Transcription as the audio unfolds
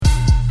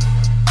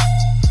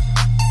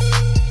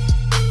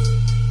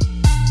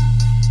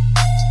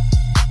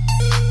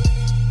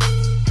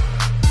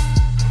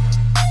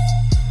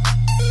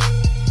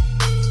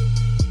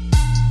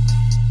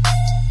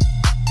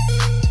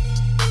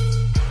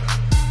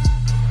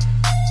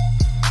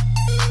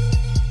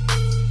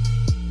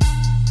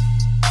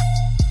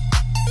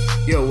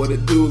Yo, what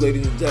it do,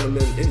 ladies and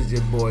gentlemen? It is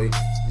your boy,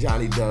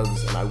 Johnny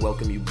Dubs, and I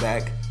welcome you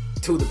back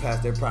to the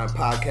Past Their Prime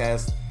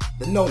podcast,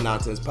 the No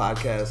Nonsense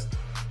podcast.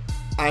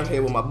 I'm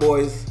here with my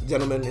boys.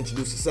 Gentlemen,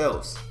 introduce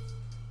yourselves.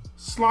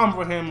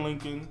 Slumberham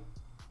Lincoln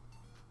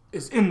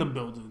is in the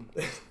building.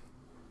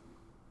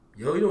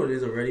 Yo, you know what it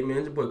is already, man.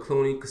 It's your boy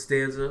Clooney,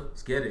 Costanza.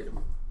 Let's get it.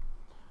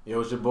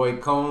 Yo, it's your boy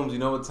Combs. You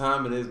know what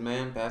time it is,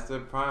 man. Past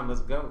Their Prime.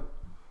 Let's go.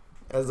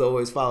 As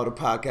always, follow the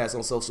podcast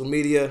on social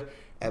media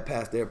at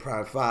Past Their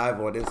Prime 5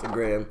 on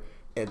Instagram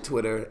and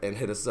Twitter, and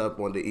hit us up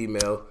on the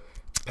email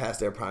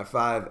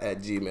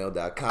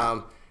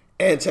pasttheirprime5@gmail.com.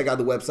 And check out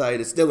the website.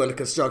 It's still under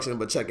construction,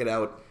 but check it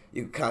out.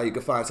 You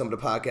can find some of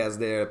the podcasts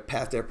there,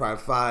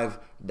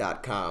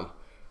 pasttheirprime5.com.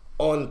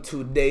 On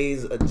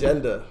today's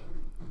agenda,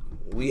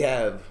 we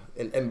have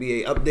an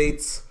NBA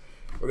updates.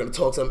 We're going to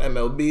talk some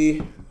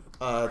MLB,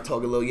 talk a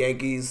little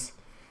Yankees.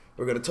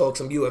 We're going to talk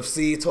some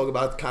UFC, talk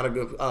about Conor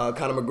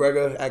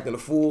McGregor acting a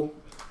fool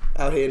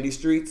out here in these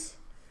streets.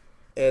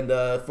 And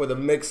for the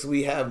mix,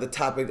 we have the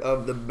topic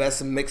of the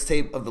best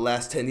mixtape of the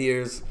last 10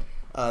 years.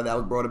 That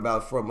was brought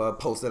about from a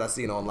post that I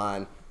seen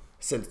online,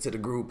 sent it to the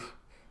group,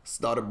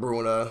 started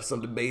brewing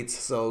some debates.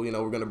 So, we're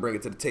going to bring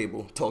it to the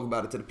table, talk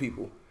about it to the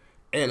people.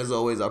 And as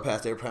always, our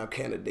Past Their Prime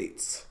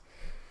candidates.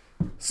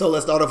 So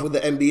let's start off with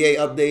the NBA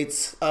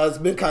updates. It's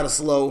been kind of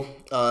slow.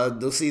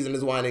 The season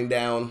is winding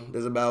down.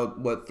 There's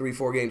about,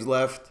 3-4 games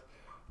left.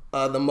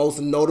 The most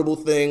notable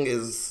thing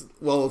is,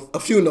 a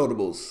few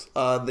notables.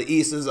 The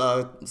East is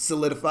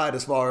solidified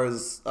as far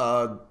as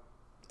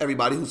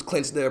everybody who's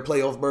clinched their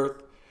playoff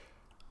berth.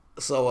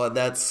 So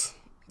that's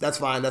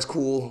fine. That's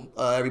cool.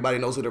 Everybody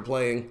knows who they're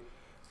playing.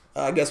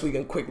 I guess we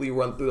can quickly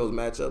run through those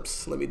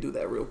matchups. Let me do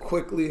that real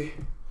quickly.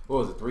 What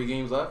was it, 3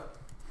 games left?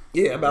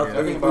 Yeah, about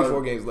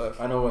 3-4 games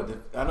left. I know the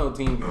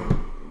team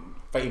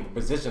fighting for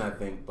position, I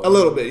think. But A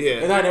little bit, yeah.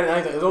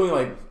 It's only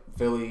like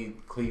Philly,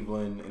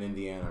 Cleveland, and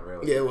Indiana,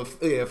 really. Yeah,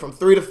 from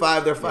 3 to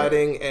 5 they're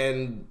fighting,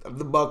 and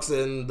the Bucks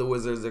and the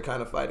Wizards are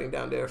kind of fighting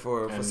down there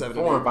for 7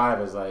 4 and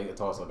 5 is like a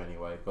toss-up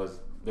anyway,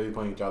 because they'll be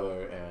playing each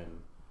other, and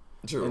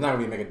True. It's not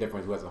going to make a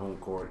difference who has a home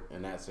court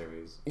in that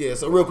series. Yeah,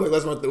 so real quick,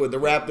 let's run through it. The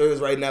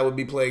Raptors right now would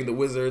be playing the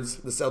Wizards,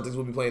 the Celtics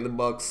would be playing the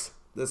Bucks,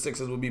 the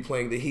Sixers would be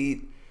playing the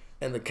Heat,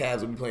 and the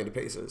Cavs would be playing the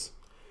Pacers.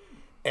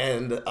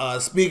 And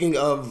speaking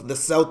of the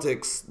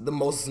Celtics, the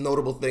most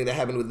notable thing that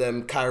happened with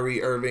them,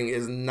 Kyrie Irving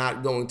is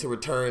not going to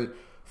return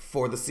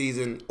for the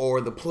season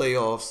or the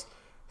playoffs.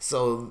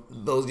 So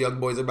those young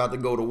boys are about to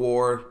go to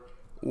war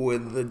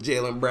with the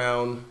Jaylen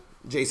Brown,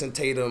 Jason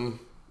Tatum,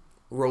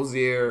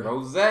 Rozier.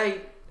 Rose. I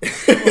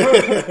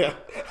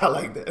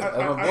like that. That's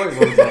my boy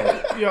Rose.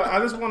 Yeah, I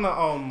just want to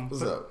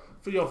What's up?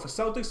 for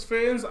Celtics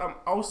fans, I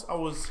was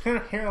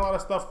hearing a lot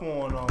of stuff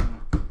on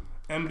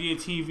NBA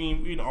TV,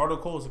 reading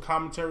articles and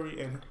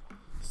commentary, and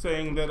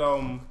saying that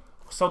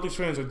Celtics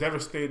fans are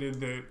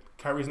devastated that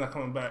Kyrie's not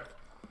coming back.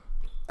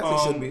 As it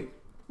should be.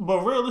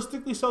 But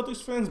realistically,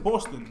 Celtics fans,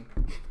 Boston,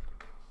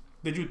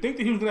 did you think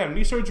that he was going to have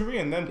knee surgery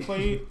and then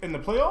play in the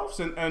playoffs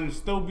and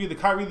still be the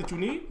Kyrie that you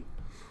need?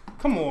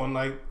 Come on,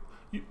 like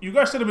you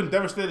guys should have been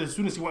devastated as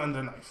soon as he went under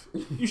the knife.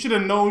 You should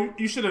have known.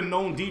 You should have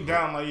known deep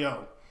down, like,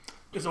 yo,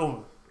 it's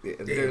over. Yeah,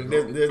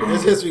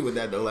 there's history with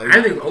that though. Like, I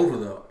didn't think it was over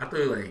though. I thought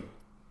you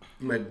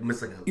might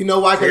miss like a you know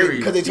why? series.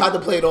 Because they tried to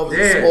play it over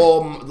a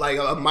small, like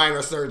a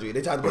minor surgery.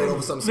 They tried to play it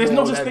over something There's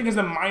small. no such thing as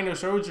a minor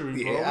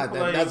surgery, bro. Yeah,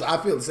 Like, I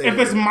feel the same. if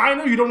it's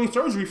minor, you don't need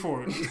surgery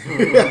for it.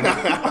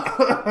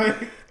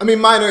 I mean,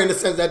 minor in the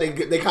sense that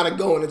they kind of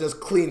go in and just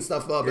clean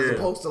stuff up as Yeah.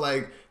 opposed to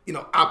like,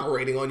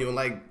 operating on you and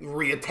like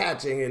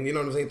reattaching and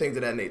things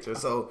of that nature.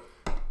 So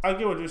I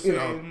get what you're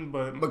saying,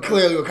 but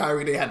clearly with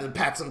Kyrie, they had to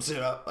pack some shit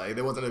up. Like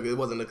it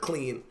wasn't a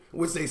clean,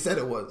 which they said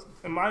it was.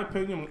 in my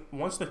opinion,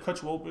 once they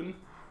cut you open,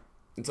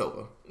 It's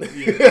over.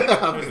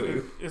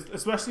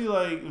 especially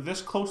like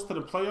this close to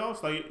the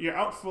playoffs, like you're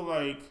out for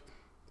like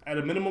at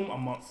a minimum a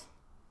month,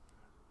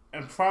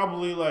 and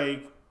probably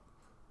like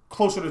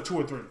closer to 2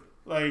 or 3.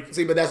 Like,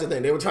 See, but that's the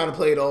thing. They were trying to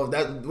play it off.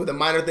 That with the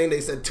minor thing,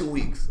 they said 2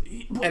 weeks,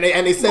 and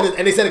they said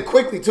it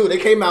quickly too. They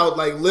came out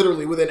like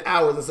literally within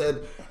hours and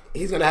said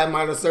he's gonna have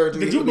minor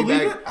surgery. Did you He'll be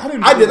believe back. it? I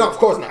didn't. I believe did. it. Of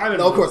course not. I didn't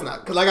No, of believe course not.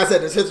 Because like I said,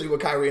 there's history with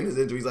Kyrie and his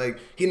injuries. Like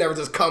he never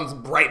just comes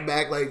right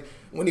back. Like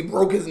when he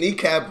broke his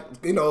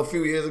kneecap, a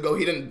few years ago,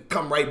 he didn't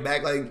come right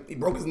back. Like he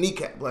broke his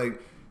kneecap. Like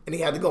and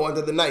he had to go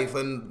under the knife.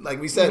 And like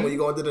we said, when you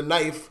go under the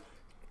knife,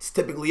 it's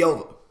typically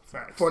over.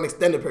 Facts. For an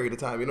extended period of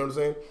time. You know what I'm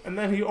saying? And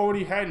then he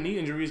already had knee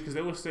injuries because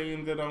they were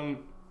saying that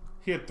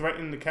he had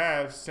threatened the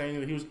Cavs, saying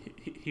that he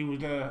was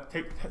gonna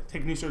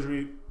take knee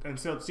surgery and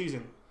stay out the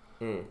season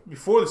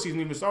before the season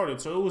even started.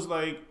 So it was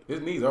like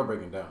His knees are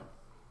breaking down.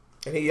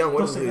 And he young.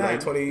 What is he?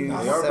 Like They are breaking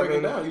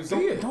 27? down. You see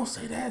it. don't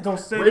say that. Don't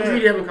say What injury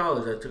did he that. have in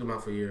college that took him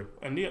out for a year?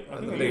 And I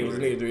think it was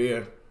knee injury,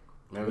 yeah.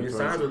 His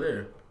signs were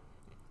there.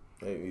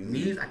 Hey,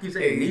 Knees, I keep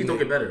saying knees don't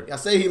get better. I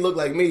say he looked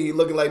like me. He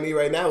looking like me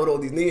right now with all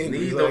these knee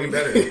injuries. Knees don't get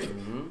better.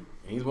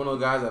 He's one of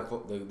those guys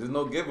that there's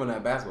no give on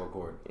that basketball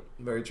court.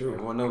 Very true.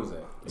 Everyone knows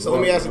that. So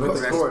let me ask you a With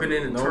question. that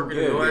spinning and No twerking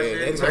give. and all that Yeah,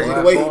 shit. especially All the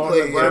that way he ball on the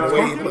plays. Yeah, the ground.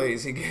 way he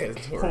plays, he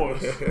gets Of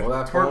course. All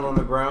that phone on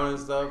the ground and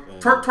stuff.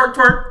 And Twerk.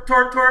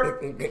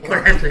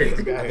 What that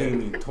shit? I think you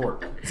need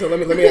torque. So let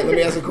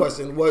me ask a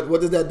question. What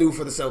does that do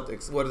for the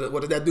Celtics? What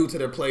does that do to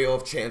their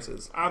playoff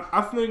chances?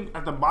 I think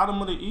at the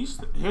bottom of the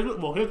East, here's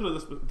what this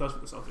does for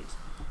the Celtics.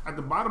 At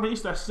the bottom of the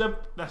East,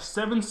 that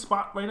seventh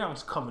spot right now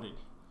is coveted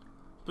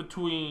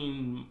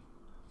between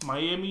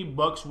Miami,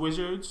 Bucks,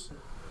 Wizards.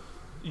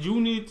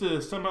 You need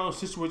to somehow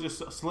just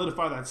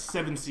solidify that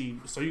 7 seed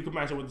so you can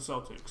match it with the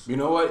Celtics. You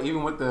know what?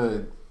 Even with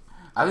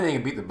I think they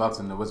can beat the Bucks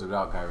and the Wizards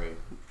without Kyrie.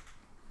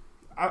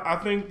 I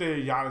think the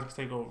Giannis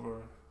can take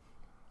over.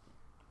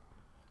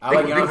 I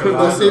like They Giannis could a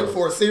lot, go though.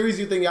 For a series,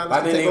 you think Giannis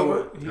I can think take they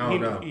over?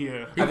 No.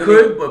 Yeah. He I think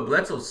could, but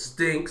Bledsoe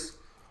stinks.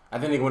 I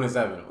think they can win in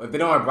 7. If they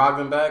don't have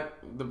Brogdon back,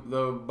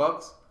 the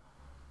Bucks,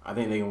 I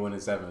think they can win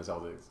in 7. The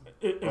Celtics.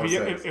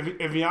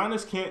 If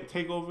Giannis can't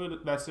take over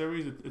that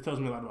series, it tells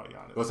me a lot about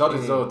Giannis. Well,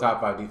 Celtics still a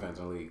top 5 defense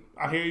in the league,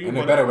 I hear you. and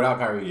they're but- better without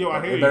Kyrie. Yo,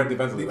 I hear they're you. better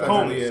defensively.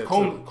 Defensively,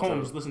 Combs, yeah,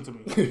 Combs, listen to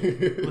me.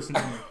 Listen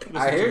to me.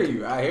 I hear you.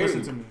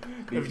 Listen to me.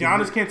 If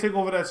Giannis can't take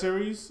over that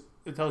series,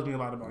 it tells me a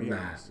lot about Nah,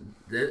 Giannis.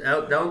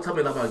 that don't tell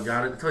me a lot about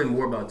Giannis. Tell me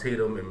more about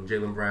Tatum and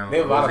Jaylen Brown. They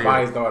have a lot of Rozier.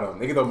 bodies throw at them.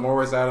 They can throw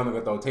Morris at them. They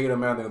can throw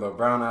Tatum at them. They can throw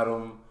Brown at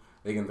them.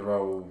 They can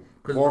throw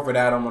Horford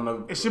at them on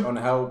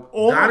the help.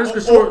 All Giannis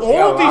can score- all got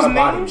a of lot these of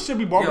bodies. names should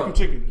be barbecue Yo,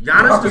 chicken.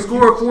 Giannis can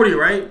score 40,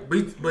 right?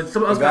 But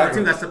someone else got the Exactly.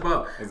 team that step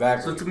up.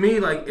 Exactly. So to me,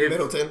 like if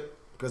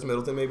Chris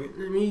Middleton, maybe.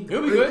 I mean,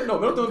 He'll be good. No,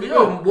 Middleton will be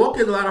yo, good. Walk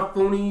is a lot of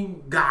phony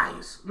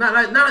guys. Not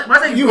when I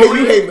say You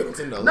phony, hate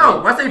Middleton though.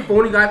 No, when I say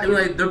phony guys, I mean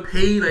like they're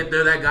paid like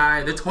they're that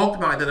guy. They're talked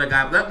about like they're that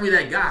guy, but not really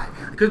that guy.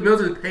 Because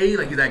Middleton is paid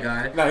like he's that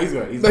guy. No, he's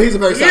good. No, he's a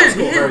very He is,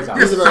 solid he scorer. is. solid.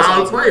 He's He's a a very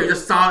solid solid player.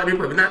 Just solid,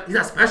 but he's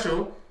not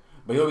special.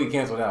 But he'll be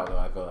canceled out though.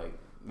 I feel like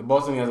the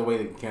Boston has a way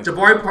to cancel.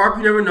 Jabari Parker,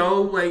 you never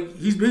know. Like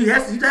he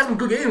has some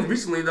good games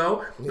recently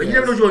though. But you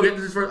never know what you're gonna get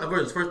this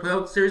his first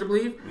playoff series, I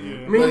believe. Yeah.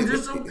 I mean, But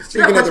just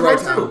speaking at the right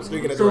too. time.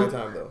 Speaking at the right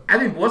time, though. I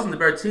think Boston's a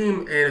better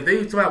team, and if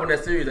they somehow win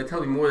that series, that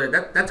tells me more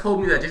that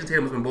told me that Jason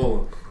Tatum must have been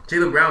balling.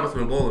 Jaylen Brown must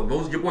have been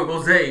balling. Your boy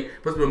Rose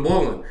must have been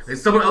balling. Like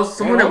someone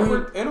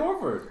that and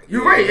Horford.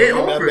 You're right, and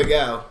And that Horford. Big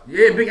Al.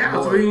 Yeah, Big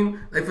Al. So, I Boy. mean,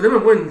 like for them to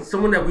win,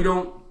 someone that we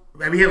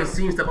haven't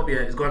seen step up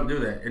yet is going to do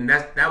that, and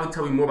that would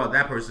tell me more about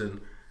that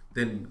person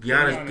than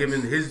Giannis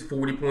giving his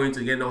 40 points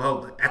and getting no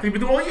help after he's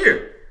been doing it all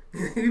year.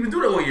 He's been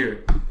doing it all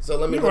year. So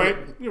let me.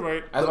 You're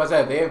right. That's what I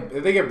said.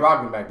 If they get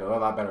Brogdon back though, they're a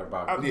lot better with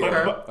Brogdon. I think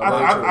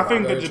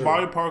that Very true.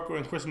 Jabari Parker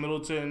and Chris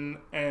Middleton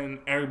and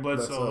Eric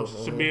Bledsoe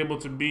should be able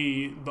to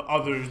be the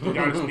others that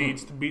Giannis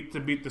needs to beat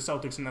the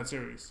Celtics in that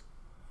series.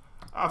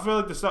 I feel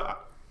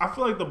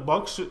like the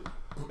Bucks should.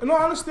 In all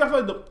honesty, I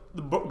feel like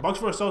the Bucks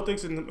versus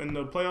Celtics in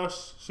the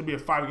playoffs should be a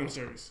 5-game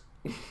series.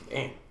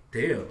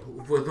 Damn.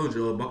 Who told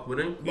you Buck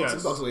winning?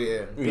 Yes. Bucks,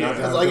 yeah. Yeah.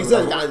 Because like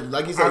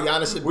you said,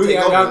 Giannis should We take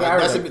got over. Giannis Like, that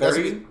average should be. like That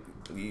should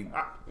 30? be.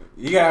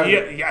 You got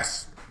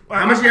Yes.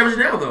 How much he average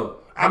now though?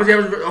 How much he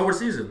average over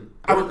season?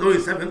 Only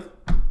 7th.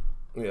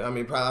 Yeah, I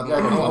mean, probably.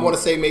 I want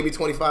to say maybe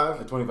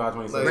 25. 25,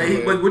 26.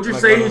 Like, But what you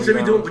Like say he Ronald should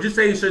be doing? Jones. What you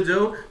say he should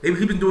do? Maybe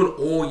he's been doing it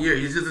all year.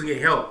 He just doesn't get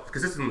help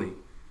consistently.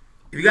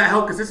 If he got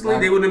help consistently,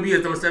 they wouldn't be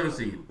as number 7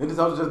 seed. Didn't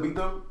the Celtics just beat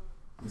them?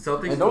 The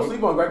Celtics. And don't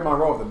sleep on Greg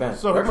Monroe off the bench.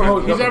 So Greg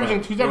Monroe's he's good off the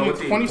averaging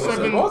bench.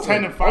 27, Boston.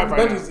 10, and 5 Off the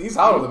right bench, now. he's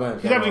out of the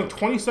bench. He's averaging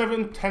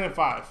 27, 10, and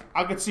 5.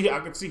 I could see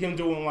him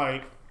doing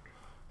like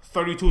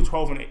 32,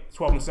 12, and 8,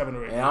 12 and 7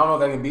 or 8. And I don't know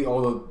if they can beat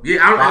all the Yeah,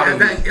 I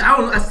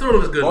bodies. still don't know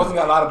if it's good. Boston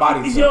got a lot of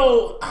bodies.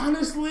 Yo,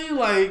 honestly,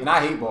 like And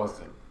I hate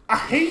Boston. I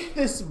hate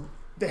this.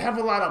 They have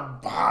a lot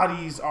of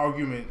bodies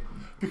argument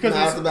because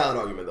That's a valid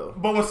argument, though.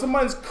 but when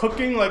someone's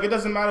cooking, like it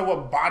doesn't matter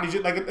what bodies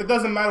you like. It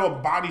doesn't matter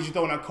what bodies you're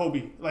throwing at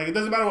Kobe. Like it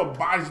doesn't matter what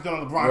bodies you're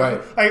throwing on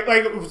LeBron. Right.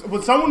 Like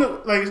with someone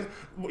like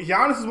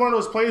Giannis is one of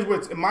those players where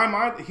it's, in my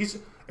mind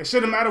it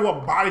shouldn't matter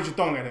what bodies you're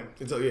throwing at him.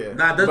 So, yeah.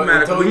 Nah, it doesn't But matter.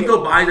 until When you he-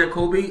 throw bodies at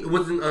Kobe, it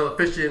wasn't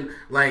efficient.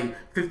 Like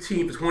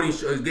 15 for 20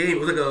 game. It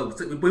was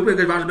like we played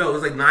against Roger Bell. It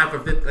was like 9 for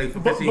 15.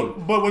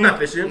 but when It's not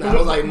you- efficient. That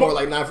was like more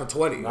like 9 for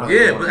 20.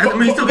 Yeah, but I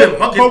mean, he's still getting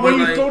buckets. But when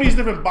you like, throw these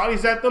different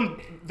bodies at them,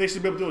 they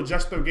should be able to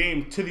adjust their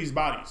game to these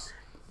bodies.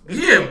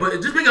 yeah, but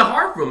just make it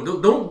hard for him.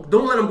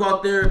 Don't let him go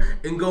out there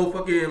and go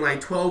fucking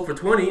like 12 for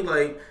 20.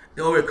 Like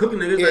they're already cooking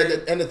niggas. Yeah,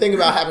 like, and the thing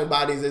about having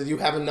bodies is you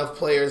have enough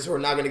players who are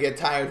not going to get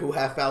tired, who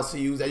have fouls to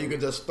use, that you can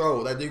just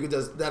throw, that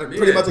are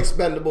pretty Yeah. much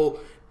expendable,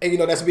 and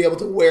that's to be able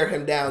to wear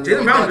him down.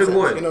 Jaylen Brown's a big sense,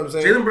 boy. You know what I'm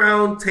saying? Jaylen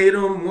Brown,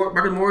 Tatum,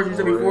 Marcus Morris, you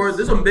said before. Morris.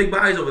 There's some big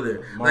bodies over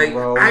there.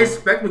 Monroe. Like I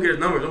expect him to get his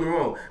numbers. Don't get me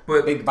wrong,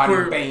 but Big body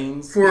for,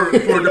 veins. for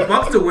the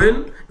Bucks to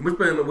win, we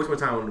spend much more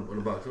time on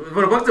the Bucks.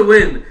 For the Bucks to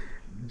win,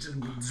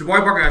 Jabari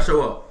Parker got to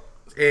show up,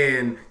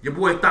 and your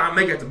boy Thon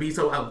Maker has to be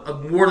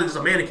more than just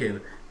a mannequin.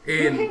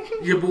 And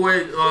your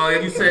boy,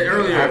 like you said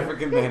earlier,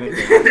 African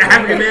mannequin. the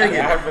African mannequin.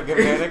 African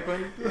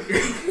mannequin.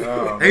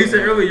 Oh, And you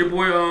said earlier, your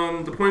boy,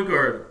 the point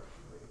guard,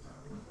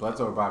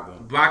 Bledsoe or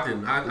Brogdon?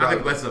 Brockton. I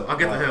get Bledsoe. I'll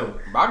get to him.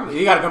 Brogdon,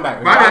 he got to come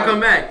back. Brock gotta come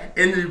back.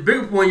 And the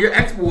bigger point, your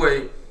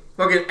ex-boy,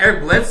 fucking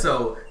Eric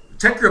Bledsoe,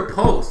 check your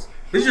pulse.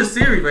 This is your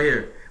series right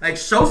here. Like,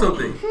 show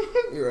something.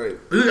 You're right.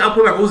 I'll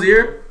put my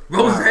Rozier.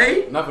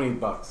 Rose? Not for these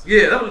Bucks.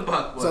 Yeah, that was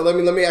Bucks. So let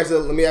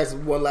me ask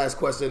one last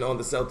question on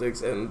the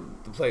Celtics and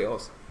the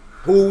playoffs.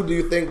 Who do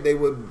you think they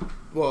would?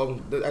 Well,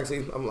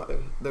 actually, I'm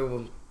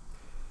lying.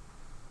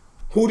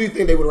 Who do you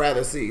think they would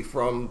rather see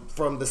from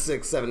the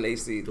 6, 7, 8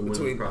 seed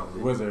between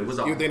Wizards?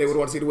 You think they would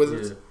want to see the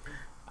Wizards? Yeah.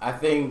 I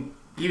think.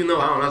 Even though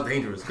I don't know, that's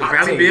dangerous. Because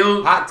Bradley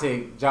Beal. Hot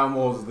take. John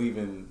Wall's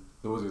leaving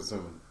the Wizards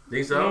soon.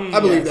 Think so? I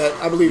believe that.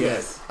 I believe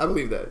Yes. that. I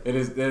believe that. It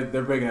is. They're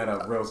breaking that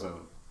up real soon.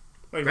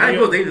 Like Bradley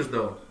Beal's dangerous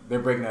though. They're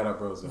breaking that up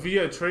real soon.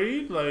 via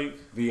trade, like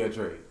Via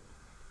trade.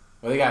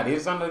 Well, they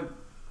signed a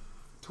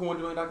 $200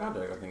 million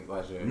contract, I think,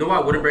 last year. No,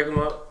 I wouldn't break them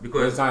up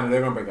because They're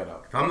gonna break that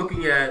up. if I'm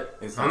looking at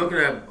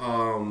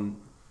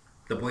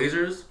the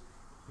Blazers,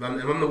 if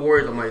I'm the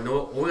Warriors, I'm like,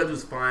 no, all we gotta do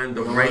is find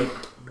the right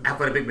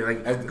athletic big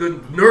man, like a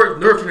good nerve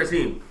to that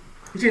team.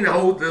 He's changing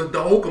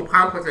the whole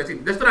complex of that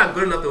team. They're still not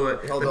good enough to.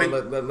 Hold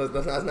on,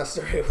 let's not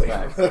necessarily.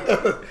 I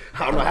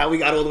don't know how we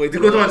got all the way to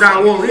go to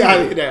John Wall.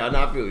 Yeah, I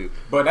not feel you.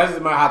 But that's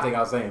just my hot take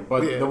I was saying.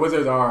 But the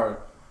Wizards they'll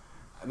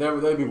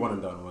be one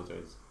and done. The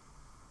Wizards.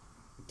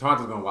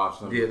 Toronto's gonna watch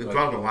them. Yeah, Toronto's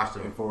gonna watch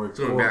them. In 4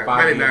 Maybe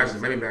 5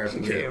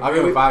 embarrassing. Yeah. I'll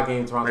give them 5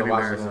 games. Toronto Maybe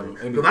watching embarrassing.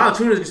 them. If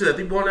Valanciunas can shoot that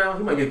 3-ball now,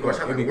 he might get a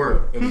shot like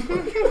work. It'll be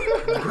quick.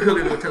 He'll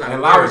get a shot like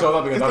And Lowry work. shows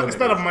up against other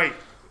instead of niggas. Mike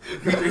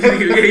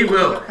Yeah, he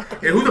will.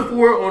 And who's the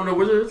 4 on the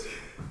Wizards?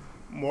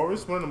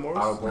 Morris, one of the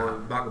Morris.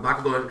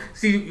 Baka going.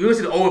 See, you don't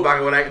see the old Baka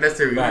going that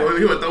series. Right.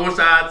 He was throwing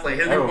shots, like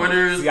hitting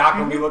pointers.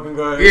 Siakam be looking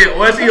good. Yeah,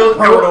 all he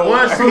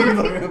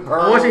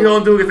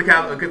don't do against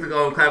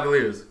the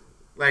Cavaliers.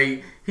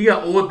 Like, he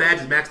got all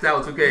badges maxed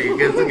out with 2K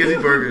against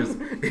these burgers.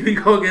 If he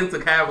go against the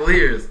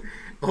Cavaliers,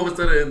 all of a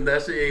sudden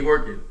that shit ain't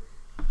working.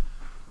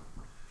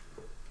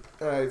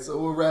 All right, so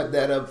we'll wrap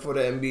that up for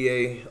the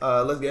NBA.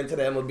 Let's get into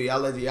the MLB. I'll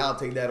let y'all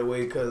take that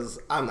away because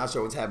I'm not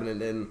sure what's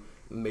happening in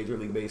Major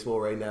League Baseball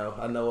right now.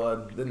 I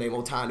know the name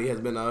Ohtani has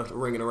been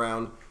ringing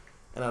around,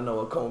 and I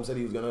know Combs said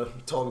he was going to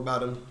talk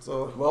about him.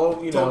 So, well,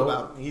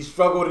 he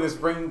struggled in the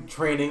spring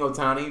training,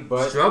 Ohtani,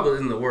 but struggle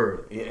isn't the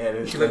word. Yeah, it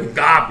is. He's like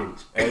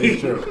garbage. That is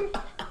true.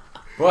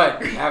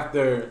 But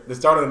after the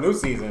start of the new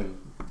season,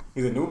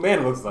 he's a new man.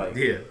 It looks like.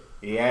 Yeah.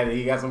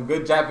 He got some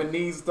good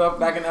Japanese stuff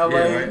back in LA.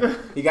 Yeah, right.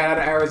 He got out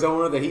of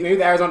Arizona. Maybe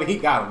the Arizona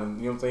Heat got him. And,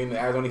 you know what I'm saying?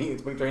 The Arizona Heat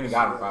spring training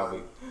got him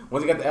probably.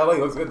 Once he got to LA,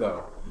 he looks good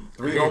though.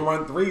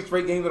 3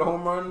 straight games with a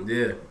home run.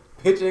 Yeah.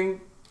 Pitching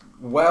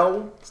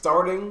well,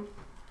 starting.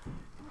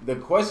 The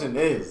question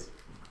is,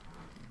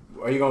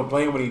 are you gonna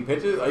play him when he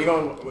pitches? Are you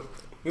gonna put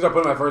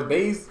him at first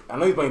base? I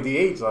know he's playing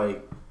DH.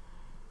 Like,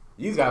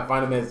 you just gotta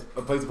find him as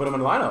a place to put him in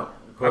the lineup.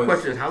 My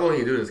question is, how long can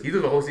he do this? Can he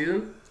do the whole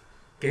season?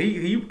 Can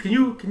you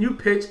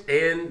pitch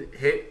and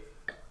hit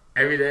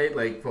every day,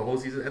 like, for a whole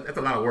season? That's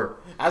a lot of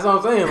work. That's what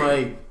I'm saying.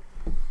 Like,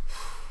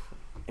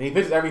 and he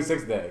pitches every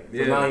 6th day.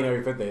 So not even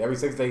every 5th day. Every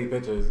 6th day he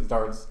pitches, he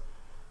starts,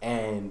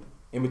 and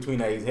in between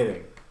that he's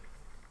hitting.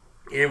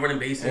 And running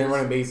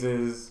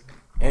bases.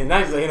 And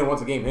not just hitting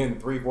once a game, hitting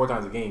 3-4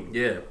 times a game.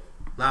 Yeah.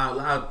 A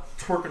lot of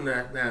twerking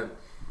that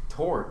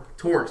Torque,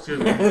 excuse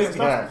me.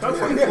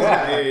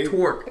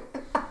 Torque.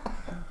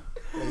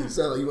 you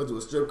sound like you went to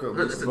a strip club.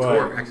 It's a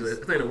torque, actually.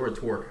 It's not the word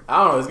torque.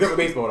 I don't know. It's good for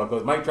baseball, though,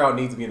 because Mike Trout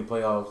needs to be in the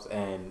playoffs,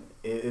 and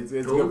it's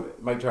good.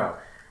 Mike Trout.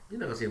 You're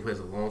not going to see him play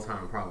for a long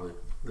time, probably.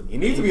 He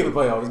needs to be in the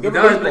playoffs. It's good He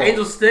for does, baseball. but the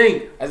Angels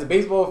stink. As a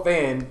baseball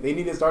fan, they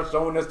need to start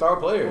showing their star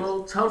players.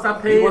 Well, tell us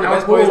stop paying one of the our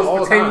best players of Bulls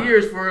all for 10 time.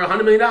 years for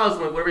 $100 million,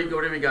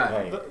 whatever he got.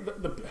 Hey,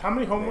 How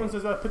many home runs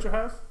does that pitcher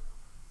have?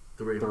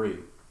 3. 3.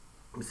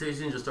 The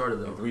season just started,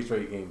 though. And 3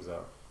 straight games,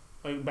 though.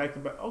 Like back to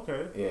back.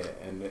 Okay. Yeah,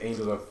 and the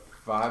Angels are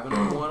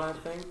 5-1, I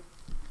think.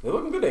 They're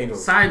looking good, the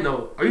Angels. Side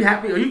note, are you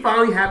happy? Are you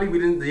finally happy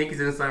the Yankees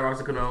didn't sign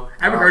Robinson Cano?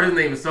 I haven't heard his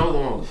name in so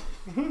long.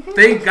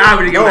 Thank God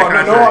we didn't give him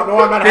that contract. No,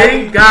 I'm not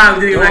Thank happy. God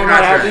we didn't give him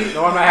that contract.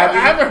 No, I'm not happy. I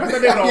haven't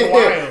heard that name in a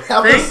while.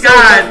 Thank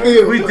God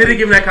we didn't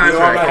give him that You know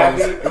I'm not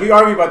contract. happy? We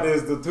argue about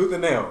this, the tooth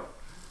and nail.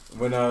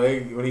 When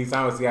he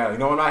signed with Seattle. You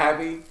know I'm not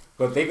happy?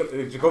 Because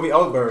Jacoby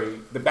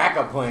Ellsbury, the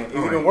backup plan,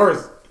 is even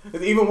worse.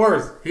 It's even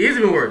worse. He is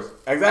even worse.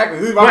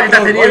 Exactly. What?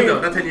 That's 10 years, though.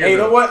 That's 10 years, Hey, you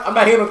know though. what? I'm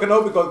not hating on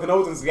Cano because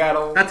Cano's in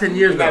Seattle. That's 10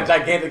 years, in that though.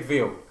 gigantic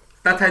field.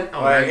 That's 10.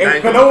 Oh, Like, that-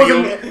 if Cano was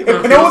in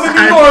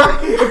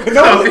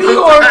New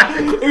York,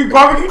 if he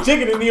barbecue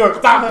chicken in New York,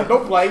 stop it.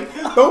 Don't play.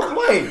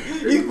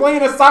 He's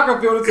playing a soccer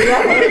field in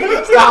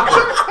Seattle. Stop it.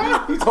 What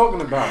are you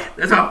talking about?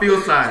 That's our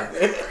field side.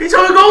 He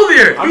chose to go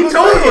there. He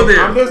chose to go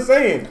there. I'm just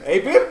saying. They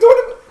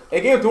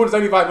gave him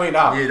 $275 million.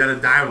 Yeah, that'll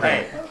die with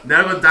that.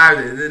 Never gonna die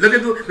with it. Look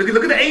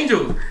at the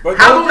Angels. But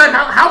How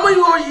many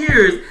more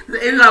years did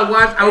the Angels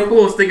watch our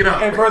pool stick it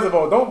up? And first of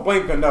all, don't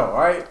blame Cano, all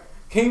right?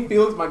 King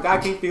Felix, my guy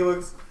King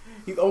Felix,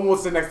 he's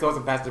almost sitting next to us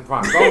in past the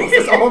prime.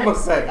 It's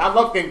almost saying. I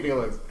love King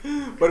Felix.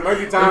 But it might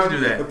be time Don't you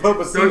do that. to put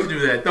up a Don't you do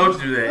that. Don't you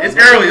do that. It's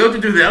early. Don't you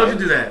do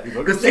that.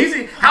 Because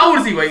how old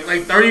is he? Like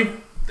 30?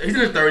 He's in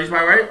his 30s,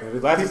 probably, right?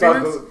 His last he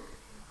started,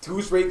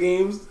 2 straight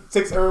games,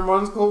 6 earned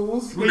runs,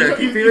 Coles. Who You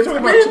that?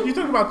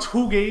 talking about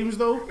 2 games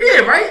though? Yeah,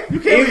 right? You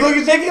He can't. was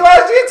looking shaky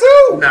last year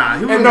too. Nah,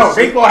 he was And no,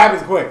 baseball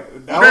happens quick.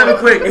 Happens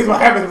quick. Baseball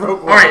happens real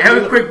quick. All right, have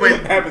it quick, but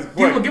happens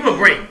quick. give him a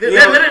break. Let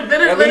Yeah.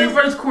 it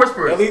run its course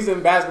first. At least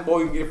in basketball,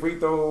 you can get free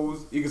throws.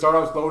 You can start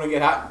off slow and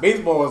get hot.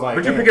 Baseball is like,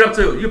 But you man, pick it up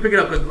too. You pick it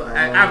up because I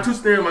have 2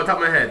 scenarios on top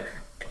of my head.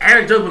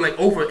 Aaron Judge was like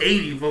over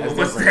 80 for That's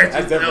what's different.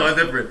 that? That's No, different.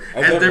 that's different.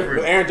 That's different.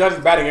 But Aaron Judge is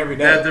batting every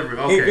day. That's different.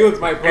 Okay. He Fields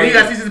might play. And he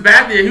got seasons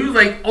back there. He was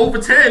like over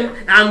 10,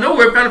 and out of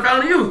nowhere found a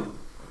Fountain of Youth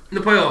in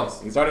the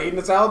playoffs. He started eating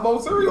the salad bowl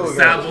cereal again.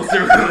 Salad bowl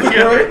cereal.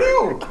 You already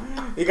knew.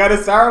 He got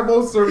his salad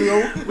bowl cereal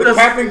with else?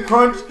 Captain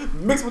Crunch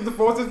mixed with the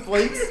Frosted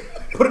Flakes.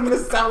 Put him in the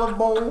salad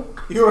bowl.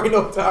 You already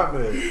know what time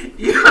it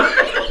is.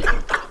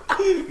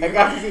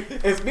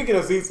 And speaking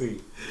of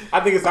CC, I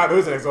think it's time to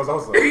listen to Exos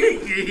also.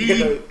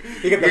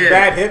 He got the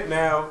bad hip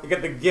now. He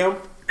got the gimp.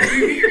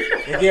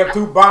 And he have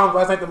 2 bombs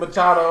last night to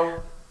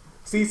Machado.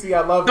 CC,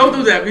 I love Don't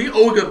you. do that. He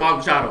always get Bob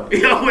Machado.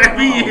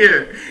 Every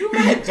year. You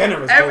mad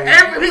generous,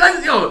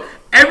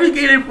 Every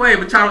game they play,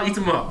 Machado eats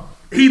him up.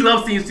 He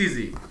loves seeing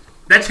CC.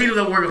 That change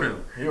doesn't work with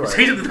him. You're right. The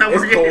change does not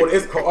work. It's cold.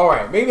 It's cold. All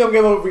right, maybe I'm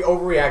getting a little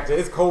overreacted.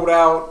 It's cold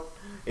out.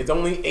 It's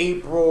only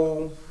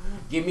April.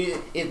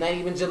 It's not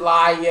even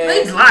July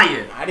yet. He's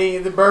lying. I didn't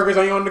eat the burgers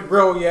on the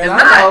grill yet. It's I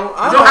not. know.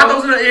 I No hot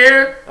dogs in the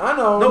air. I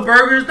know. No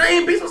burgers. They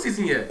ain't baseball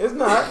season yet. It's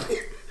not.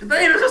 They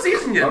ain't baseball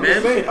season yet, I'm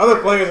just man. saying. Other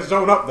players are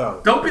showing up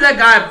though. Don't be that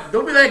guy.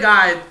 Don't be that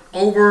guy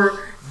over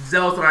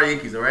zealous on our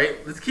Yankees. All right.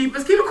 Let's keep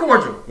it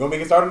cordial. You want me to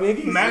get started on the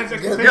Yankees? Manage Yo,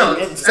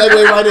 expectations.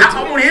 Segue right into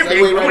I want to hear the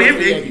Segue right into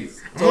the Yankees.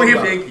 Yankees. I want to hear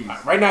Talk the about it.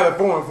 Yankees. Right now they're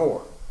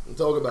 4-4.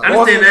 Talk about I it.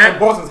 understand that. And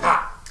Boston's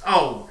hot.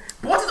 Oh,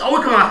 Boston's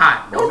always coming out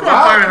hot. Don't Boston's come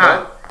out firing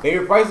hot.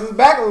 David Price is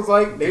back. It looks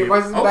like David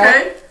Price is Okay.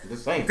 back.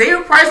 Just saying.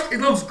 David Price, it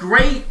looks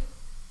great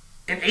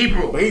in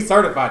April. But he's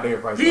certified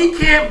David Price. He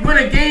can't win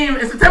a game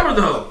in September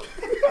though.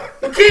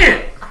 He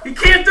can't. He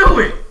can't do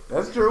it.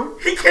 That's true.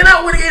 He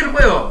cannot win a game in the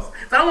playoffs.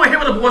 So I don't want to hear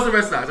about the Boston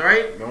Red Sox, all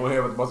right? Don't want to hear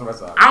about the Boston Red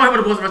Sox. I don't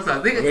want to hear about the Boston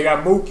Red Sox. They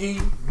got Mookie,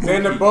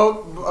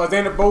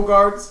 Xander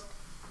Bogaerts.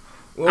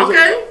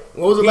 Okay.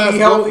 When was the He last?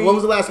 healthy. When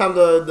was the last time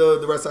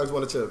the Red Sox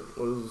won a chip? It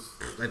was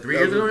Like 3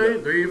 years ago,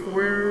 right? 3 or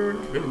 4 years?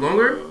 Maybe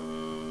longer?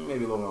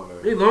 Maybe a little longer.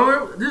 Maybe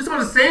longer? This is some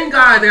of the same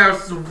guy that I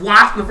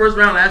washed in the first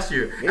round last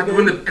year Yeah, after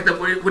winning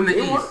the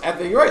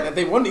East. You're right.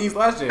 They won the East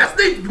last year. That's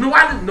the you know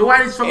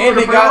why they struggled And in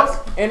the they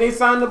playoffs? they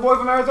signed the boy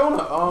from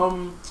Arizona.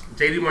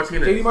 JD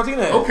Martinez. JD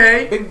Martinez.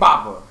 Okay. Big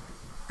bopper.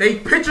 They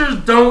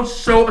pitchers don't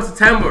show up in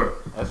September.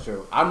 That's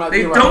true. I'm not.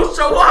 They you're don't right.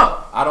 show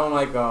up. I don't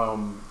like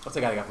what's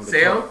the guy they got from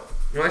Detroit? Sale?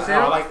 You like I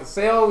Sale? like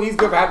Sale. He's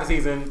good for half the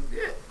season.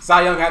 Yeah.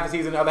 Cy Young half the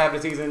season. The other half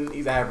of the season,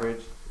 he's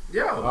average.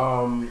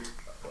 Yo.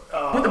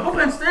 But the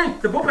bullpen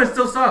stinks. The bullpen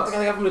still sucks. The guy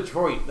they got from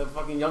Detroit, the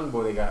fucking young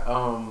boy they got.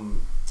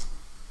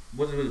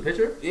 Was it the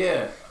pitcher?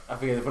 Yeah, I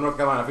forget from North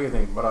Carolina. I forget his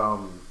name, but I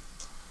don't know.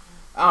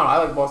 I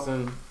like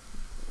Boston.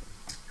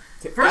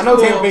 I know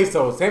Tampa Bay's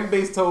toast. Tampa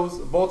Bay's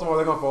toast. Baltimore,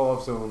 they're gonna fall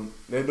off soon.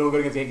 They're doing good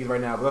against the Yankees right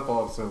now, but they'll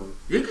fall off soon.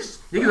 Yankees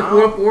are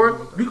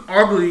 4-4. We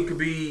arguably could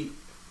be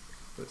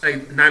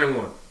like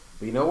 9-1.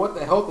 But you know what?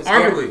 The health is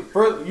Arguably.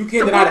 First, you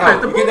can't The deny the bullpen,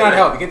 health. the You can't deny the bullpen.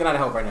 health. You can't deny the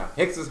health right now.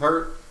 Hicks is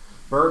hurt.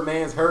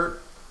 Birdman's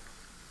hurt.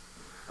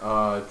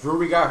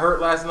 Drury got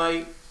hurt last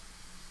night.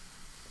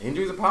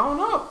 Injuries are piling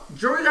up.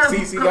 Drury got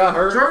CeCe got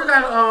hurt. Drury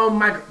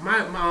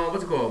got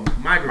what's it called?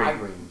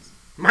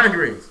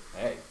 Migraines.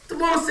 Hey. It's a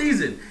long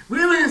season. We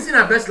haven't even seen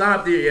our best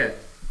lineup there yet.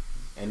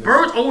 And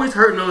Bird's always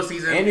hurt in those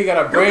seasons. And you got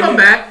a He'll brand come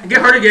new- back and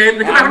get hurt again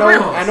and come back in the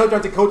playoffs. I know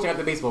you're coaching at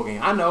the baseball game.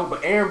 I know,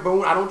 but Aaron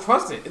Boone, I don't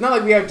trust it. It's not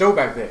like we have Joe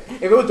back there.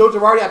 If it was Joe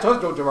Girardi, I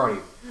trust Joe Girardi.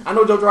 I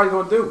know Joe Girardi's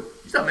gonna do.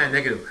 You stop mad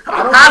negative.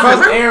 I don't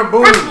trust Aaron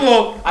Boone. First of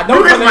all, I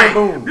don't trust Aaron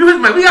Boone. Do his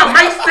mic. We got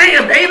Mike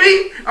Stan,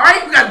 baby. All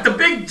right, we got the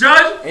big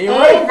judge. And you're All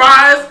right.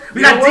 rise. We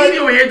You know got what? Didi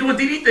over here doing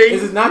Didi This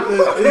things. is not the.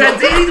 We got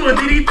Didi doing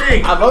Didi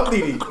things. I love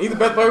Didi. He's the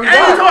best player we I ain't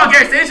even got.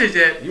 talking about Gary Sanchez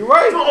yet. You're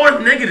right. It's all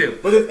negative.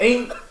 But it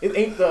ain't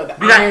the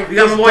We got Iron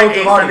my boy Fist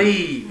A. Joe Girardi.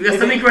 Sonny. We got It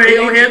Sonny ain't- Gray it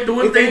over ain't- here doing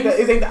it ain't things.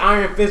 It ain't the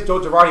Iron Fist Joe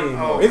Girardi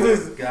anymore. Oh, This my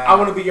is God. I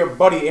want to be your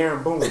buddy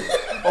Aaron Boone.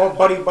 Oh,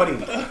 buddy.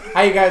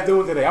 How you guys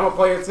doing today? I'm a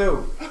player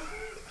too.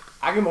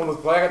 I can almost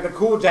play. I got the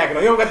cool jacket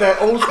on. You don't got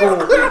that old school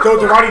Joe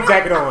Girardi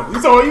jacket on.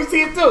 You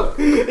see it too.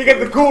 You got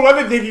the cool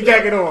leather Yankee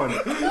jacket on.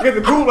 You got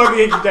the cool leather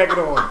Yankee jacket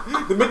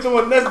on. The Mitchell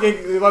and Ness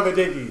Yankee leather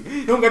Yankee.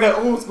 You don't got that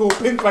old school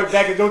pinstripe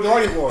jacket Joe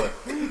Girardi wore.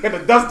 Got the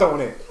dust on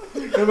it.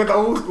 You got the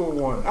old school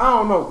one. I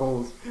don't know,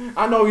 Coles.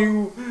 I know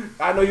you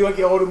like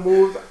your older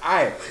moves.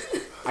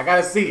 I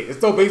gotta see it. It's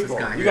still baseball.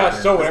 You gotta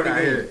show it every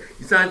game.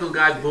 You sound like those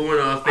guys booing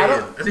I fans.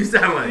 don't- That's what you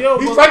sound like. Yo,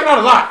 He's but- striking out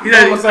a lot. He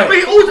That's what I'm I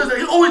mean, saying.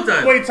 he always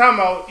does. Wait, time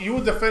out. You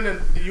were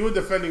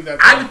defending that.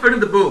 I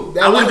defended the boo.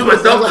 I wouldn't do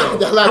myself though.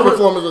 That last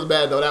performance was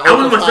bad though. That I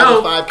wasn't 5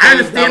 myself. five I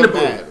understand that the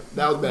was boo. bad.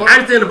 That was bad. I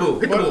understand the boo.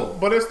 Hit the ball.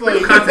 But it's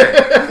like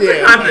Contact.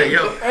 Yeah. Contact,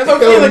 yo. And so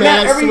It was like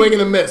mad not every, swing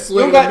and a miss. you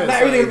Swing don't and a got, miss. not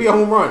everything can be a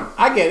home run.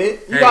 I get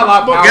it. You Hey, got a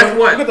lot of but power. guess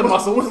what? You got the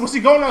muscles. was he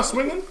going out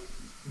swinging?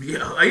 Yeah.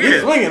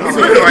 He's swinging. He's huh?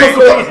 swinging, right?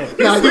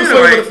 Nah, He's you swinging,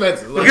 swing right? for the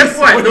fences. But guess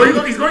what?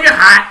 No, he's going to get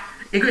hot.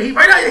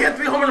 Right now, he had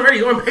 3 home runs already.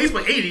 He's on pace for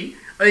 80.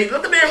 Like,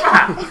 let the man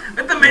rock.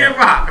 Let the man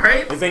rock,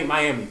 right? This ain't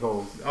Miami,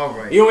 Cole. All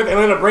right. You know what the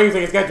Atlanta Braves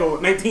ain't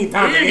scheduled 19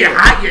 times You a didn't year. get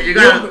hot yet.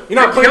 You're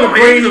not playing the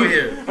Braves over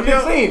here. I'm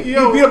just saying.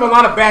 yo. You beat up a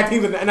lot of bad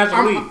teams in the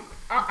National League.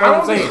 I That's what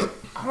I'm saying.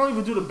 don't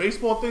even do the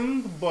baseball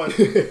thing, but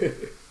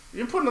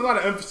you're putting a lot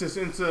of emphasis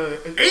into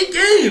 8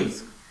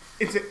 games.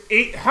 Into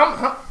 8.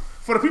 How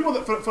for the people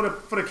that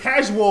for the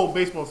casual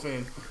baseball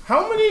fan,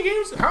 how many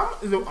games? How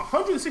is it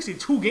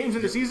 162 games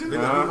in the season?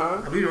 Uh-huh.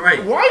 I believe you're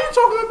right. Why are you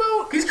talking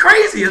about? He's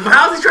crazy.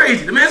 How's he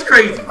crazy? The man's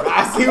crazy.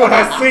 I see what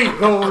I see,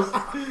 Coles.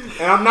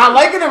 And I'm not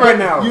liking it right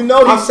now. You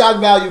know he's shock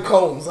value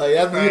Combs. Like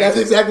that's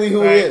exactly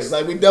who he Facts. is.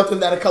 Like we dealt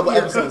him that a couple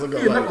episodes ago.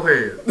 He's a Like,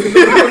 knucklehead.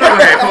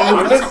 Knucklehead,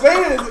 I'm Cole. just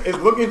saying, it's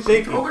looking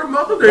shaky. Open him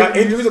up, Got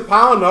injuries are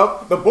piling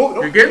up. The boat.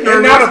 You're getting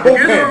and nervous. now the You're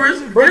getting nervous.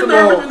 bullpen. You're First getting of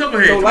all, nervous. You're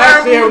knucklehead. so Come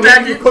last on, year move when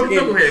back we in. were cooking,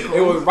 You're knucklehead, it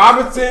Cole.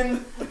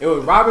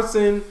 was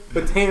Robertson,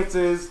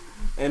 Betances,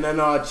 and then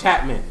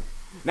Chapman.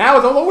 Now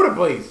it's all over the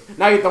place.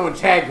 Now you're throwing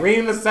Chad Green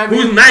in the 7th.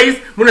 Who's nice?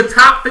 One of the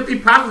top 50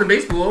 prospects in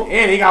baseball.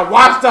 And he got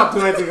washed up 2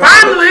 minutes ago.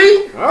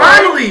 Finally! All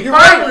right, you're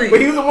right. Finally! But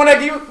he was the one that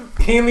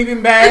can't leave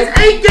him bad. It's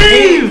 8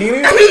 games!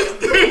 Can't leave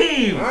him- 8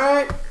 games! All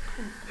right.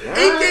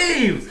 8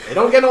 games! It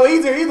don't get no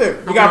easier either.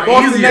 You got get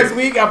Boston easier. next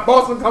week. Got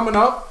Boston coming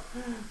up.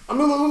 I'm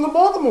losing to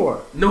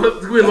Baltimore. No,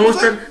 it's gonna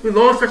be a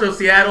long stretch of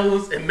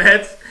Seattle's and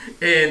Mets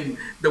and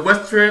the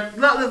West Trip.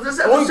 No, this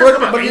The only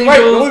person, but you're right.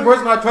 The only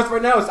person I trust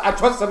right now is I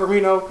trust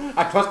Severino.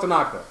 I trust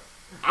Tanaka.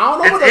 I don't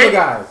know That's what the other it?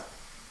 guys.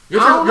 You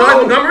I don't like know.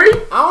 Montgomery?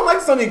 I don't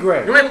like Sonny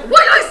Gray. You're like,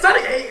 what? You like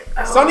Sonny? Hey,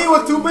 Sonny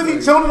was too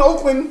busy chilling in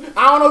Oakland.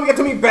 I don't know if he got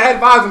too many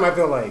bad vibes him, I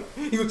feel like.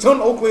 He was chilling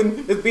in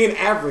Oakland as being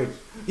average.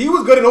 He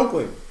was good in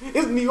Oakland.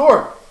 It's New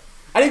York.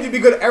 I need to be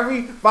good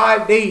every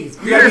 5 days.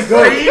 You gotta These be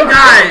are the good. same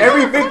guys.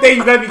 Every 5th day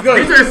you gotta be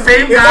good. These are the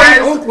same It's guys.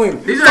 ain't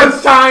Oakland. These are the-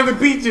 Sunshine, the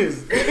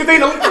beaches. It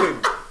ain't Oakland.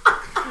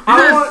 These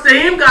are the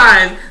same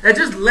guys that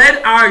just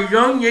led our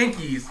young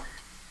Yankees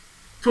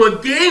to a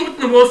game in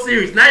the World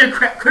Series. Now you're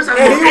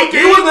criticizing And about 8 he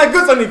games. wasn't that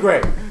good, Sonny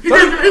Gray. It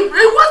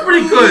was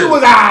pretty good. He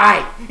was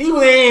alright. He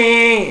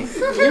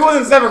was He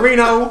wasn't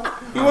Severino.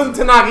 He wasn't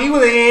Tanaka. He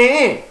was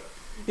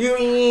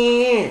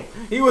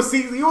He was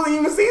CC. He wasn't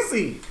even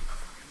CC.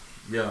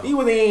 Yo. He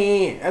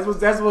was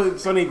That's what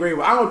Sonny Gray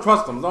was. I don't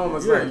trust him. That's all I'm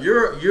gonna say.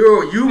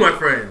 You, my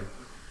friend.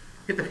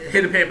 Hit the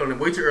panic button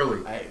way too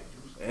early. Hey,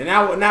 and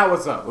now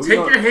what's up? Take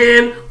your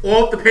hand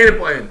off the panic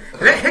button.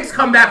 Let Hicks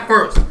come back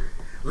first.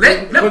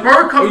 Let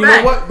Bird come back.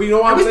 You know what? But you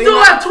know what I'm we saying?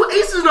 still have 2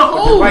 aces in the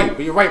hole.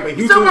 You're right. But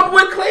We still got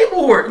boy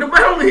Claymore in the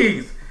battle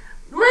leagues.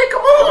 Man,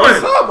 come on.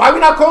 What's up? Why we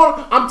not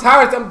calling? I'm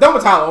tired. I'm done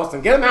with Tyler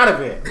Austin. Get him out of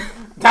here.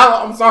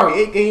 Tyler, I'm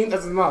sorry. 8 games.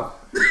 That's enough.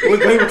 Where's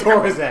Gleyber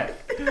Torres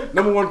at?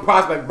 #1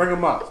 prospect. Bring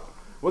him up.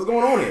 What's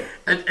going on here?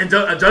 And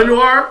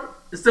Januar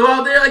is still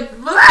out there. Like,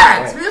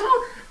 relax, man.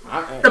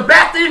 The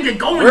bat didn't get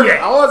going yet.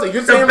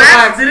 You're saying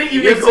bats relax. didn't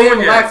even You're go saying yet.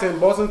 relaxing.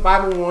 Boston's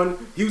 5-1.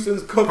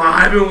 Houston's cooking.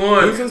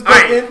 5-1. Houston's All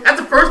right, cooking.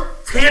 that's the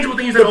first tangible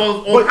thing you said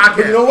all podcast.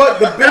 But you know what?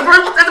 That's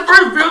the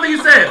first real thing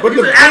you said. But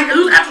You said it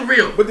was actually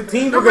real. But the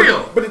teams They're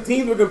real. But the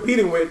teams we're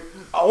competing with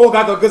all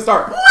got a good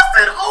start.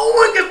 Boston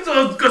Owen gets to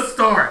a good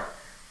start.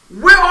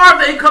 Where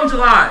are they come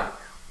July?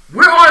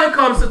 Where are they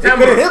come They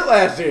September? could have hit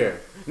last year.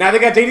 Now they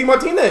got JD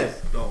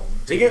Martinez. Oh,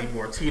 JD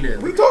Martinez.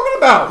 What are you talking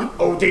about?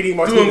 Oh, JD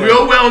Martinez. Doing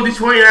real well in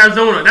Detroit and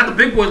Arizona, not the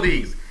big boy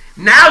leagues.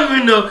 Now you're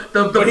in the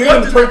But he was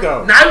in Detroit,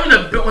 though. Now you're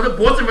in the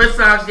Boston Red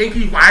Sox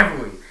Yankee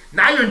rivalry.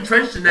 Now you're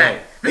entrenched in that.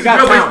 Right. This They got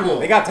is real talent. baseball.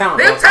 They got talent.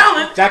 They have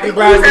talent. Jackie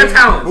They always Bradley, have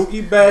talent.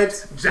 Mookie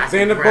Betts, Jackie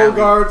Xander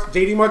Bradley. Bogaerts,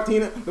 JD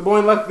Martinez, the boy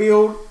in left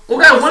field. Who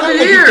got It's one not of like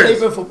the he's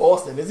years? caping for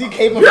Boston. Is he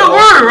caping Yeah, for word,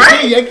 Boston? right?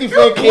 Is he a Yankee Yeah,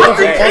 fan caping what's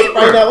for he Boston caping?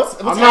 right now? What's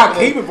I'm not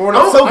happening? caping for it.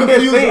 I'm so just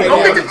confused saying. right Don't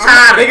now. get the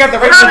China. They got the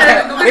Go right down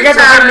there, go mentality. They get got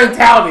the China. right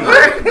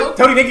mentality. Go-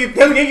 Tell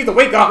the Yankees to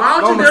wake up. Why That's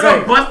don't all you I'm never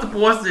saying. bust the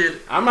Boston?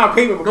 I'm not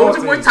caping for Go with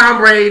your boy Boston. Tom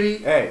Brady.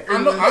 Hey, And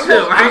I know-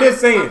 chill, I'm right?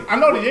 just saying. I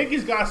know the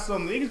Yankees got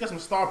some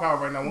star power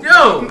right now.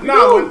 Yo,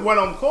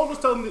 when Cole was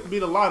telling me to be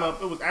the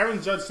lineup, it was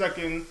Aaron Judge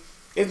second,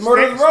 It's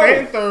murder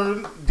Stan row.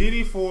 third,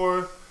 Didi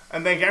 4,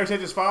 and then Gary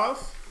Sanchez 5.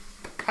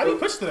 How do you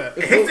pitch to that?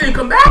 Hicks didn't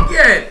come back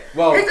yet.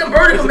 Well, Hicks and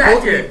Bird didn't it's come supposed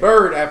back to be yet.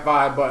 Bird at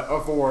 5,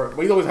 or 4,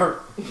 but he's always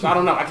hurt. So I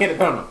don't know. I can't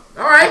depend on him.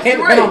 All right, I can't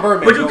you're depend right. on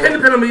Birdman. But you so- can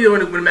depend on me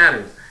when it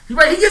matters. He's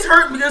right. He gets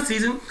hurt in the beginning of the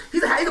season.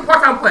 He's a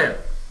part-time player.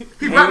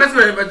 He's not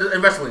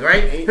in wrestling,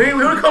 right? He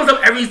comes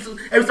up every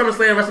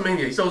SummerSlam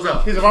WrestleMania. He shows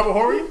up. He's a Robert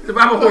Horry? He's a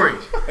Robert Horry.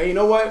 Hey, you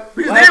know what?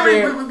 He's Last there.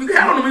 year, We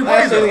had on him.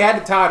 last year they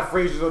had the Todd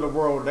Fraziers of the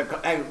world. We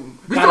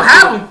still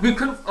have him. We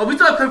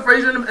still have Clint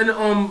Frazier and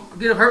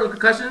getting hurt with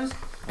concussions.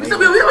 We have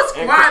a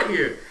squad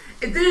here.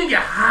 It didn't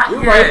get hot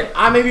You're yet. right.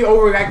 I may be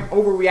overreacting.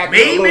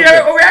 Maybe a little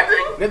they're bit.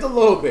 overreacting. Just a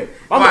little bit.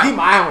 I'm Watch. gonna keep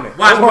my eye on it.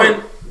 Watch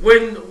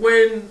Don't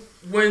worry.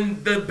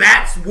 when the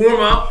bats warm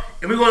up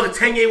and we go on a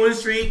 10-game win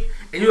streak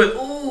and you're like,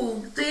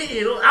 ooh,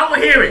 damn, I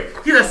don't hear it.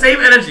 He's the same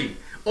energy.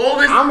 All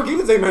this. I'm gonna keep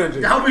the same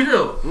energy. How we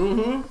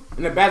do?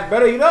 And the bats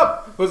better eat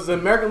up because the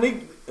American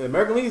League. The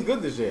American League is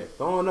good this year.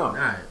 Don't know.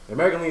 Alright. The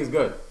American League is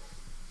good.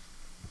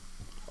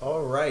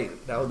 All right,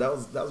 that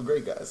was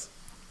great, guys.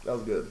 That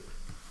was good.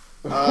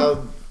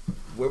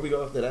 Where we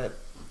go after that?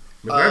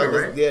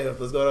 McGregor, right? Yeah,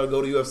 let's go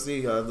to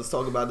UFC. Let's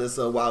talk about this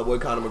wild boy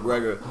Conor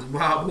McGregor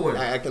Wild boy.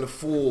 acting a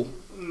fool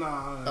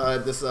Nah.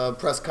 at this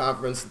press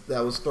conference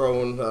that was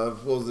thrown.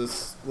 What was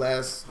this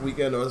last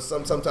weekend or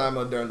sometime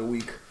during the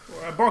week?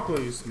 At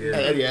Barclays. Yeah.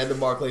 At the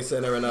Barclays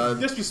Center and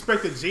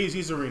Disrespected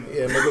Jay-Z's arena.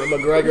 yeah,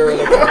 McGregor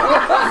and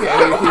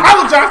I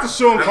apologize to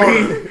Sean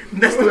Carter.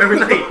 That's do every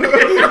night.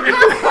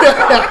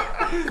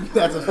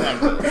 that's a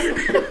fact.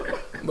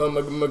 But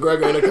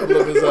McGregor and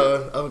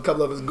a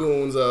couple of his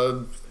goons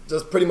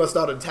just pretty much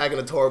started attacking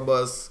the tour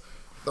bus,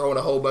 throwing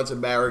a whole bunch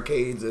of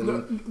barricades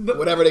and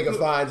whatever they can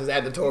find just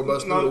at the tour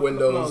bus through the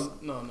windows.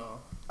 No.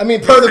 I mean,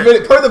 per the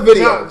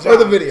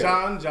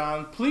video.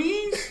 John,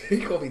 please. He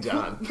called me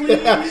John.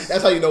 Please.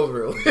 That's how you know it's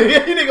real. He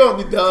didn't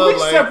gonna be dumb.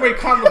 Please Like, separate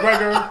Conor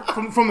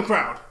McGregor from the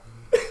crowd.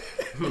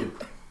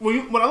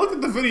 When I looked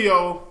at the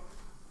video,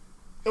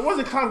 it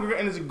wasn't Conor McGregor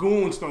and his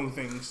goons throwing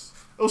things.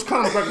 It was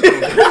Conor McGregor throwing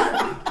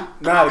things.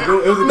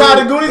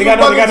 the Goonies. They got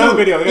another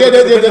video. Yeah,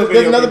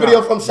 there's another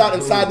video from shot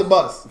inside the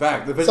bus.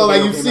 Fact. So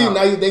like you see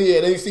then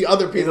you see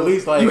other people. At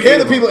least, like, you hear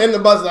the people in the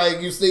bus.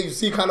 Like you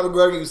see Conor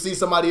McGregor. You see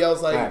somebody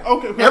else. Like Fact.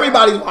 Okay.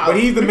 everybody's wild. But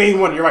he's the main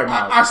one. You're right,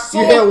 Miles. I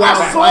saw. You hear wild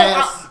I saw.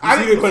 blast. I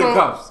You see the Clinton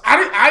cuffs.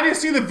 I didn't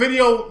see the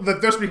video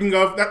that they're speaking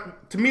of.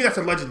 That to me, that's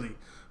allegedly.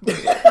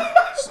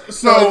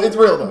 So No, it's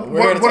real though.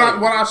 We're here to tell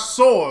you. What I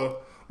saw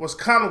was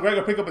Conor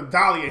McGregor pick up a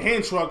dolly, a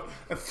hand truck,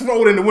 and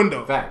throw it in the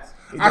window. Facts.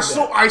 I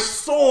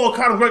saw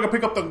Conor McGregor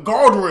pick up the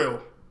guardrail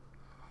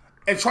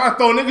and try to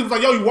throw niggas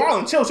like, yo, you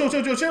wildin', chill.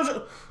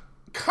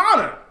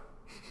 Conor,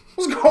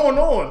 what's going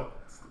on?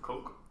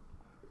 Coke.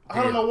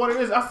 I don't know what it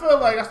is. I feel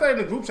like I said in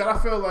the group chat. I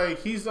feel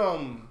like he's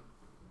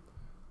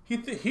he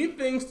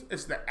thinks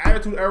it's the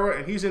Attitude Era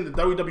and he's in the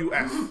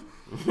WWF.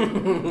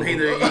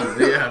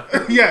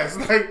 Yeah. Yes,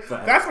 like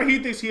that's where he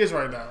thinks he is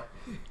right now.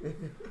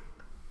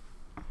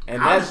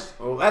 And that's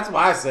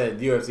why I said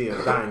UFC is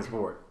a dying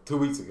sport 2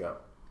 weeks ago.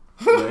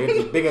 You know, it's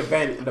a big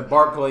event in the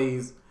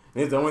Barclays.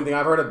 And it's the only thing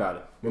I've heard about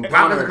it. When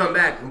Brock doesn't come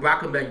back,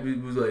 we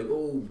was like,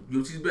 oh,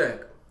 UFC's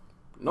back.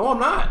 No, I'm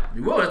not.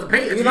 You will. That's a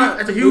pay.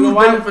 That's a You know huge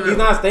why? win for them. He's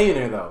not staying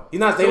there though. He's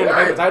not staying So there to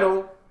fight what? the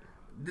title.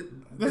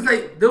 It's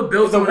like they'll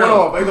build It's a someone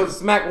one-off. else. It's a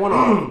smack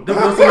one-off. They'll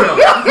build someone else.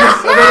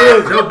 That's what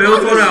it is. They'll build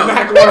someone else.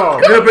 Smack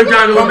one-off. They'll bring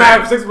John Jones Come back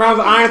back. 6 rounds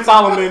of Iron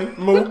Solomon,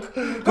 Mook.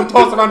 Come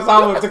toss around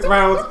Solomon 6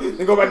 rounds,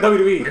 then go back to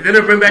WWE. And then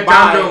they'll bring back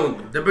Bye. John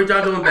Jones. They'll bring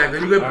John Jones back.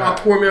 Then you got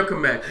Cormier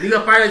come back. You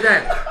got to fight like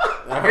that.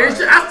 And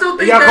shit, I still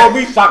think Y'all call that.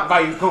 me shock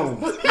value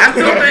Combs. I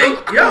still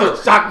think, yo.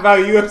 Shock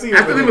value UFC.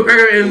 I still think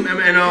McGregor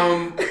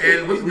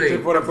and what's his name?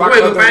 Reaching for the Brock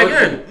Wait, look Lesnar back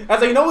emergency. in.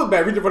 That's how you know it's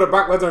bad. Reaching for the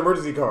Brock Lesnar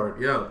emergency card.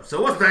 Yo,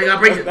 so what's that? You gotta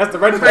break it. That's the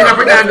red phone. You gotta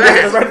break that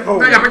glass. That's the red phone.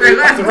 You gotta break that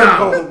glass That's the red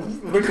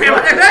sometimes. phone. You can't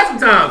break that glass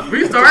sometimes.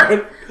 Restart.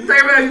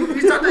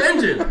 Restart the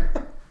engine.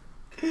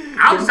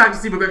 I was shocked to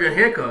see McGregor in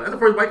handcuffs. That's the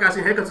first white guy I've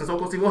seen handcuffs since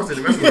Uncle Steve Austin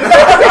in wrestling.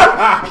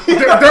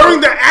 During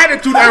the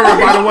Attitude Era,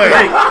 by the way.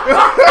 Like,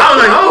 I was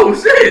like, oh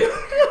shit.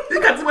 They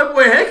got this white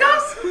boy in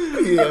handcuffs?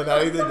 Yeah, no,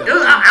 he did that.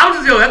 I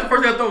was just, that's the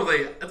first thing I thought was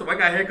like, that's a white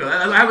guy in handcuffs.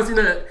 I haven't seen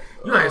that.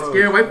 You like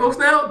scared white folks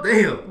now?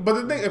 Damn. But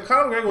the thing, if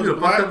Conor McGregor was You're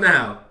fucked black, up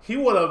now. he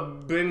would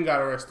have been got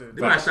arrested.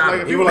 They might have shot Like,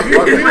 him. if He would He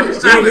have might have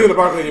shot leave the him.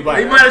 Barclays He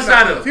black. might have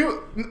shot If him.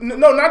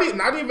 no, not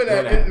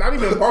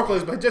even in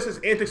Barclays, but just his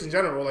antics in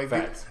general. Like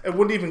Facts. it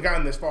wouldn't even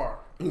gotten this far.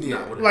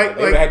 Yeah. Like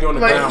They would have had you on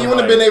the like, ground. He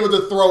wouldn't have been able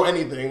to throw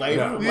anything. Like,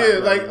 No.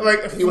 like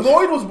if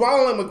Floyd was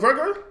wilding like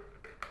McGregor,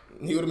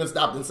 he would have been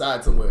stopped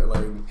inside somewhere.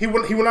 Like he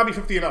would not be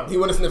 50-0. he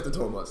would have sniffed the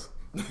tour bus.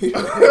 He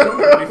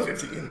would be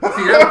 50. See,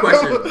 that's a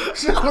question.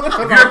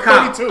 You're a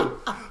cop. 32.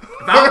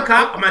 If I was a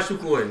cop, I might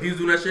shoot Floyd. If he was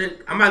doing that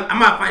shit, I might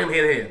fight him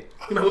hand to hand.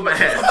 He might whip my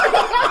ass.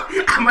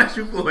 I might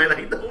shoot Floyd. Like,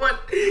 you know what?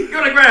 You're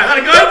on the ground. Got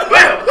a gun?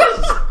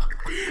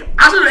 Bam!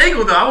 I shoot an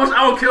ankle though.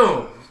 I won't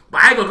kill him.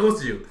 But I ain't gonna close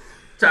to you.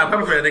 Try to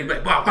pepper spray that nigga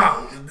back. Bop,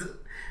 bop.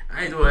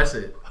 I ain't doing that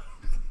shit.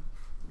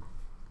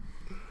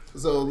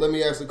 So let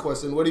me ask you a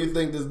question. What do you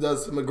think this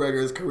does to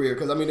McGregor's career?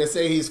 Because I mean, they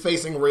say he's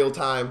facing real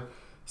time.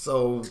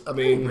 So I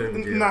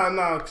mean,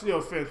 Nah,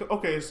 yo, fair.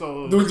 Okay,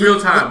 so What's real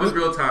time? What's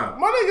real time?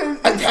 my nigga,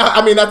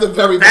 I mean, that's a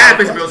very That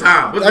is real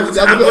time. What's real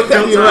That's time? What's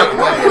real you're time?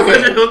 right.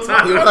 What's real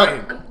time? You're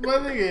right. my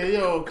nigga,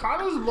 yo,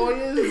 Conor's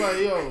lawyers like,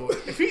 yo,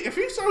 if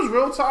he serves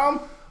real time,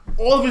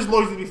 all of his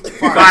lawyers need to be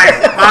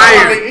fired.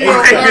 Fired.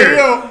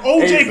 Yo,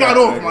 OJ got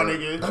off, my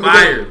nigga.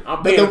 Fired.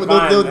 I'm But paying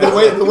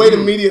the way the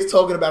media's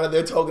talking about it,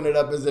 they're talking it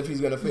up as if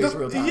he's gonna face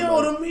real time.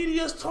 Yo, the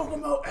media's talking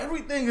about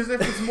everything as if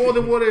it's more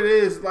than what it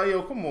is. Like,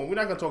 yo, come on, we're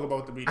not gonna talk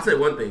about the I media. said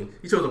one thing.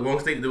 He chose the wrong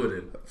state to do it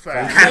in.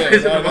 Facts.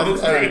 That's Yeah, the wrong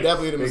that's state.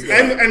 definitely the mistake.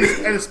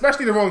 And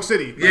especially the wrong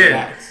city.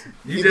 Yeah.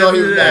 He thought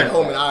he was back that.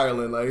 home in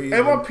Ireland. Like,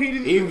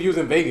 NYPD. Even if you was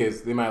in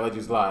Vegas, they might let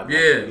you slide.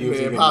 Yeah.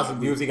 Yeah,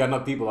 possibly. UFC got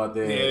enough people out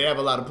there. yeah, they have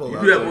a lot of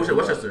pull-ups. You do that bullshit,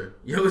 Westchester.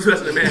 You know,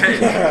 Westchester,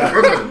 Manhattan.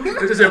 Brooklyn.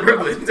 This is in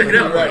Brooklyn. Take it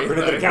out. Right. Put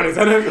it to the county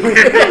center. You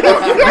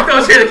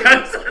throw shit in the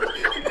county.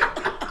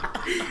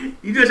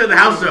 You do that shit at the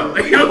house show.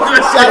 You don't do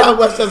that Shout out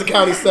Westchester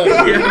County Center.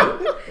 shit. Yeah.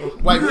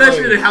 White You do that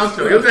shit in the flag. house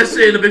show. You do that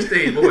shit in the big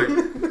stage, boy.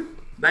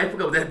 Now he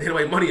fuck up with that Dana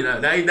White money now.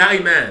 Now he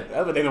mad.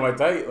 That's what Dana White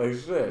tight. Like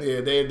shit.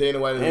 Yeah, Dana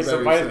White is And some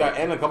very fighters upset.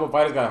 got, and a couple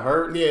fighters got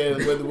hurt. Yeah,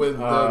 with the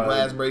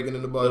glass breaking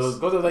in the bus.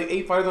 Because there was like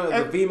 8 fighters,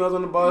 the females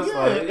on the bus. Yeah,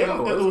 like, it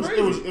was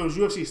crazy. was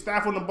UFC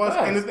staff on the bus,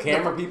 Yeah, and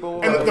camera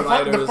people, and like, the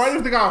fighters.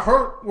 fighters that got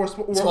hurt were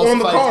Supposed on to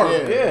the fight,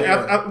 card.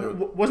 yeah.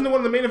 Wasn't it one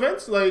of the main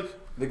events? Like,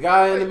 The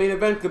guy in the main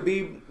event could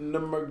be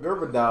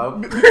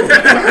Nurmagomedov.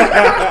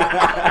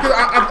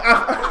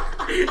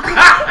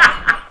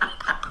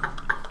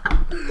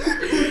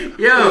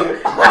 Yo,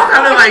 that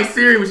sounded like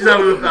Siri when she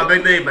talking about a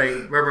big name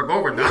like Robert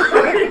Goldberg.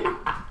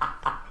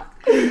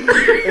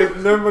 It's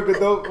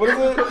Nurmagomedov. What is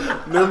it?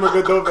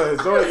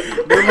 Nurmagomedov. So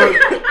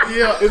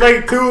yeah, it's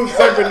like 2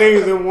 separate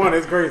names in one.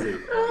 It's crazy.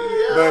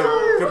 But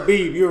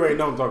Khabib, you already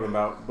know what I'm talking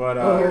about. But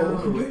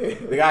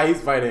the guy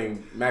he's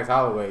fighting, Max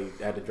Holloway,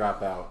 had to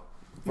drop out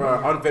for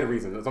unfit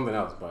reasons or something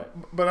else.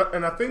 But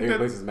and I think they that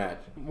replaced his match.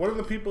 one of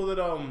the people that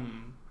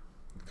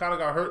kind of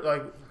got hurt,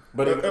 like,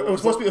 But it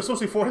was supposed to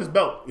be for his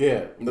belt.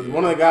 Yeah,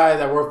 one of the guys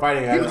that were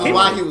fighting. That's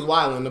why he was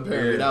wilding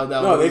apparently. Yeah.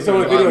 That No, was they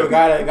showed a video of the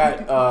guy that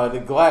got the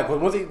glass. Cause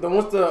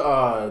once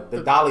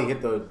the dolly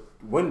hit the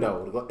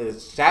window, it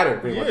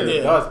shattered pretty much into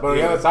Yeah. dust. But on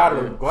the Yeah. other side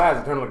of the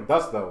glass, it turned like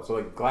dust though. So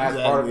like glass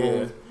Exactly,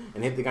 particles yeah.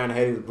 and hit the guy in the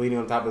head. He was bleeding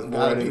on top of his got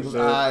forehead and people's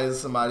shit. eyes.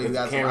 Somebody His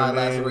got some eye cameraman,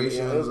 lacerations.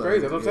 yeah, it was crazy.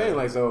 That's what I'm saying.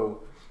 Like so,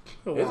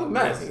 it's a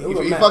mess. It was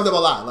a He mess. fucked up a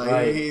lot. Like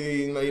Right.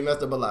 he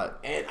messed up a lot.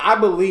 And I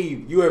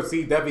believe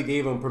UFC definitely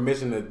gave him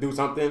permission to do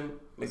something.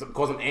 They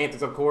cause some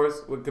antics, of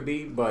course, what could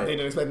be, but They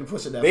didn't expect him to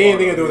push it that they didn't far.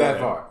 think it'd do Yeah. that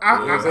far. I, You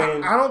know what I'm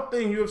saying? I don't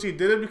think UFC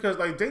did it because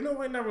like Dana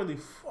White not really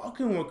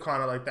fucking with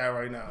Conor like that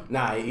right now.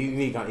 Nah, you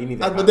need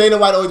that. But Dana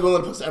White always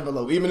willing to push the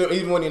envelope, even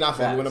when you're not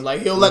fucking with him. Like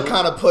he'll let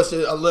kind of push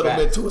it a little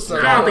bit to a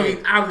certain. I don't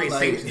point. think he's Like,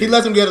 safe. he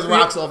lets him get his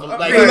rocks off.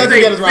 Like he Yeah, lets him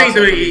get his rocks off.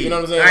 WWE. You know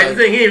what I'm saying? Right, Like,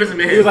 the thing, he ain't listening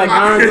to him. He was like,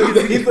 I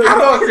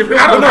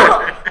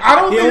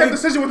don't think only- that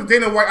decision with the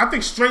Dana White. I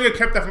think Stringer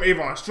kept that from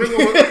Avon. Stringer,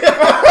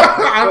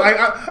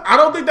 I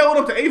don't think that went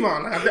up to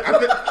Avon. I think,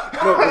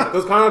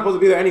 Because Conor was supposed to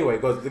be there anyway.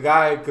 Because the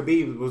guy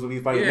Khabib was supposed to be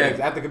fighting Yeah. next.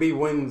 After Khabib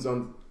wins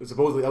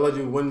supposedly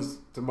allegedly wins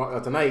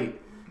tonight,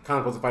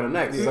 Conor supposed to fight him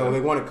next. So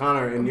they wanted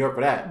Conor in New York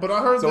for that. But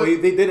I heard so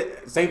that- they did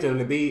it same to him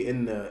to be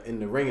in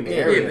the ring in the Yeah,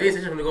 area. they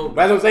said him to go. But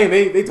that's what I'm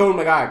saying. They told him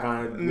like, all right,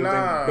 Conor, you know what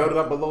I'm Nah. saying? Build it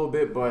up a little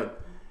bit, but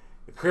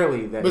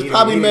clearly that Which he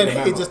probably didn't meant get the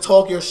hey, memo. just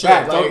talk your shit.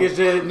 Fact, like, talk your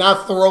shit.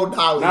 Not throw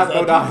dollars. Not at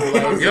throw dollars. people,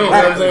 like, Yo, you know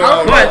what I'm saying?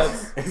 but- Like,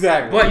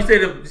 Exactly. But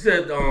you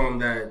said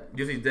that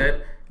UFC's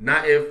dead.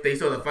 Not if they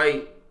saw the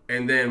fight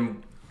and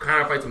then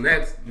Conor fights him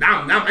next.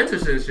 Now I'm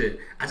interested in shit.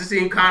 I just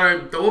seen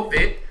Conor throw a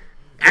fit,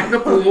 act in the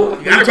pool.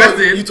 He got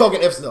arrested. you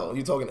talking ifs though.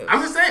 You talking ifs.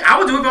 I'm just saying, I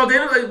would do it if I was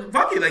Dana. Like,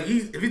 fuck it. Like,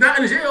 if he's not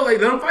in the jail,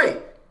 like, let him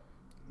fight.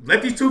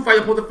 Let these two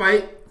fighters put the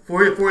fight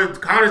for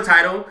Conor's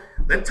title.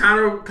 Let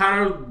Conor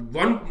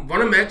run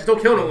a match. Just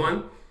don't kill no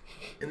one.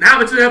 And now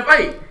I'm interested in that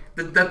fight.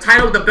 The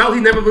title, the belt,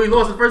 he never really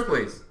lost in the first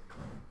place.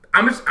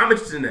 I'm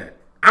interested in that.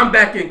 I'm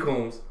back in,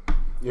 Combs.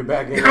 You're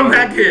back in. I'm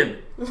back in.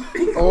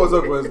 All it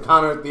took was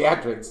Conor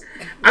theatrics.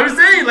 I'm just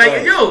saying, like,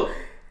 Right. yo,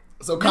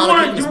 So You Conor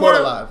wanna- keeping the you sport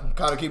wanna- alive.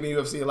 Conor keeping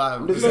UFC alive.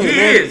 I'm just He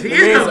saying, is. He the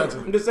is man- the-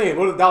 I'm just saying,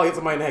 what if Dolly hit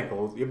somebody in the head,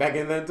 Coles? You're back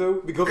in then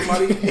too? Because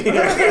somebody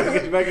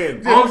get you back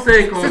in. all I'm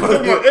saying, Combs. talking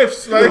about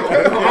ifs. Like,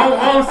 all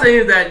I'm saying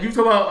is that you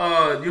talk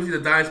about UFC the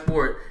dying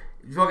sport.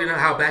 You fucking know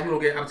how black people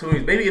don't get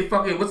opportunities. Maybe if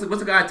fucking what's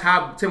the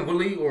guy Tim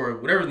Woodley or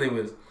whatever his name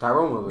is.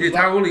 Tyrone Woodley. Yeah,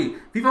 Tyron Woodley.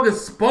 If he fucking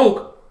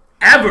spoke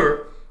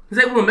ever, he's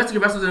like one of the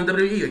Mexican wrestlers in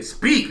WWE. Like,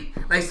 speak.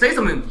 Like, say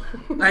something.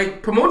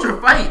 Like, promote your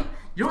fight.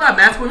 You don't got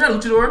basketball. You're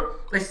not a luchador.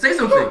 Like, say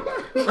something.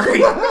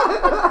 Like,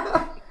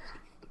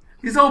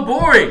 he's so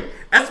boring.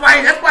 That's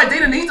why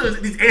Dana needs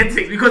these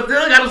antics because they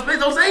don't got no space.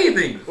 Don't say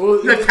anything.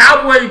 Well, You got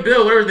Cowboy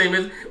Bill, whatever his name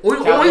is.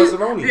 Cowboy Always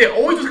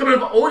Cerrone. just come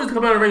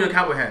out of the ring with a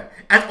cowboy hat.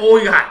 That's all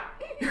you got.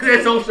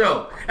 That's the whole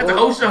show. That's the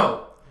whole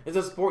show. It's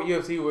a sport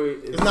UFC where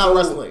It's not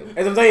wrestling.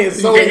 As I'm saying,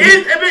 it's so. It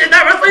is. I mean, it's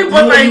not wrestling,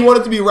 but like, You want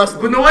it to be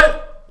wrestling. but you know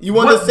what? You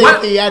want What- the same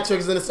what-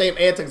 theatrics and the same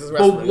antics as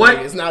wrestling. what- Like,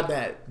 it's not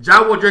that.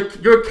 John Ward,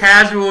 you're a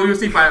casual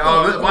UFC fighter.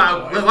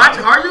 Watch,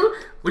 are you?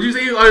 Would you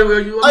say are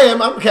you? I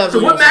am. I'm a casual.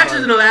 So what UFC matches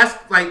fighter. in the last,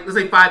 like, let's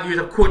say 5 years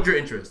have caught your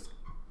interest?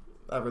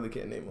 I really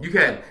can't name them. You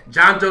can.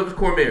 John Jones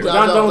Cormier.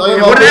 John Jones.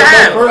 What did it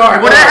have? First of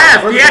all, What did it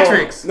have? first of all,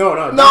 Theatrics. No,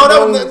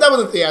 That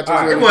wasn't theatrics. All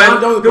right. really. It was.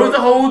 John Jones- There was the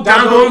whole John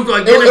John Jones- Jones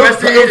like it getting was-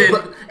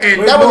 arrested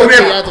and that wasn't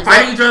Cormier theatrics.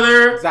 fighting each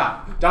other.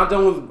 Stop. John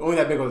Jones was only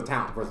that big of a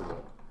talent, first of all.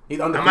 He's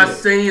I'm undefeated. not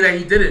saying that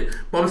he did it,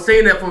 but I'm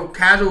saying that for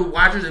casual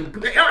watchers and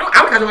I'm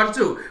a casual watcher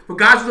too. For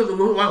guys who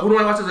don't want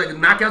to watch like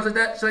knockouts like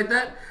that, shit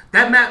like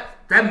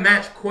that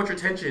match caught your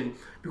attention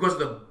because of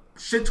the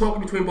shit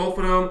talking between both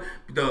of them,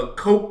 the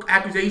coke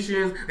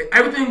accusations, like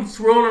everything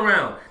swirling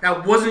around.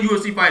 That wasn't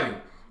UFC fighting.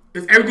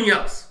 It's everything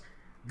else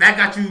that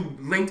got you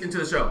linked into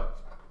the show.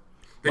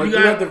 Then But you you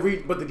got have to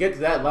reach, but to get to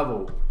that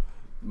level,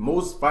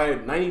 most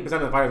fighters, 90%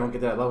 of the fighters don't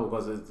get to that level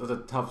because it's a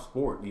tough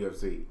sport,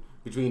 UFC.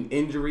 Between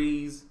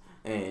injuries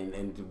and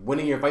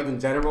winning your fights in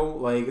general,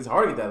 like it's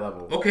hard to get that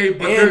level. Okay,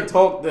 but and there-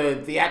 talk the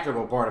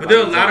theatrical part. But there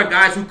are a lot of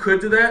guys who could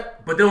do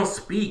that, but they don't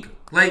speak.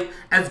 Like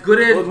as good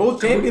as Well,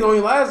 most champions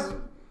only last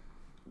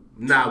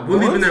Nah,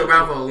 Willie's been there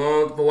around for a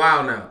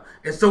while now.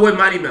 And so was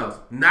Mighty Mouse.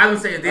 Not even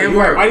saying a damn You're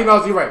word. right. Mighty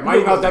Mouse, you're right.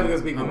 Mighty Mouse definitely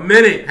gonna speak A more.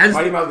 minute.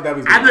 Mighty Mouse can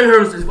definitely speak I've never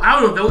heard him. I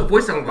don't know if that was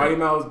voice sounds Mighty like.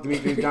 Mouse,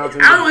 Demetrius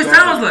Johnson. I don't know what he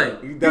sounds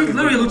like. He He's definitely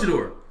literally a speaks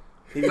more. luchador.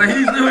 Like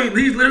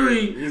he's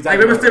literally He's like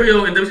like Rey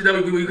Mysterio in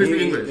WCW when he couldn't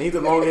speak He's English.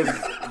 the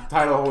longest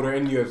title holder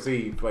in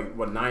UFC for like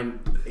what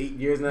 8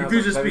 years now. He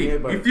refuses to 7 speak.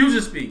 years, but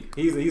Refuses to speak.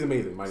 He's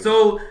amazing. Mighty Mouse.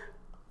 So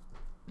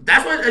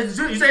that's what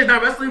you say it's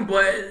not wrestling,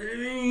 but I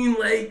mean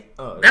like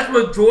that's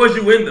what draws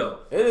you in though.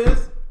 It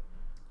is.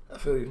 I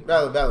feel you.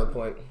 Valid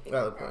point.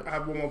 I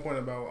have one more point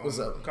about What's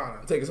up?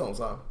 Conor. Take us home,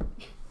 Sam.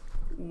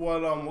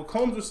 What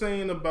Combs was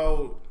saying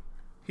about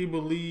he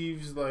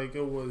believes like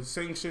it was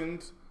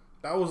sanctioned.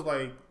 That was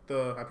like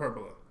the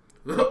hyperbole.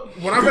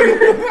 What I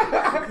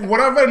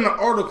read in the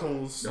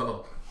articles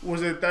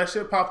was that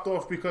shit popped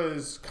off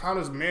because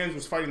Conor's mans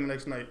was fighting the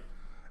next night,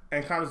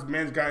 and Conor's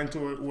mans got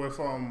into it with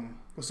somebody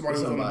who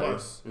was on the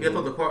bus. He got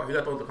thrown the car. He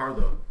got thrown the car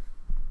though.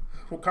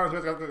 Well, Conor's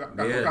mans got thrown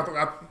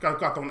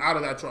out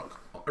of that truck.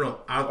 No,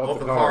 off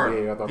the car.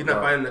 Yeah, off He's the not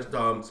car. fighting next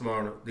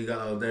tomorrow. They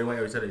got Danny White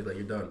already said it. He's like,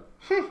 you're done.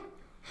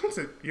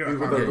 You're He's not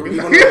with Conor. the-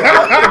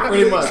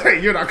 Pretty much.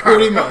 You're not Conor.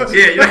 Pretty much.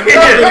 Yeah.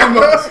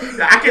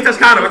 I can't touch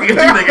Conor. I can't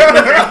touch you,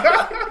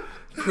 nigga.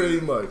 Pretty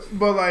much.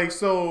 But like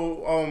so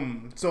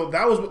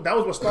that was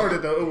what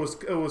started it.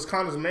 It was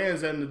Conor's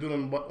man's and the dude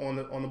on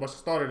the bus that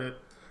started it,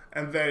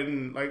 and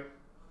then like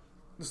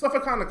the stuff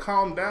had kind of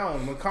calmed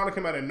down when Conor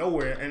came out of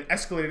nowhere and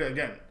escalated it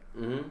again.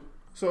 Mm-hmm.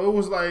 So it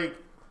was like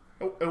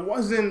it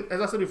wasn't, as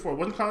I said before, it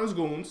wasn't Conor's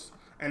goons,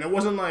 and it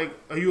wasn't like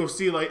a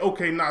UFC like,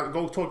 okay, nah,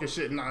 go talk your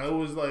shit. Nah, it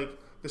was like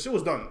the shit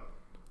was done.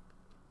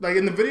 Like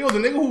in the video, the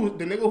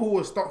nigga who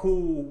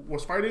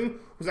was fighting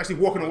was actually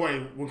walking away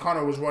when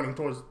Conor was running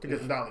to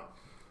get the dolly.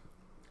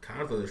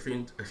 Conor thought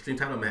extreme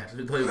title match.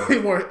 Let me tell you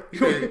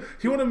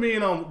He would have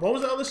been what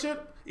was the other shit?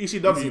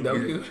 ECW.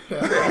 ECW. You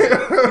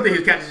think he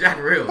was Captain Jack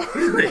for real?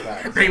 He's like,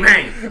 bang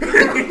bang.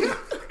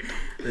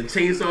 The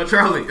Chainsaw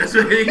Charlie. That's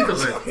what he thought.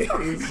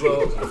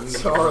 So,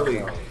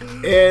 Charlie.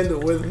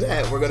 And with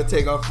that, we're going to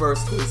take our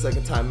first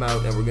 20-second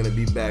timeout, and we're going to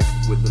be back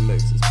with the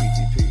mix. It's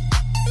PTP.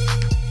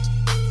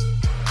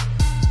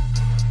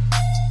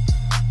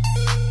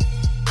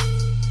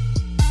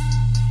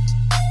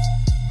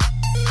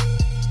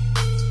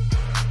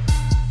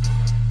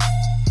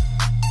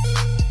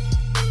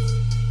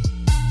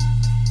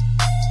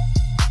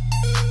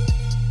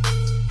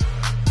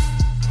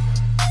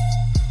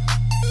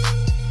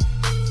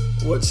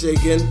 What's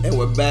shaking? And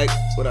we're back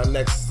with our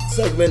next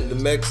segment, The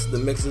Mix. The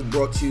Mix is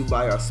brought to you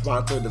by our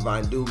sponsor,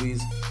 Divine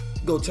Doobies.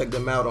 Go check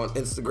them out on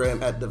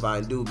Instagram at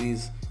Divine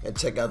Doobies and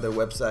check out their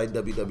website,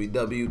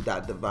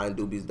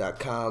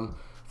 www.divinedoobies.com,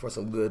 for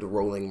some good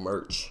rolling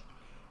merch.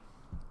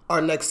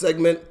 Our next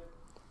topic,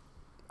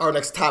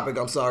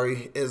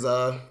 is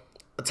a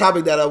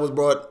topic that was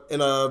brought up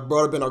in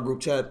our group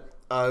chat.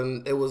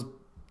 It was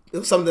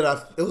something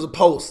it was a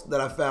post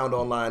that I found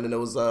online, and it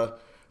was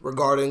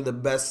regarding the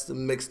best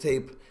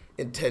mixtape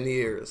in 10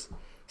 years.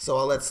 So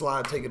I'll let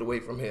Slime take it away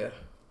from here.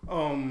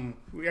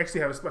 We actually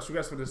have a special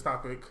guest for this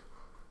topic.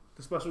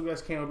 The special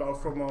guest came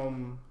about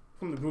from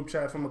the group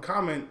chat, from a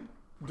comment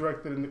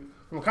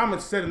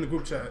said in the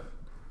group chat.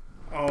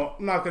 I'm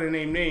not gonna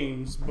name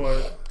names,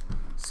 but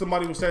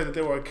somebody who said that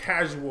they were a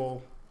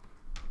casual.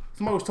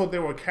 Somebody was told they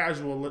were a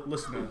casual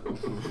listener.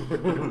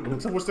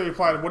 To which they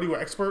replied, "What are you,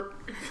 an expert?"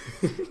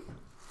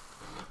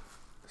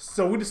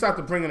 So we decided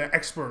to bring in an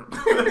expert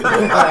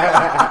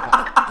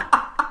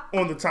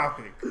on the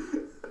topic.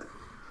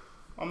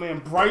 My man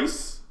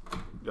Bryce.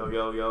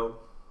 Yo.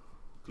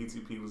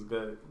 PTP was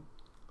good.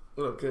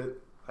 What up, kid?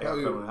 How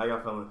y'all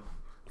feeling?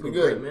 We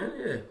good, man.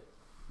 Yeah.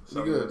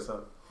 So good. What's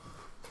up?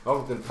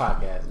 Welcome to the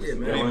podcast. Yeah, Hey,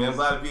 man, I'm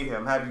glad to be here.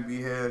 I'm happy to be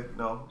here. You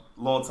know,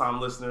 long time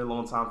listener,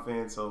 long time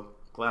fan. So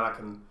glad I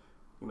can,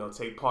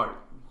 take part,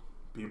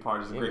 be a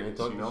part of the greatness.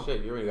 Talk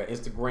shit. You already got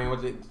Instagram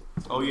with it.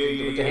 Oh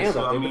yeah. Put your hands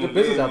out there. Put your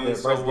business out there,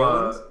 Bryce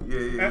Jones.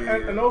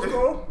 Yeah. And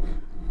also,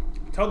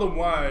 tell them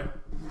why.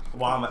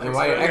 Why I'm an And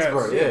why you're an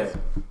expert, Yes.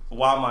 yeah.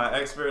 Why am I an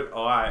expert?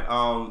 All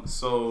right.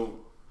 So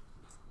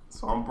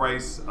I'm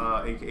Bryce,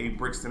 aka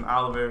Brixton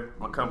Oliver.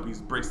 My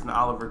company's Brixton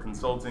Oliver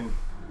Consulting.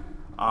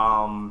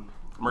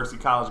 Mercy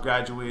College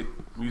graduate,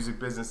 music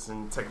business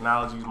and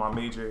technology is my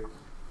major.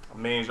 I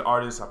manage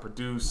artists, I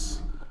produce,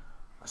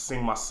 I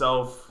sing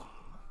myself,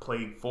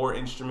 play 4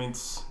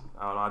 instruments.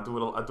 I don't know,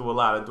 I do a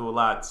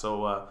lot.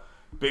 So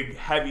big,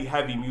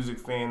 heavy music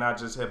fan, not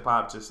just hip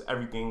hop, just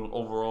everything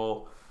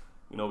overall.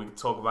 We can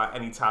talk about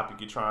any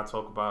topic you're trying to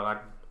talk about. I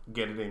can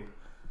get it in.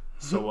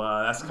 So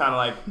that's kind of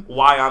like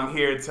why I'm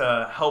here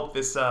to help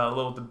this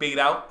little debate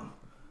out.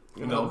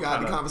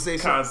 Guide the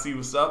conversation. Kind of see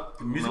what's up.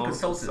 Music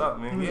consultant. What's up,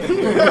 man? Yeah.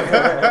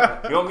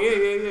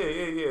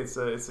 Yeah. It's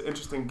an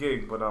interesting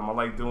gig, but I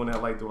like doing it. I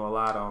like doing a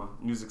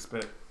lot. Music's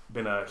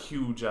been a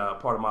huge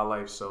part of my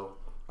life, so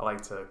I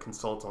like to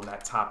consult on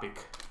that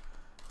topic.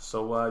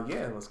 So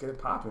let's get it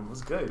popping.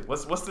 What's good?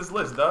 What's this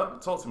list,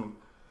 Dub? Talk to me.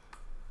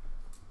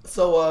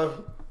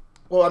 So,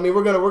 we're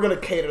gonna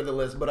cater the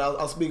list, but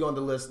I'll speak on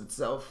the list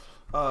itself.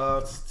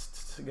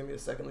 Give me a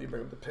second. Let me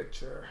bring up the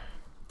picture.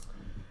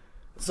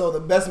 So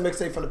the best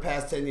mixtape from the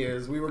past 10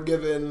 years, we were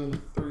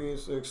given 3,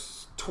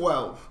 6,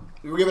 12.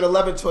 We were given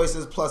 11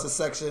 choices plus a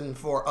section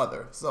for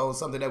other. So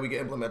something that we can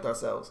implement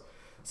ourselves.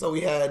 So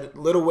we had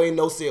Lil Wayne,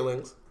 No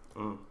Ceilings.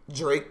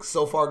 Drake,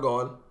 So Far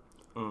Gone.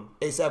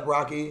 A$AP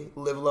Rocky,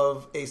 Live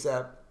Love,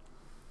 ASAP.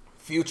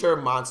 Future,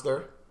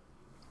 Monster.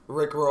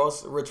 Rick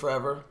Ross, Rich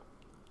Forever.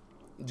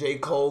 J.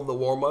 Cole, The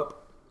Warm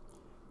Up.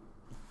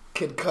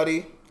 Kid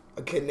Cudi,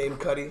 A Kid Named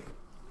Cudi.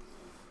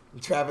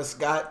 Travis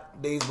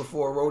Scott, Days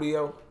Before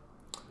Rodeo.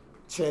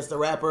 Chance the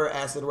Rapper,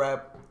 Acid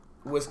Rap.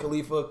 Wiz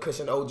Khalifa,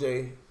 Cushion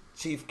OJ.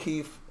 Chief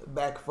Keef,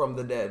 Back from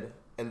the Dead.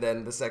 And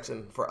then the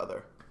section for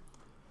other.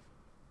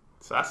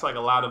 So that's like a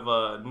lot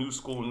of new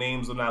school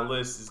names on that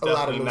list. It's A lot of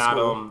definitely new not.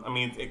 school. I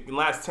mean, in the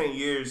last 10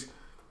 years,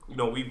 you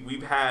know,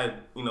 we've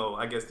had, you know,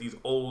 I guess these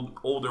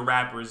older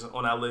rappers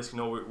on our list. You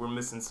know, we're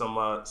missing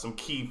some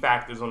key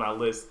factors on our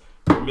list.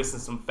 We're missing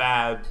some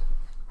Fab.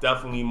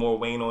 Definitely more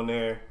Wayne on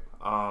there.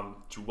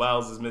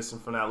 Jewels is missing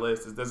from that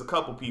list. There's a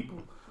couple people.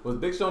 Was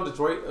Big Sean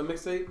Detroit a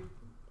mixtape?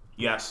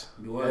 Yes.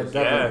 He was.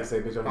 Definitely Yeah. a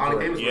mixtape. Big Sean Finally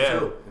Detroit. famous Yeah.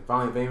 too. And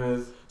Finally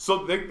Famous.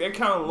 So they're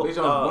counting. Big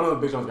Sean, one of the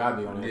Big Sean's got to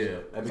be on that Yeah.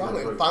 shit. That Big Sean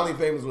Detroit. Finally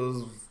Famous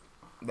was...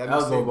 That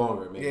was a little mixtape-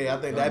 longer, maybe. Yeah, I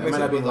think That that might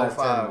not mixtape be was last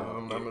 05.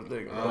 10, I'm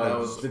thinking. though. That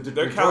was... They're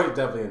Detroit counting-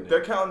 definitely in They're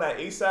there. counting that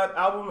ASAP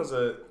album as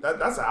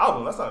that's an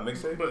album. That's not a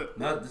mixtape. But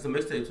Not just a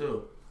mixtape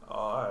too. Oh,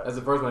 all right. That's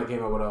the first one that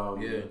came out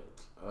with Yeah.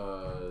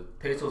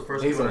 Peso's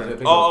first Pesos, one. yeah,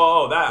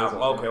 Pesos. That Pesos,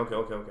 album. yeah.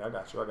 Okay. I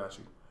got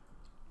you.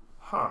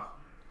 Huh.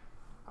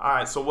 All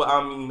right. So what?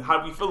 I mean, how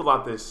do we feel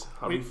about this?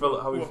 How do we feel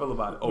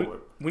about it? Oh,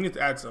 we need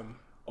to add some.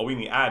 we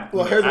need to add.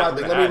 Well, we here's need to my add-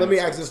 thing. add Let me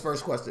mixtape. ask this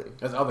first question.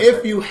 That's other If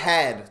section. you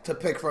had to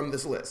pick from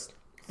this list,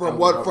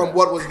 from Oh, okay.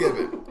 what was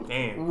given,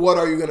 Damn. what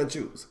are you gonna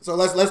choose? So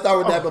let's start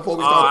with that before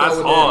we Oh, start that's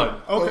throwing hard.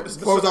 in. Okay,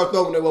 Before we start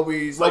throwing in what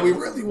we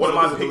really what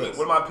want am to I do with the picking? list.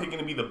 What am I picking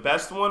to be the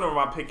best one, or am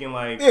I picking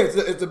like? Yeah,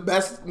 it's the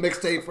best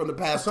mixtape from the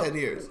past 10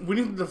 years. We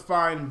need to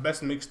define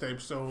best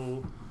mixtape.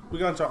 So we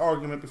got into an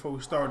argument before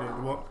we started.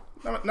 Well,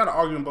 not an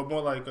argument, but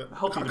more like a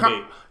Healthy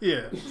debate.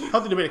 Yeah,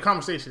 healthy debate, a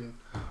conversation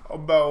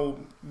about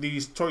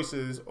these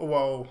choices.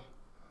 Well,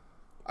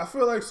 I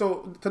feel like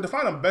so to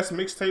define a best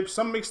mixtape,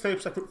 some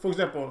mixtapes, like for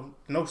example,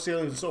 No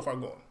Ceilings and So Far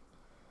Gone,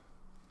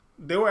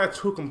 they were at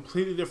two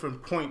completely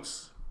different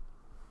points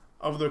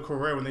of their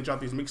career when they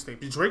dropped these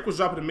mixtapes. Drake was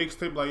dropping a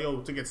mixtape like,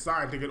 yo, to get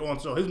signed, to get on.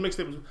 So his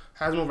mixtape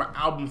has more of an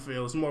album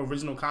feel. It's more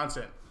original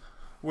content.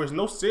 Whereas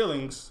No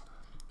Ceilings,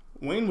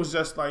 Wayne was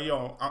just like,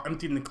 yo, I'm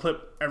emptying the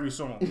clip every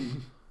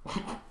song.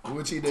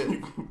 Which he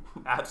did.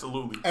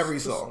 Absolutely. Every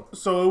song.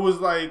 So it was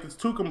like, it's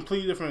two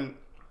completely different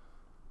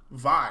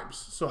vibes.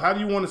 So how do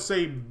you want to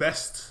say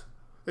best?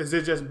 Is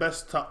it just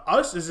best to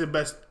us? Is it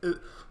best? Do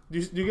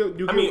you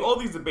get, I mean, all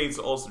these debates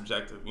are all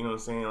subjective. You know what I'm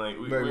saying? Like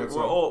Very we're much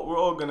so.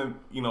 all gonna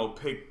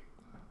pick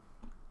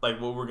like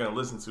what we're gonna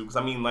listen to. Because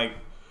I mean, like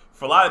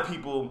for a lot of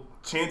people,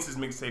 Chance's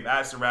mixtape,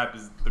 Acid Rap,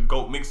 is the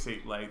GOAT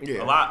mixtape. Like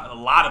Yeah. a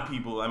lot of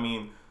people. I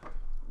mean,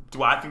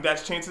 do I think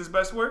that's Chance's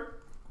best work?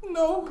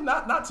 No,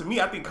 not to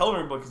me. I think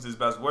Coloring Book is his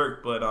best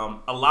work. But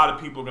a lot of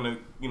people are gonna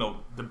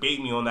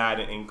debate me on that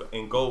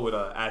and go with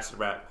Acid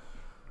Rap.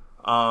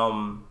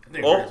 I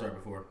think I heard this right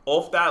before.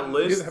 Off that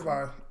list. Neither have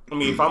I. I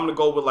mean, if I'm gonna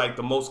go with like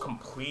the most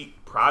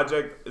complete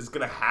project, it's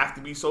gonna have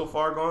to be So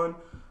Far Gone.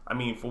 I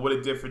mean, for what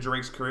it did for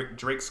Drake's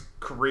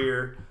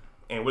career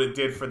and what it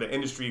did for the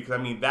industry, because I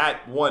mean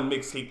that one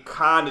mixtape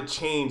kind of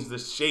changed the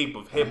shape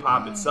of hip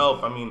hop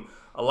itself. I mean,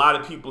 a lot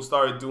of people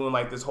started doing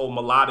like this whole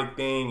melodic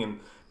thing and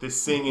this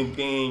singing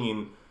thing,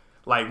 and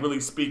like really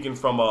speaking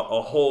from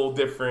a whole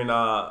different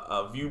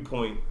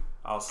viewpoint.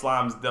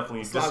 Slime's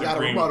definitely Slime got a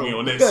disagreeing with me rebuttal.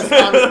 on this. Slime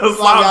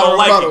got a don't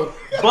like rebuttal.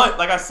 it. But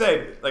like I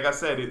said,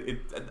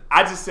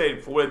 I just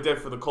said for what it did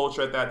for the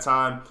culture at that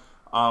time,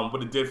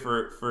 what it did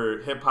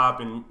for hip hop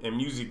and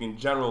music in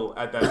general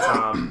at that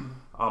time.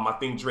 I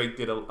think Drake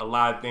did a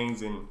lot of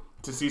things, and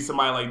to see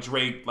somebody like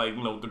Drake, like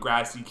the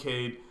Grassy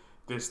Kid,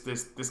 this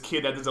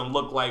kid that doesn't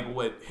look like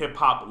what hip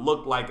hop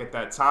looked like at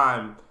that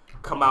time,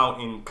 come out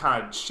and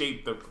kind of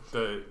shake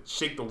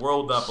the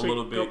world up a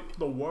little bit. Shake up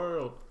the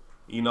world.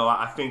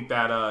 I think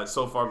that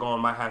So Far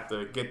Gone might have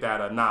to get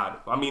that nod.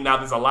 I mean, now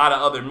there's a lot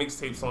of other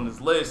mixtapes on this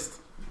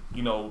list.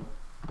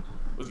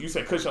 You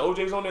said Cushion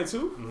OJ's on there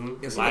too?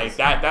 Mm-hmm. Yes, it Like is.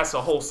 that's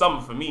a whole summer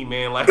for me,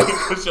 man. Like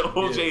Cushion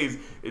OJ's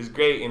is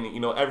great, and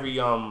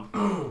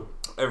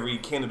every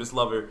cannabis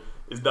lover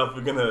is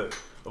definitely gonna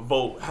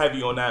vote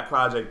heavy on that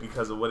project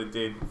because of what it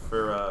did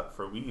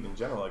for weed in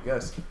general. I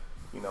guess.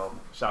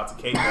 Shout out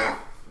to Kate, man.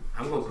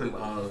 I'm gonna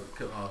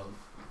put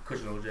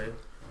Cushion OJ.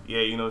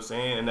 Yeah, you know what I'm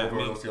saying, and that Over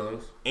No means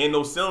Ceilings. and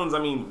No Ceilings. I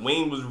mean,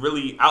 Wayne was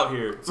really out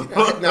here.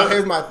 Now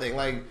here's my thing.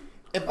 Like,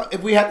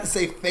 if we had to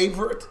say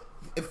favorite,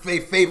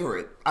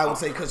 I would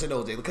say Cushion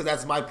OJ because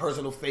that's my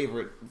personal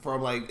favorite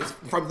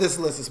from this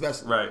list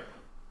especially. Right.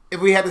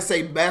 If we had to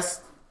say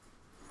best,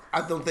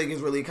 I don't think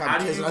it's really a How do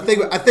competition.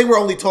 you- I think we're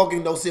only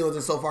talking No Ceilings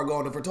and So Far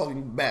Gone if we're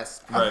talking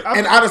best. Right.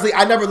 And honestly,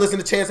 I never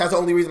listened to Chance. That's the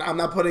only reason I'm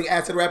not putting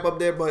Acid Rap up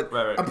there. But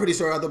Right. I'm pretty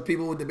sure other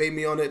people would debate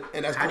me on it,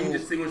 and that's How do cool. you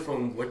distinguish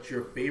from what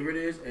your favorite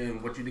is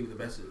and what you think the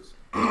best is?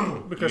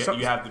 Because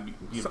You have to be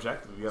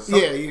objective. You have to,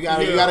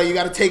 Yeah, you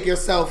gotta take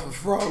yourself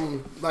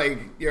from like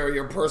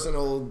your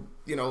personal,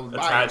 bias.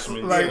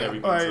 attachments Like- and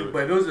everything like- to it.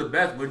 But if it was the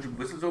best, would you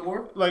listen to it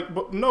more? like,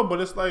 but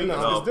it's like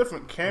No. it's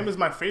different. Cam is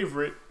my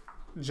favorite.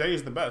 Jay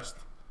is the best.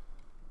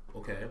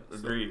 Okay.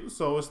 Agreed.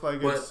 So it's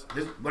like it's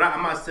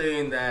I'm not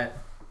saying that.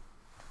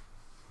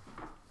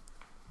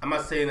 I'm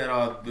not saying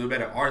that they're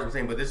better artists. I'm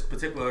saying, but this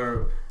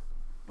particular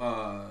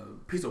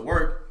piece of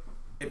work,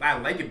 if I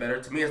like it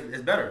better, to me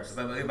it's better.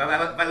 So if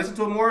I listen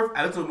to it more,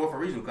 I listen to it more for a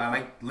reason. Because I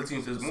like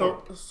listening to this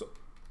more. so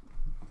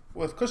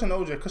with Cushion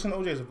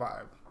OJ is a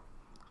vibe.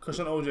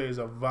 Cushion OJ is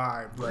a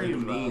vibe. What do you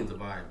mean the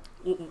vibe?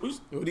 What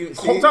do you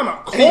Cole, see? time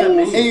out. And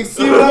Coles. you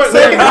see what I'm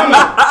saying?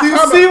 Do you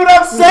see what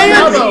I'm saying?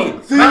 Time Do out.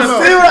 you see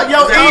what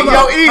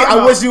Time E? out.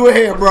 I wish you were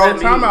here, bro.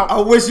 Time out. I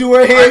wish you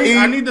were here, E.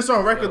 I need this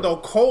on record though.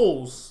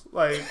 Coles,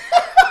 like,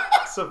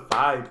 It's a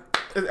vibe.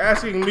 is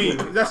asking me.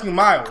 He's asking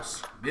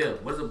Miles. Yeah.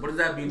 What does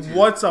that mean to you?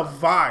 What's a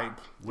vibe?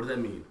 What does that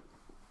mean?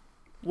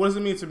 What does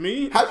it mean to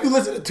me? How do you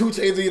listen to 2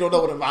 Chainz and you don't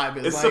know what a vibe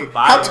is? It's a like,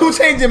 vibe. how 2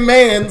 Chainz your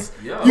mans?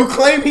 Yo. You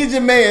claim he's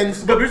your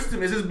mans, But music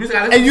is music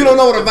I listen and you to. don't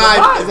know what a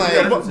vibe vibe. is. Like,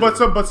 Yeah.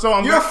 But so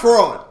I'm you're a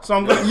fraud. so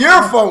I'm gonna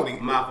You're phony.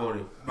 My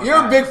phony. My You're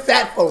guy. a big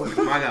fat phony.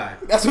 My guy.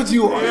 That's what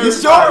you are. You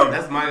Yeah, sure?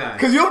 That's my guy.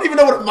 Because you don't even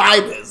know what a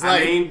vibe is. I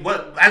Like, mean,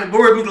 what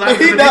word means a lot to he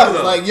different does. people,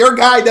 though. Like, your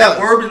guy That does.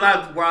 word means a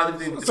lot to wild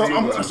different So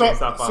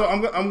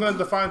people. I'm gonna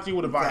define to you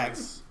what a vibe Facts.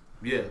 is.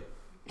 Yeah.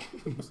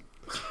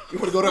 You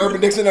want to go to Urban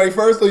Dictionary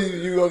first, or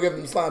you gonna give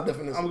them slime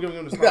definition? I'm giving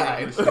him the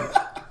Alright. slide.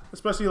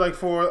 Especially like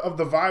of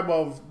the vibe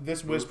of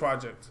this Wiz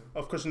project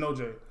of Cushion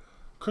OJ.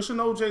 Cushion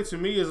OJ to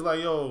me is like,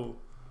 yo,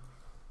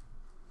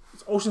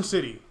 it's Ocean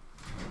City.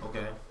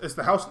 Okay. It's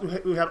the house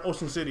we had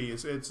Ocean City.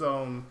 It's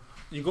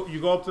you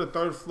go up to the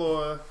 3rd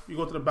floor, you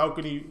go to the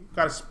balcony, you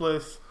got a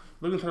spliff.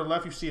 Looking to the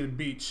left, you see the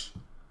beach.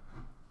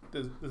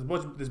 There's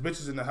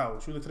bitches in the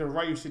house. You look to the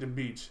right, you see the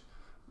beach.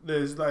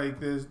 There's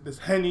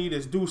Henny,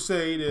 there's Douce,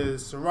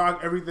 there's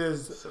Ciroc, everything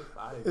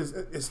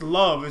it's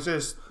love. It's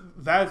just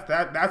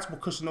that's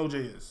what Cushion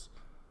OJ is.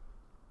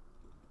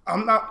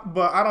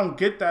 But I don't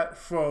get that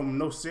from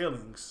No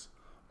Ceilings.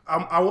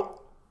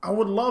 I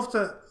would love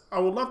to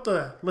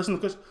listen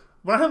to Cushion.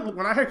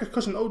 When I hear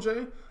Cushion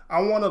OJ,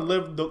 I want to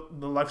live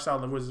the lifestyle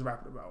that Wiz is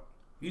rapping about.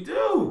 You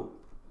do.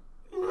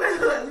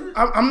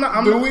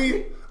 Do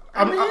we?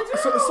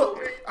 So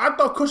I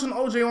thought Cushion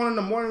OJ on in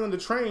the morning on the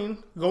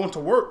train going to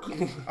work.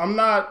 I'm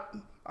not.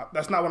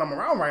 That's not what I'm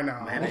around right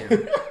now. I am.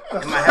 In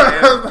my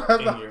head,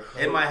 I am.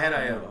 In my head,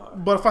 I am.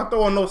 But if I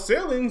throw on No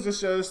Ceilings, it's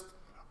just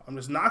I'm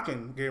just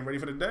knocking, getting ready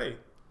for the day.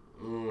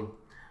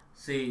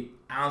 See,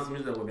 I don't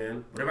music that way,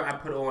 man. Whatever I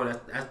put on,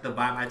 that's the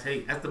vibe I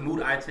take. That's the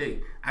mood I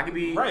take. I could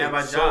be Right. at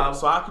my so, job.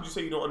 So how could you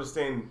say you don't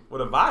understand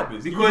what a vibe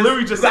is? because You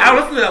literally just I don't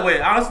listen to that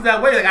way. I don't listen to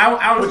that way. Like I don't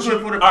But listen you,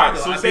 to it for the all right, vibe,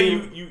 so though. I say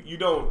mean, you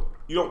don't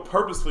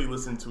purposefully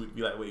listen to it to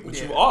be that way, but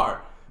you Yeah.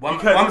 are. Well,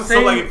 Because I'm so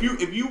saying- like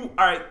if you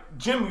all right,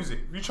 gym music,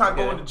 if you try to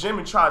go Okay. in the gym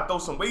and try to throw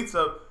some weights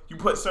up, you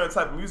put certain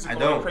type of music I on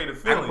don't. and create a I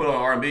can feeling. put on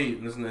R&B,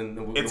 listen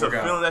and It's a work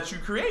out. feeling that you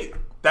create.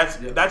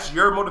 That's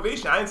your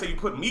motivation. I didn't say you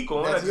put Meek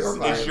on. That's your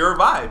It's vibe. your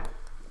vibe.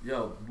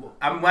 Yo,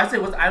 when I say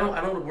I don't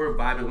know the word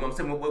vibe. But I'm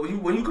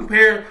saying when you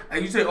compare,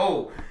 like you say,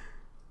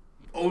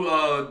 No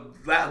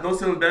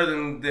Ceilings better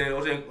than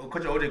OJ,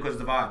 Cushion OJ because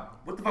it's the vibe.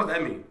 What the fuck does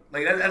that mean?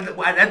 Like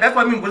that's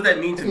what I mean. What does that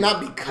mean to It's me? not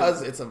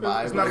because it's a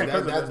vibe. It's not Like,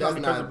 because of that. that's It's not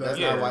because not of that. that's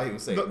Yeah. not why he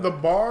was saying The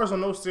bars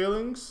on No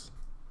Ceilings,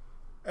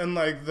 and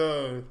like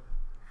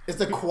it's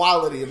the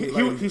quality of it.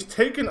 Like, he's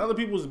taking other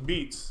people's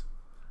beats.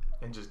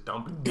 And just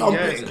dump it. dumping.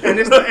 Yes, and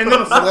it's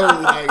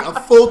literally like a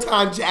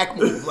full-time jack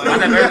move, like Why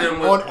not better than on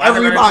why not better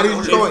than everybody's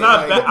OJ? joint. It's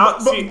not like,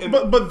 bad. See,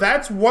 and- but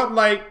that's what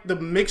like the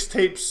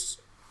mixtapes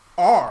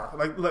are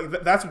like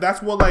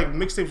that's what like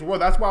mixtapes were.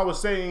 That's why I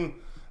was saying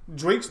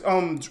Drake's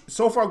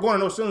So Far Gone and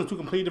No Ceilings, two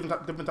completely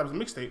different types of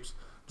mixtapes.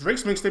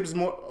 Drake's mixtape is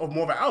more of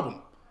an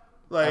album.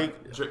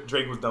 Like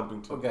Drake was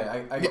dumping too.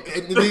 Okay, I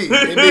indeed.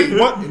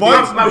 but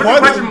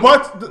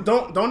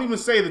don't even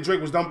say that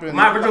Drake was dumping.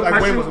 My original like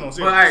question, Wayne was on well, No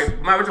Ceilings.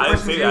 alright, my original I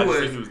didn't question to say that, I you just was,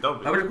 said he was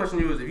dumping. my original question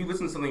to you is, if you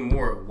listen to something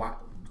more, why,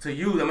 to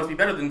you that must be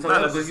better than something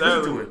Not else because you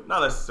listen to necessarily. it.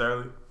 Not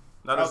necessarily.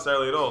 Not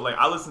necessarily at all. Like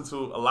I listen to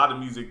a lot of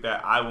music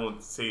that I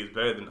won't say is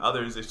better than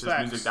others. It's just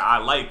Facts. music that I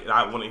like and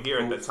I want to hear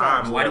at the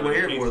time. Why do we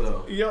whatever hear it the more case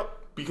though? Yep.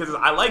 because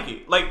I like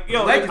it. Like,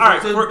 yo, like it, all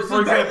right, so for this is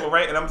example, bad.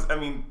 right? And I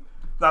mean,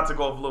 not to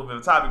go off a little bit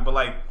of topic, but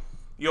like,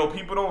 yo,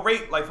 people don't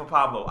rate Life of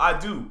Pablo. I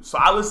do. So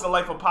I listen to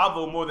Life of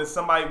Pablo more than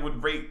somebody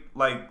would rate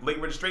like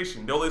Late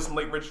Registration. They'll listen to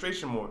Late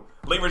Registration more.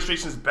 Late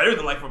Registration is better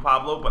than Life of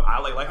Pablo, but I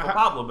like Life of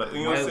Pablo better.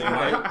 You know what I'm saying?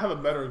 Right. I have a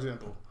better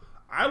example.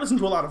 I listen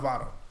to a lot of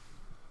Vado.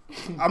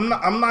 I'm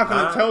not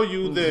gonna tell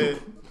you that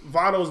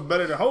Vado's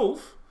better than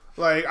Hov.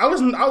 Like I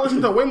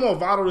listen to way more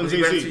Vado than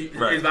Jay Z.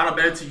 Right. Is Vado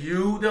better to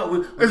you?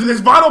 No. Is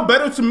Vado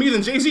better to me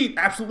than Jay Z?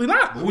 Absolutely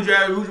not. Who'd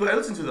you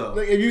listen to though?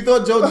 Like, if you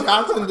thought Joe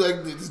Johnson,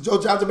 like, is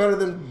Joe Johnson better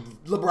than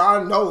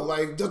LeBron? No,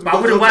 like just I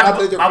because wouldn't Joe watch.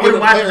 Johnson is your I wouldn't favorite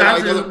watch player, like,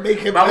 Johnson. doesn't make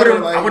him I better.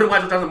 wouldn't. Like, I wouldn't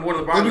watch Johnson more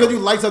than LeBron. just because though. you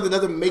like something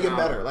doesn't make it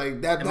better. Like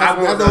If I that's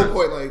was the whole a-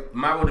 point. Like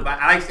My whole divide.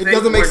 I like steak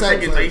doesn't more make than sense,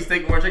 chicken, so I like- eat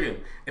steak more than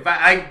chicken. If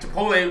I like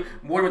Chipotle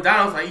more than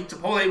McDonald's, I eat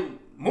Chipotle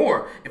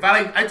more. If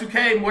I like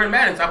 2K more than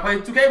Madden, so I play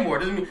 2K more.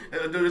 Doesn't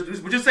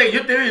mean we just say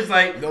your theory is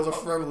like. those are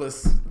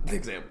frivolous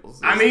examples.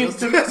 I mean,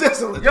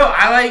 Yo, yo,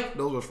 I like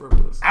those are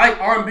frivolous. I like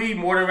R&B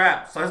more than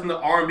rap. So I listen to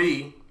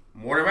R&B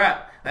more than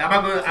rap. Like, I'm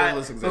not gonna.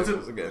 Frivolous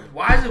examples again.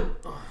 Why is it?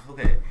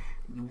 Okay.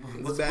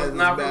 It's a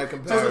bad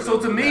comparison. So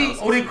to me,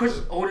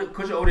 analysis.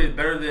 Cushion Ode is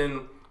better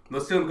than No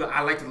Ceiling because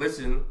I like to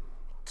listen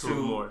to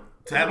more.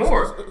 To have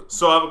more.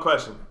 So I have a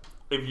question.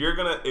 If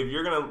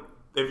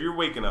you're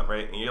waking up,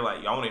 right, and you're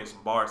like, y'all want to hear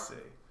some bars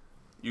today,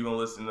 you gonna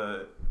listen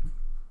to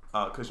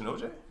Cushion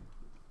OJ?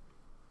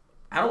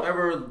 I don't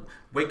ever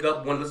wake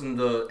up want to listen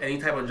to any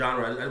type of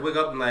genre. I wake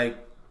up and like,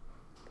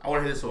 I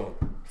want to hear this song,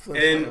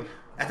 and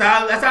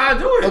that's how I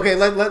do it. Okay,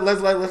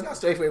 let's not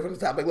stray away from the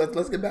topic.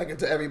 Let's get back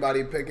into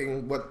everybody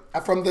picking what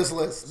from this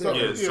list. So,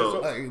 Yeah, so-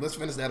 Like, let's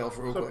finish that off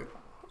real quick.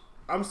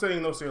 I'm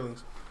saying no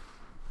ceilings.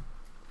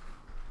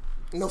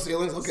 No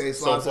ceilings. Okay,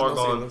 So Slime said far no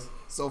gone. ceilings.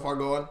 So far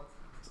gone.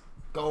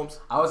 Gomes.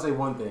 I would say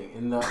one thing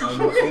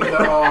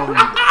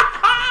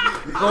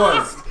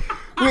because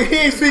He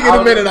ain't speaking in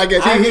a minute. I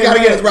guess he got to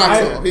get his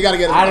rocks off. He got to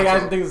get his I rocks got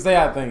off. some things to say.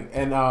 I think,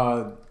 and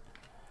I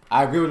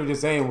agree with what you're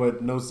saying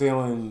with No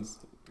Ceilings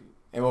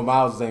and what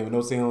Miles was saying with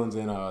No Ceilings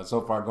and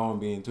So Far Gone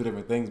being two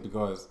different things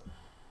because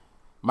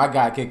my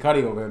guy Kid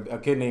Cudi over a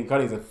kid named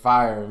Cudi is a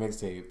fire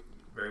mixtape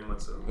Very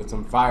much so. with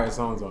some fire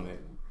songs on it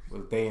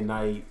with Day and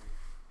Night,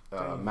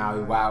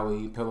 Maui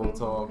Wowie, Pillow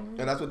Talk. And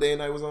that's what Day and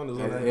Night was on. It was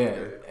on that.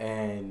 Yeah,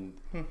 and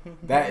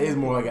that is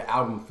more like an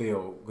album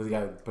feel because you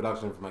got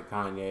production from like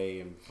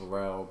Kanye and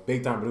Pharrell,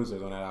 big time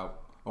producers on that album,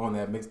 on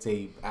that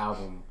mixtape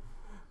album.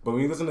 But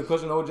when you listen to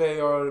Cushion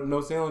OJ or No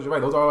Ceilings, you're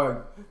right; those are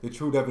like the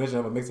true definition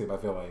of a mixtape. I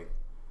feel like,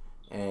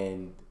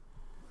 and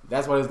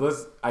that's why this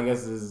list, I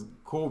guess, is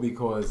cool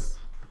because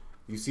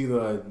you see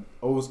the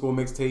old school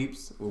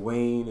mixtapes with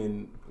Wayne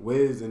and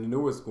Wiz, and the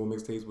newer school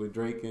mixtapes with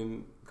Drake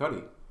and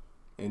Cudi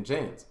and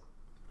Chance.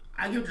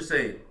 I get what you're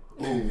saying.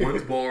 Oh,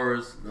 one's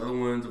bars, the other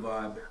one's a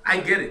vibe. I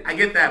get it. I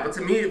get that. But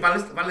to me, if I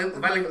listen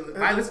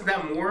to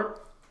that more,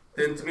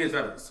 then to me it's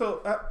better.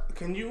 So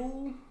can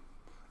you?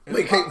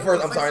 Wait,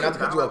 first, I'm sorry, not to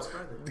cut you off.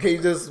 Can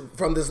you just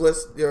from this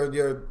list, your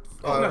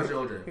Not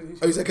OJ.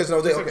 oh, you said Cushion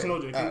OJ? He said Okay. Cushion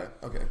OJ. All right.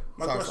 Okay.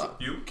 My Sorry, question.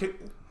 stop. You?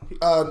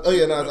 Oh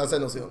yeah, no, I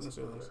said no ceilings. No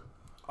ceilings.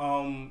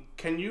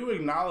 Can you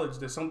acknowledge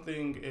that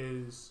something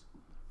is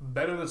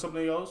better than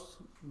something else,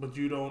 but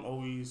you don't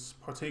always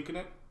partake in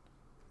it?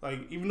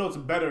 Like, even though it's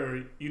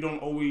better, you don't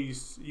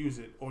always use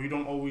it, or you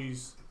don't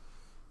always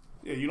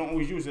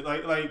use it.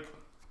 Like,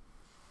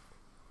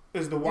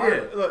 is The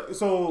Wire? Yeah. Like,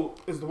 so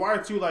is The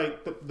Wire 2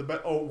 like the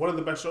best? Or one of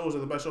the best shows, or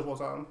the best show of all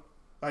time?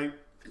 Like,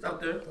 It's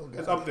up there. Oh, God.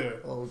 it's up there.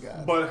 Oh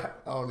god.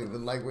 But I don't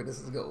even like where this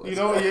is going. you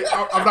know,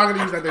 I'm not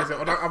gonna use that example.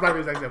 I'm not gonna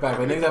use that example. Fact,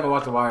 but niggas haven't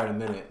watched The Wire in a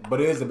minute, but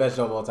it is the best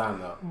show of all time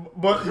though.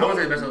 But I won't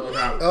say best of all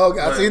time. Oh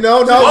god. But- See, no,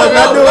 let's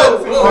not do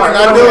it. Let's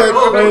not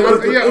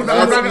do it. Yeah, I'm not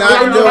Let's gonna- not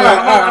do I'm it.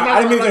 not-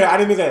 I didn't mean to say that. I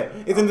didn't mean to say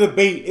that. It's in the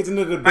debate. It's in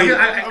the debate.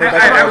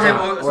 I would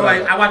say, so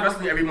like I watch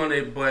wrestling every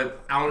Monday, but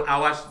I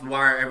watch The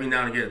Wire every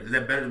now and again. Is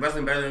that better?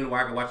 Wrestling better than The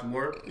Wire? I can watch it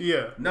more.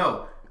 Yeah.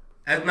 No,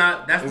 that's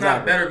not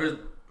Exactly. better. Cause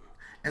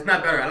it's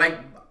not better. I like.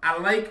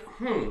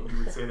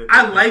 Say that-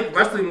 I like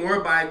wrestling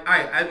more, but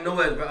I know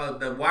that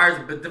The Wire's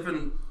a bit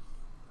different.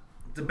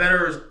 It's a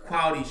better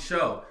quality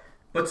show,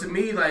 but to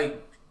me,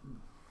 like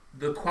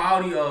the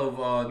quality of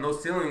No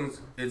Ceilings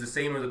is the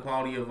same as the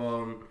quality of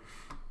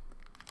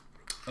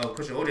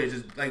Cushion OJ. It's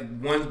just like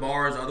one's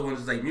bars, the other one's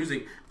just like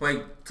music. But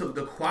like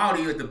the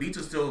quality, like the beats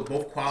are still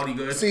both quality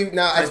good. See,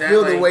 now I Like that,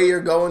 feel the like- way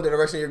you're going, the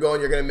direction you're going,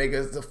 you're gonna make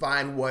us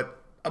define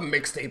what a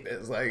mixtape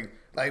is. Like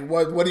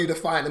what do you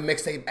define a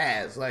mixtape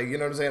as? Like, you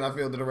know what I'm saying? I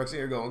feel the direction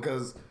you're going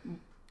because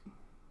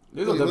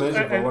There's no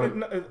definition for what.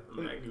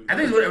 I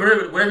think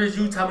it's whatever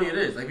you tell me it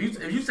is. Like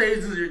if you say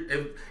this is your,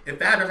 if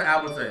Fab has an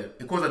album say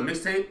it calls it a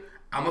mixtape,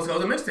 I'm gonna say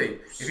it's a mixtape.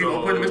 If you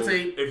don't put a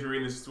mixtape, If you're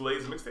reading this too late,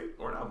 it's a mixtape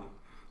or an album.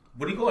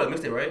 what do you call it? A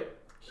mixtape, right?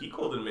 He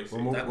called it a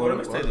mixtape. I call it a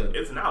mixtape then.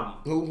 It's an album.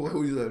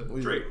 who you said? Who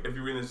you Drake. If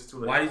you're reading this too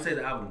late, Why do you say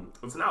the album?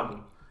 it's an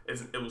album.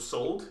 It was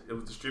sold. It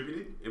was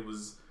distributed. It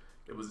was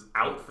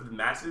out for the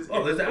masses.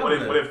 Oh, there's the when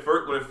album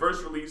it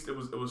first released, it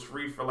was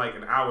free for like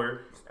an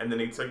hour, and then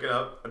they took it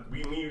up.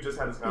 Me and you just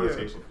had this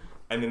conversation,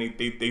 and then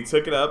they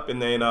took it up, and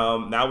then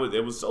now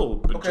it was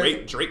sold. But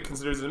Okay. Drake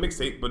considers it a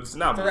mixtape, but it's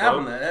an album. So the bro.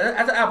 album,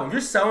 that's an album. If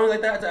you're selling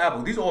like that, it's an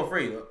album. These are all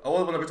free. All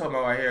the ones we're talking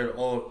about right here, are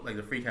all like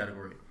the free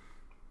category.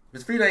 If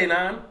it's free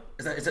 $99,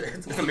 it's a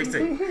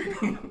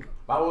mixtape.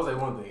 But I will say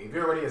one thing: if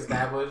you're already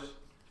established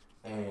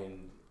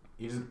and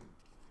you just,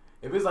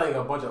 if it's like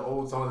a bunch of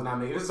old songs not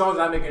making, if it's songs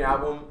not making an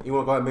album, you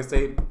want to call it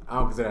mixtape? I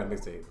don't consider that a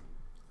mixtape.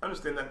 I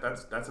understand that.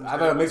 That's I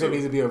thought a mixtape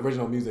needs to be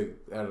original music.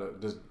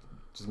 Just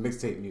just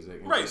mixtape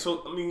music. Right,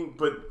 so I mean,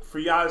 but for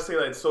y'all to say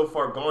like So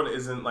Far Gone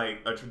isn't like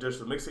a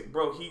traditional mixtape,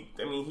 bro. He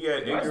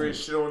had ignorant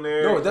shit on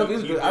there. No, it definitely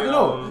is good. I don't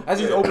know. As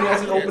he's opening,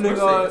 It's a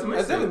mixtape.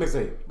 as definitely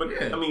mixtape. But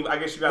Yeah. I mean, I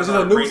guess you guys This is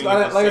are a new, rating it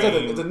like the I said,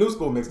 same. it's a new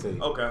school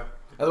mixtape. Okay.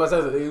 That's why I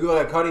said you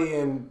look at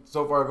Cudi and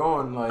So Far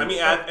Gone. Like I mean,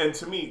 and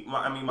to me,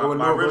 my Or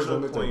my no original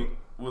version of point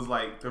was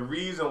like the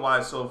reason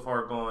why So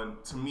Far Gone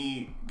to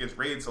me gets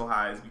rated so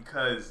high is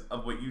because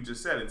of what you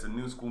just said. It's a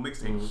new school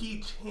mixtape.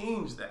 He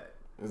changed that.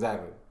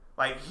 exactly.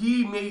 Like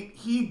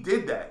he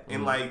did that,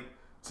 and like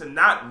to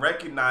not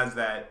recognize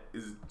that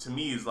is to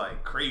me is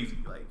like crazy.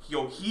 Like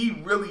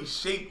he really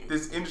shaped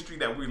this industry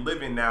that we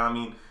live in now. I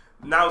mean,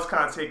 now it's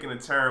kind of taking a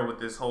turn with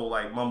this whole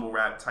like mumble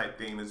rap type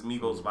thing, this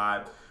Migos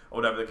vibe, or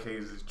whatever the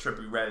case is,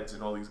 Trippie Reds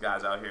and all these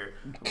guys out here.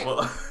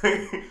 But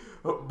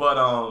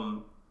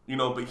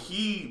but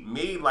he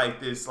made like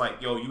this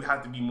like you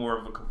have to be more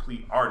of a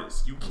complete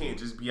artist. You can't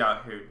just be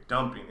out here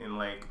dumping and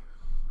like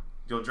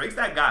Drake's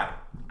that guy.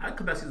 I'd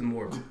come back season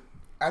more.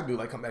 I do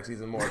like comeback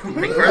season more.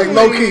 Like, Like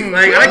low key,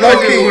 Like, I like low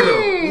comeback season more,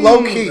 key, though.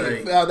 low key.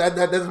 Like-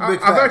 That's a big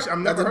fact. I've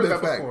never That's a heard big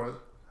that fact. before.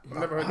 I've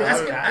never heard That's-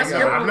 that.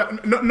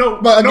 that's-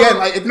 No. But again, no,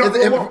 like it no,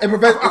 presents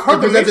I've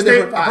heard the a different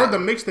mixtape. I've heard vibe. the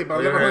mixtape, but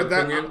I've You never ever heard heard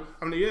that. Opinion?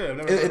 I've never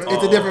heard It's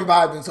that. a different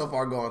vibe than So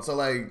Far Gone. So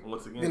like,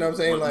 Once again, you know what I'm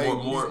saying? Like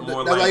more that's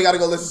like why you gotta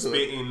go listen to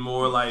it. spitting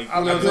more like I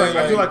know what I'm do saying?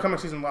 like Like- comeback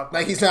season a lot.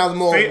 Like he sounds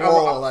more Fade-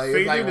 raw. Like it's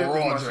Faded like is raw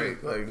my Drake.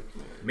 shit. Like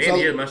Man So- of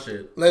the Year, my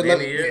shit. let, Man of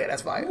the Year. yeah,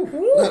 that's fine.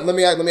 Let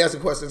me ask a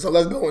question. So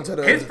let's go into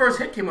the His first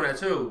hit came on that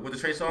too with the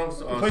Trey Songz.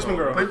 Replacement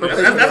Girl. That's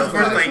Replacement the first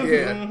Girl. like.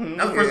 Yeah.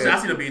 That's the first Yeah.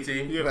 I see the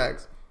BT. Yeah.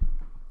 facts.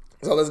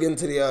 So let's get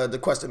into the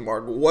question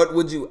mark. What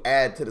would you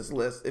add to this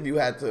list if you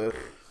had to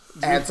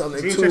add something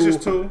Dream to?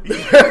 Chasers 2.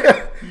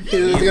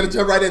 He's gonna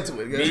jump right into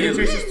it. Me Dream and-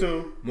 Chasers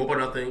 2. More about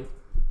nothing.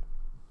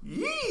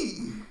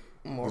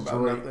 More about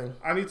Detroit. nothing.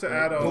 I need to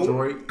add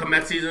Detroit.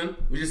 Comeback season.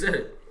 We just said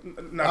it.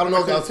 Nah, I don't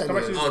know if that was 10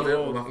 Comeback years. Season Oh, too that-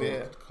 old. my fault.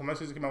 Yeah. Comeback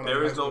Season came out when there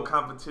I was is in high no school.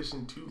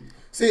 competition too.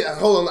 See,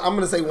 hold on. I'm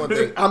gonna say one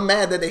thing. I'm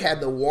mad that they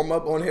had the warm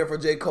up on here for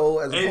J.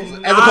 Cole as opposed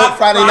And to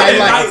Friday Night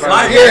Lights.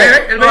 Lights.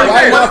 Yeah, Yeah.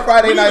 why not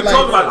Friday We Night even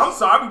talk about it. Lights? I'm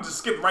sorry, we just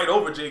skipped right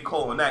over J.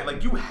 Cole and that.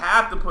 Like you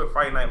have to put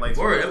Friday Night Lights.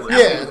 Word. on this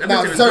list. Yeah, That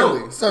no, makes it certainly,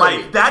 dope.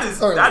 certainly. Like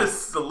that is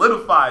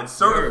solidified,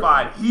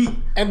 certified heat.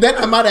 And then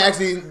I might have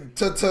actually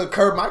to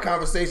curb my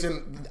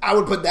conversation. I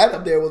would put that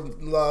up there with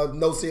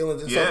No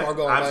Ceilings and Yeah, So Far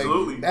Gone.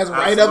 absolutely. Like, that's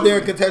right up there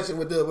in Absolutely. contention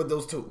with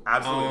those two.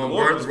 Absolutely, the Burn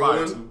war was the fire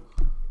Rolling. too.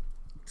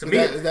 To Is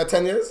me, that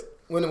 10 years?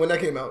 When that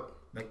came out?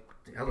 like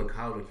I was in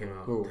college when it came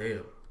out. Cool.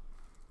 Damn.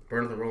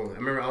 Burn the Rolling. I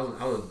remember I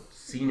was a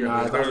senior.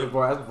 Nah, like, that's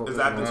before. That's before. Is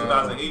that the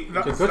 2008?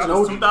 No, Good that note.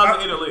 was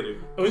 2008 or later?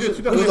 It was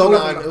It was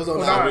 09. It was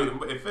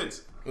 09. It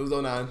fits. It was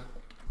 09.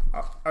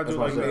 I do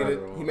why like I said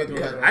that. He made the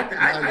cut.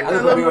 I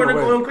just love put more than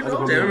me on the Golden way. I just Quick.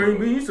 put me I on the remember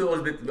we used to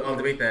always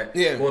debate that.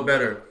 Yeah. What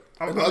better?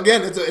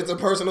 Again, it's a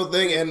personal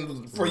thing,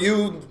 and for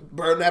you,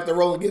 Burn After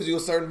Rolling gives you a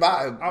certain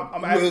vibe. I'm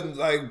With,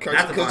 like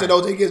That's the Cushion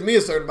vibe. OJ gives me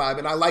a certain vibe,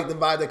 and I like the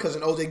vibe that Cushion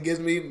OJ gives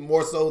me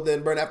more so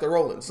than Burn After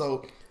Rolling.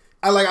 So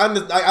we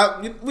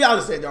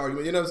understand the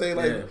argument. You know what I'm saying?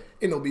 Like, Yeah.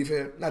 ain't no beef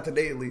here, not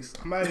today at least.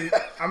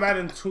 I'm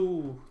adding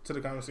two to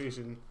the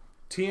conversation.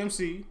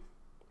 TMC,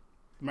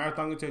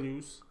 Marathon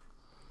Continues,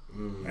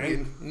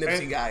 and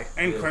Nipsey guy.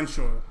 and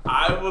Crenshaw.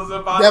 I was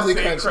about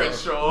Definitely to say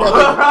Crenshaw.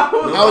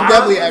 Crenshaw. I would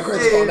definitely add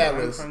Crenshaw on that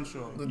And list.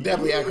 Crenshaw.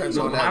 Definitely add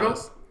Crenshaw on that Bottom?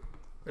 list.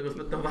 Like let's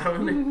put the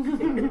bottom in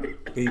there.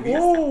 Baby.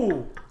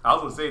 Ooh, I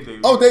was gonna say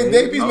David. Oh,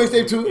 Dave P's Oh,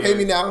 mixtape too. yeah. Hate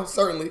Me Now,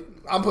 certainly.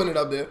 I'm putting it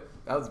up there.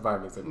 That was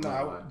probably mixed up.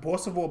 nah,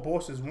 Boss of all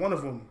bosses. One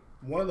of them.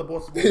 One of the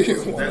bosses.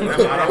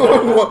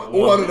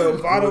 One of them.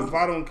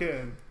 Vado and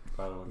Ken.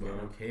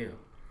 Okay.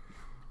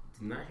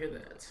 Did not hear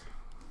that.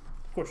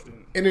 Of course you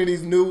didn't. Any of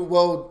these new,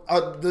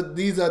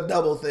 these are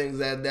double things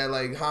that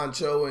like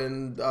Honcho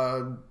and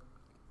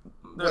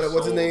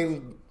what's his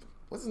name?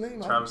 What's his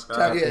name? Travis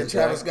Scott.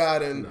 Travis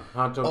Scott and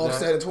Honcho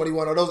Offset Jack. and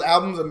 21. Are those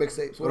albums or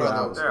mixtapes? What Those are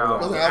are those? albums.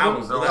 Those are They're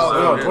albums. albums. Oh,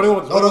 Those No,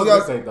 21 those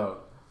guys- mixtape though.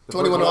 The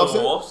 21 first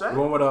Offset? Offset? The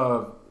one with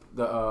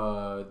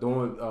the one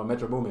with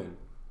Metro Boomin.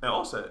 And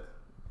Offset.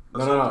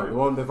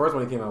 No. The first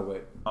one he came out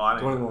with. Oh, I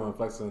didn't. 21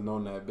 flexing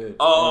on that bitch.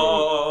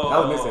 Oh.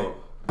 That was mixtape.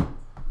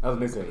 That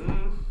was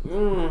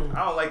mixtape.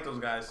 I don't like those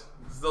guys.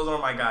 Those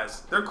aren't my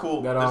guys. They're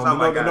cool. That That's not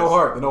my the guys.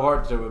 no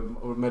heart shit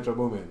with Metro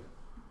Boomin.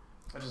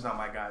 That's just not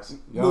my guys.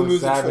 Young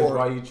Music Savage, 4.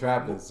 why you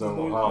trapping so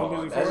New hard?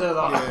 Music That's 4?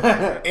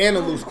 just And a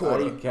loose why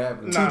quarter. you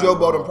capping? Nah. Two Joe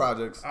Budden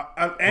projects.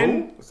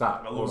 And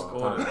Stop. A Hold loose on.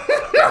 quarter.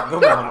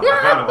 Come on.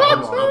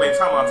 No, wait,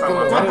 time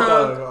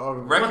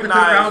out.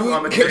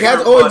 Recognize.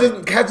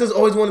 Cats just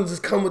always want to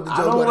just come with the I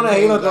Joe don't Budden. wanna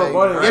hate on Joe Like,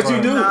 Budden. yes,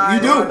 you do. Nah, You I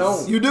do.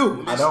 don't. You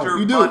do. I don't. Mr.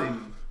 You do.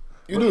 Budden.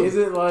 You do. Is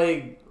it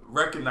like?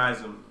 Recognize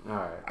him. All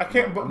right. I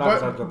can't- I'm but- not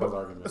gonna but- jump those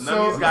arguments. None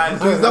of these guys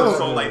Please do don't. a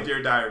song like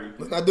Dear Diary.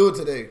 Let's not do it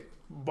today.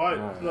 but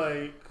Alright.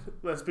 like,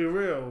 let's be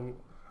real.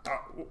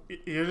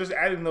 You're just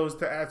adding those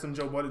to add some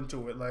Joe Budden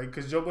to it, like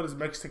because Joe Budden's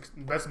best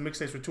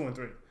mixtapes were 2 and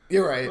 3.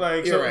 You're right.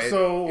 Like, You're so- right.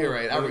 so- You're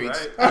right. I You're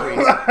reached. right. I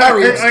reached. I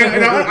reached.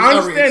 And I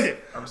understand it.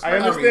 I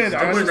respect understand. I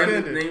Joe put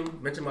understand his it. name.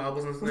 Mention my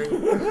listen's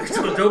name.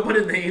 So Joe put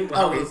his name.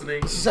 I was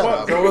listening. Shut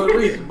up. So it was a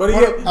reach. But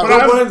Joe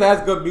Budden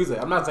has good music.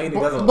 I'm not saying he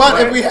doesn't.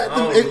 But if we had to,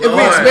 Oh, if we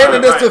Lord.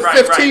 expanded this to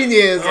Right, 15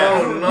 years,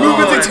 Oh, we would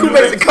Lord. take 2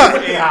 minutes to cut.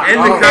 End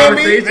the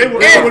They conversation.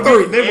 would-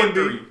 and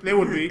three. They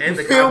would be. End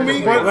the feel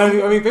me?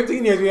 conversation. I mean,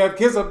 15 years, we have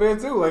Kiss up there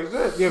too. Like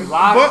shit. You have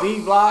Block, But- D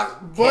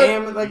Block, but-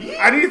 Cam. Like,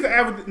 I need to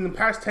add in the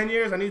past 10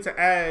 years. I need to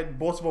add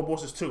Boss of All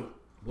Bosses 2.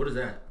 What is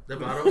that? The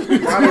bottle?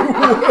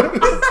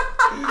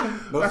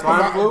 no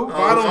swine flu.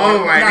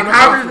 Oh my!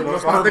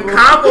 No, The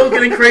combo's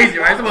getting crazy,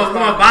 right? Come on,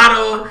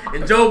 Votto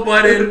and Joe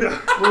Budden.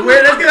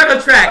 Let's get on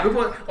the track.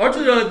 Aren't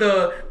you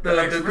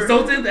the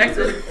consultant, the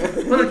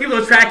expert? Let's keep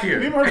on track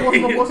here. You ever heard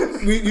of Boss of All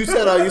Bosses? You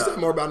said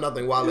more about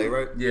nothing, Wale,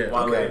 right? Yeah.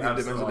 Wale, Okay, you did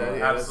absolutely. mention that.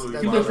 Yeah, Absolutely.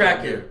 that's Keep on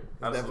track here.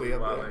 Definitely up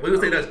there. Wale. We gonna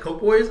say that's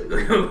Coke Boys?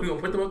 We gonna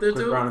put them up there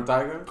Chris too? Brown and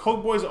Tiger.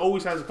 Coke Boys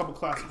always has a couple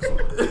classics.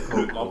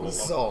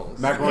 Songs.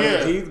 Macaroni Yeah.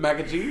 and cheese. Mac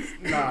and cheese.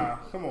 Nah,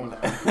 come on.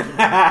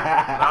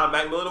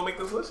 Mac Miller don't make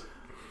this list?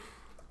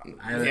 I Yeah,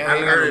 haven't they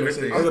heard got it.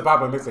 the It was a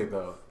popular mixtape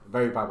though.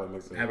 Very popular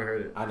mixtape. Haven't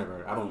heard it. I never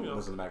heard it. I don't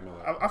listen to Mac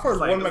Miller. I've heard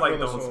one It's like Miller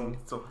those, song.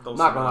 those I'm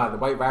not gonna lie, the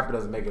white rapper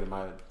doesn't make it in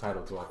my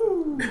title too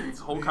often. This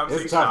whole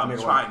conversation tough to I'm make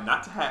a trying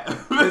not to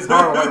have. It's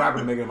hard for a white rapper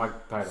to make it in my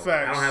title. Facts.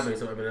 I don't have any,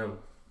 so Eminem.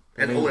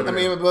 That's old Eminem. I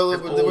mean, but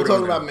That's we're old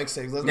talking Eminem. about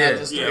mixtapes. Let's Yeah. not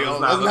just Yeah,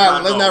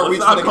 let's not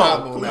reach for the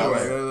combo now.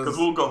 Because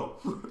we'll go.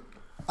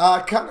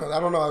 I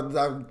don't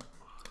know.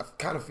 I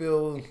kind of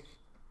feel.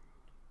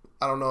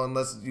 I don't know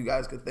unless you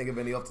guys could think of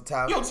any off the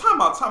top. Yo, time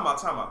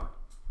out.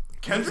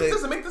 Kendrick say-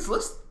 doesn't make this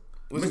list?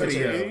 What's Maybe, the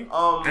yeah. name?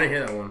 I didn't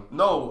hear that one.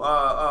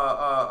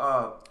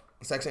 No,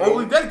 Section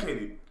Overly 8?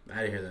 Dedicated.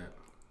 I didn't hear that.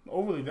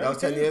 Overly That was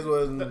 10 years.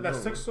 That's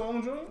 6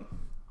 songs, right?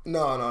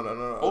 No.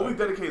 Overly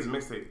Dedicated is a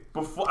mixtape.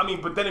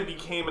 But then it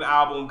became an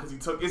album because he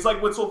took. It's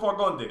like what So Far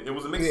Gone did. It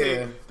was a mixtape.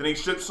 Yeah. Then they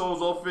stripped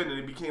songs off it, and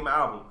it became an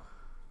album.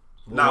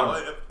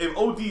 Now, if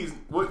OD's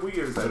what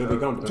year is that? But it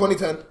become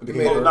 2010. It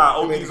became Oh, Made it.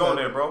 nah, It made OD's the on cut.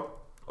 there, bro.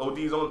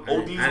 OD's on. I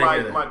OD's didn't hear my.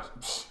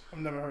 that. I've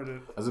never heard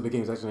it. As it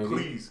became Section 80.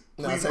 Please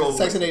No, go.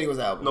 Section 80 was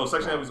the album. No,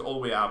 Section 80 was the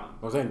old way album.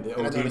 I'm saying,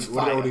 I know it's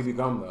what did fire. OD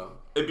become though?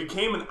 It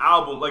became an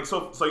album. Like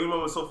so you remember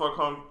when So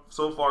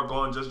Far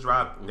Gone just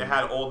dropped? They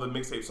had all the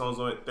mixtape songs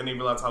on it. Then they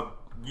realized how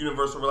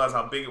Universal realized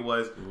how big it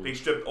was. They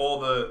stripped all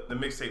the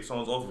mixtape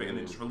songs off it and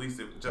then just released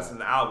it just in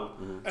the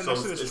album. And So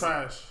that shit is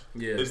trash.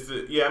 Yeah. It's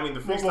the I mean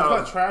the Well, it's freestyle.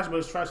 not trash, but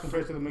it's trash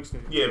compared to the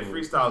mixtape. Yeah,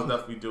 freestyles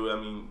definitely do it. I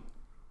mean,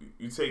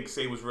 you take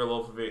Say What's Real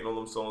off of it and all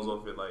them songs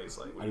off it. Like it's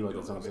like what I you knew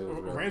what that doing?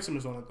 song was. Ransom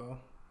is on it though.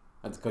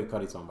 That's a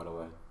Cuddy song, by the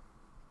way.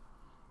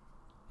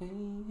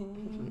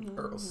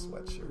 Earl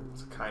Sweatshirt.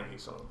 It's a Kanye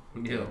song.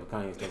 Yeah.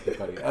 Kanye still Kid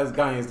Cudi. As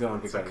Kanye still on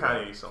Kid It's a Cudi.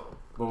 Kanye song.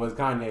 But was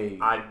Kanye?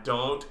 I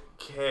don't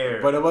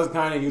care. But it was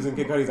Kanye using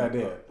Kid Cudi's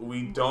idea.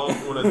 We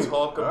don't want to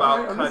talk about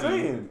Alright, I'm just Cudi.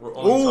 saying. We're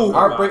only Ooh, talking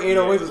Heartbreak about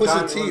 808 was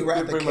Pusha Kanye. T, was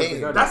Wrath of pretty much Cain.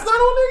 Kid Cudi. That's not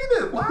on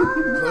there either. Wow.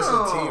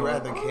 Pusha T,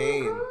 Wrath of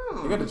Cain.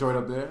 You got Detroit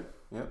up there.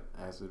 Yep.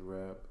 Acid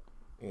rap.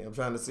 Yeah, I'm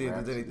trying to see if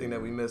there's anything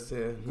that we missed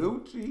here.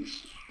 Gucci.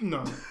 No.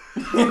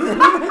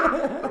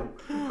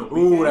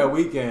 Ooh, that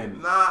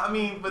weekend. Nah, I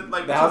mean, but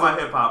like we're That talking was about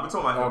hip hop. We're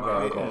talking about hip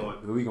hop. Okay, Come okay.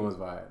 on. The weekend was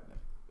vibe.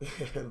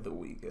 The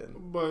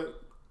Weeknd.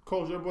 But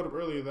Coach, you brought up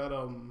earlier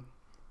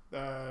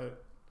that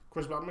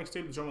Chris Brown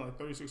mixtape is only like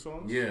 36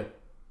 songs. Yeah.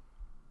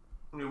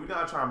 I mean, we're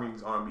not trying to bring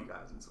these R&B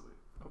guys into it.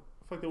 I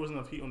feel like there wasn't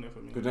enough heat on there for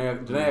me.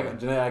 Janae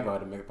Aiko had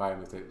to make a fire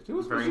mixtape. She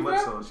was Very she much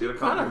rap? so. She had a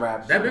kind couple. of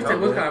rap. That She mixtape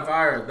was good. kind of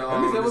fire. That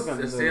mixtape was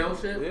kinda The sale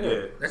shit. Yeah.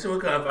 Yeah, That shit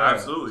was kind of fire. She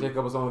absolutely. had a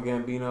couple songs with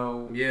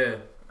Gambino. Yeah.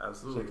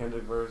 Absolutely. Shit,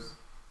 Kendrick verse.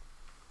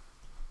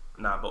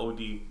 Nah, but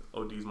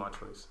OD's my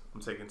choice.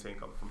 I'm taking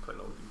Tank up from putting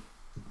OD.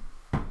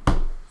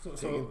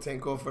 So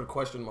Tank off for the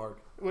question mark.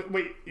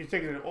 wait, you're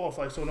taking it off,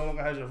 like, so no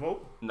longer has your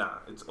vote Nah,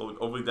 it's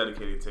Overly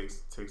Dedicated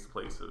takes the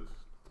place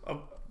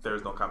of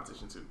There's No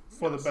Competition 2.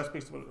 for the best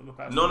mixtape of the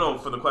past. No,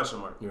 for the question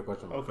mark. Your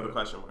question. Okay. For the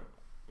question mark.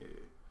 Yeah.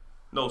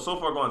 No, So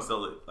Far Gone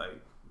still it.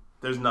 Like,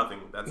 there's nothing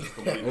that's as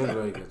complete It as was that.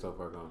 really good so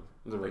far gone.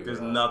 It was a really Like, there's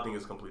good nothing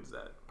as complete as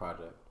that.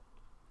 project.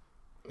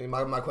 I mean,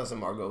 my question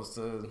mark goes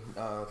to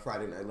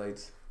Friday Night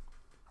Lights.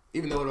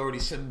 Even though it already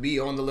should be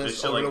on the It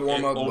list should, over like, the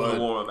warm up, over the but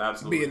warm up,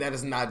 absolutely. being that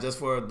it's not just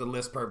for the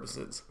list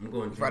purposes. I'm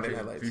going Friday Dream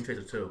Night Chaser, Lights. Dream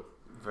Chaser 2.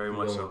 Very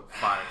much so.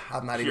 Fire.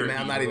 I'm not Pure even.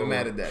 I'm heat. not even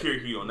mad at that. Pure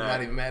heat on I'm that.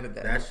 not even mad at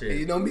that. That shit. And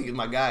you know me, is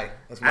my guy.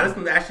 That's I my.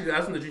 listened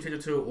to Dream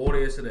Chaser 2 all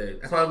day yesterday.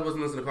 That's why I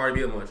wasn't listening to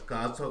Cardi B much. Cause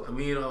I was talking,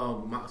 me and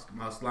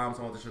my slime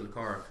talking about this shit in the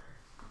car.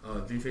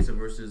 Dream Chaser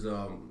versus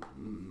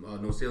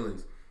No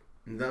Ceilings.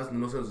 And that was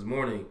No Ceilings this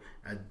morning.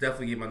 I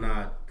definitely gave my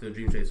nod to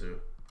Dream Chaser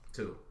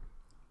 2.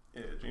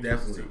 Yeah, Dream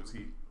Definitely. Chaser 2 was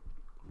heat.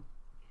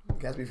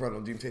 Guys be front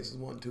on Dream Chasers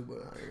 1 too, but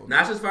I ain't gonna,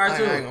 That's just fire I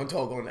too. ain't gonna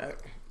talk on that. I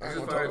That's ain't just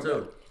gonna fire talk on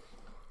too.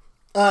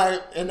 that. All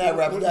right, and that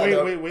wraps that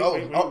up.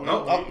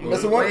 Wait,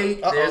 missing one?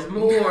 Wait, Uh-oh. there's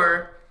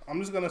more. I'm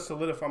just gonna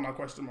solidify my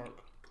question mark.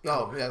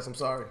 Oh, yes, I'm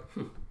sorry.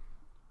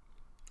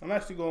 I'm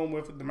actually going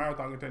with the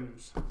marathon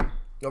continues.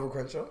 Over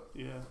Crenshaw?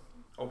 Yeah,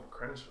 Oh,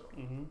 Crenshaw.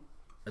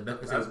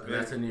 That's That's been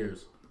big. 10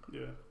 years.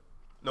 yeah.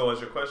 No,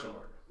 it's your question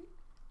mark.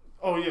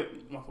 Oh yeah,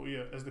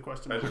 as the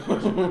question mark. As the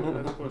question.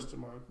 As the question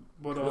mark.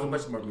 But What's the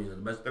question mark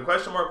mean? The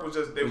question mark was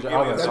just they were Who's your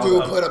giving other? That us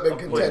dude a- put up in a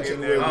put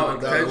contention. there. Oh,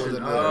 That was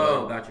contention. a-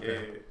 Oh, gotcha.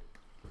 Yeah,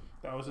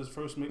 that was his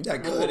first.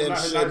 That could and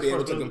should be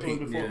able to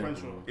compete. It was before Yeah.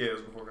 Crenshaw. yeah, it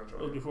was before It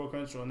control. was before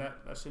Crenshaw, and that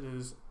shit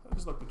is. I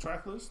just look the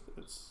track list.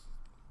 It's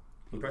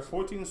Impressive.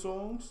 14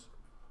 songs,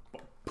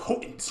 but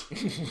potent.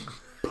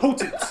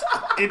 Potent.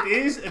 It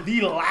is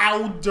the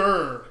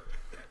louder.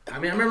 I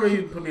mean, I remember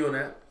you put me on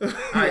that.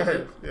 I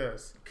did.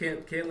 Yes.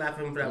 Can't laugh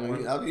at him for that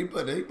one. He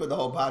put the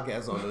whole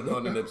podcast on the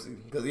Nipsey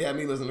because he had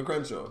me listen to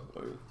Crenshaw.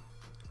 That's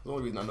the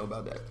only reason I know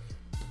about that.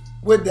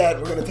 With that,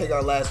 we're gonna take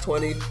our last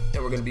 20,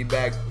 and we're gonna be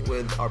back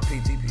with our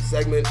PTP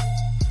segment.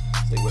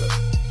 Stay with us.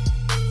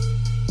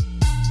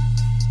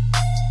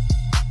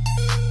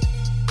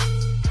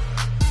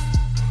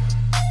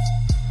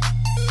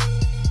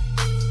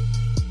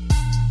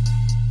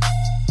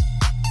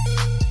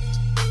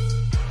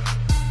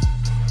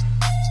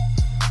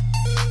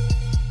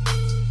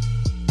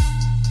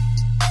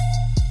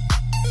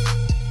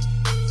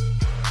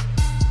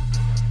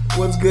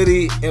 What's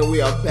goody? And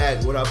we are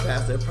back with our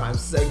Past Their Prime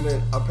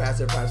segment. Our Past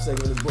Their Prime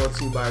segment is brought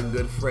to you by our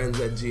good friends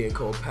at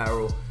G&Co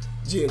Apparel.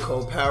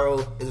 G&Co Apparel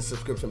is a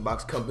subscription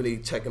box company.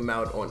 Check them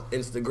out on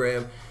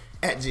Instagram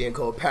at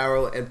G&Co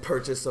Apparel and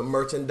purchase some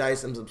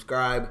merchandise and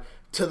subscribe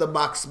to the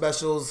box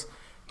specials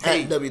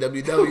at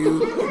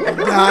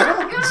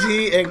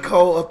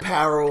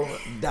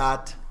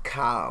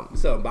www.gandcoapparel.com.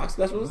 So, box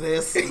specials?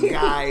 This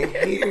guy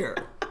here.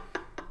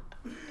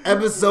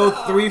 Episode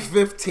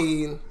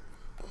 315.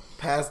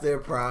 Past Their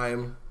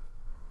Prime.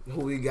 Who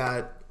we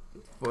got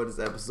for this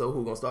episode?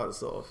 Who gonna start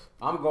us off?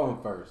 I'm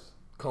going first.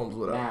 Combs,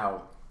 what up?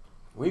 Now,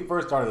 when we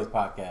first started this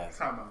podcast,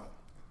 Time out.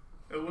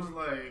 It was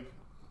like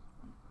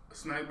a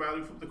smack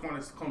value from the corner.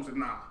 Combs said,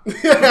 nah.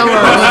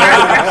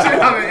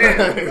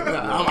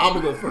 I'm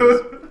gonna go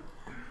first.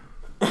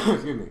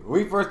 excuse me,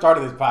 when we first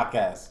started this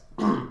podcast,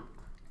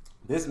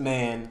 this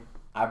man,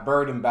 I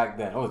buried him back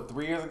then. Oh,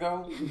 3 years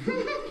ago?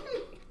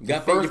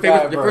 Got First your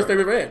guy first ever.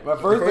 favorite rant. My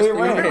first favorite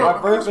rant.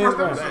 My first favorite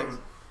First rant. episode.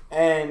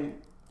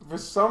 And for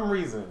some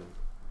reason,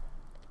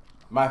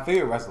 my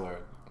favorite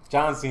wrestler,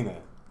 John Cena,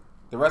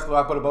 the wrestler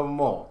I put above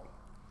them all,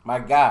 my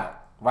guy,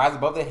 rise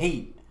above the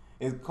hate,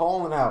 is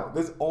calling out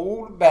this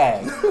old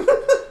bag,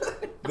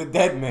 the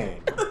dead man,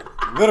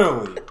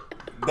 literally,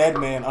 dead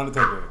man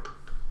Undertaker.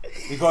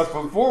 Because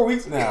for 4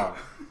 weeks now,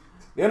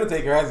 the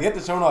Undertaker has yet to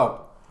show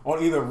up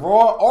on either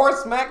Raw or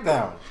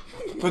SmackDown.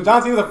 So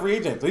John Cena's a free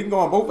agent, so he can go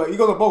on both. He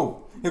goes on both.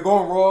 He'll go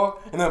on Raw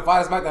and then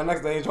fight SmackDown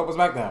next day and show up on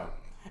SmackDown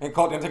and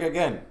call the Undertaker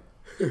again.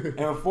 And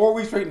for 4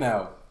 weeks straight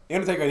now, the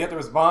Undertaker has yet to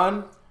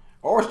respond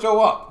or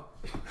show up.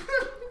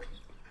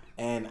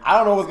 And I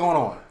don't know what's going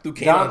on. Dude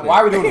came John, out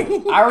why are we there.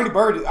 doing this? I already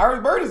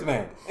buried this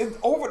man. It's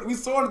over. We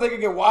saw Undertaker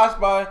get washed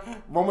by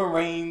Roman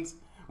Reigns,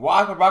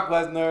 washed by Brock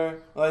Lesnar.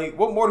 Like,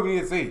 what more do we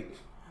need to see?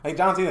 Like,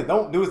 John Cena,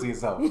 don't do this to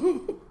yourself.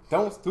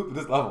 Don't stoop to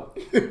this level.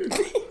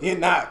 You're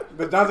not.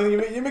 But John Cena,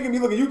 you're making me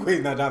look at you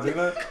crazy now, John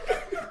Cena.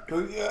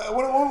 What do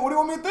you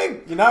want me to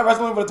think? You're not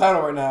wrestling for the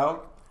title right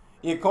now.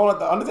 You're calling it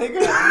the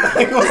Undertaker?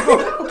 Like, what's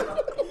going on?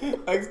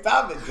 Like,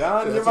 stop it,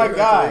 John. You're my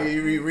guy.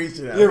 You're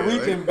reaching out. You're there,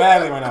 reaching right?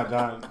 badly right now,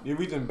 John. You're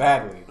reaching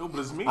badly. No, but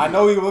it's me. I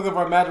know you're looking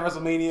for a match at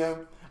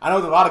WrestleMania. I know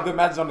there's a lot of good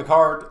matches on the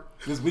card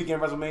this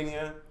weekend,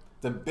 WrestleMania.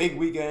 It's a big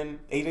weekend.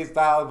 AJ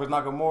Styles versus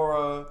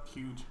Nakamura.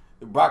 Huge.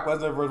 Brock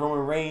Lesnar versus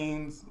Roman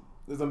Reigns.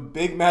 There's some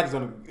big matches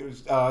on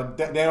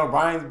the Daniel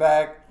Bryan's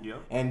back. Yep.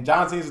 And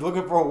John Cena's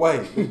looking for a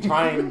way to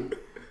try and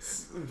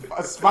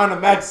find a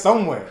match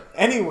somewhere,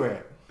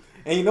 anywhere.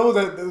 And he knows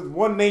that there's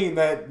one name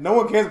that no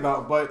one cares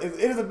about, but it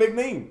is a big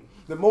name.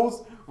 The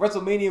most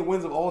WrestleMania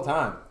wins of all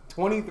time,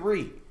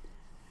 23.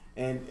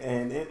 And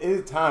it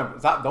is time.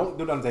 Stop! Don't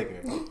do the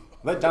Undertaker.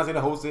 Let John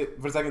Cena host it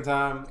for the second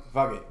time.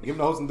 Fuck it. Give him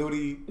the hosting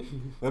duty.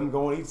 Let him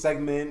go on each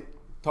segment.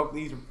 Talk to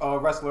each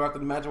wrestler after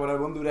the match or whatever.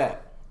 Let him do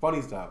that.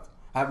 Funny stuff.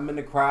 Have him in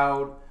the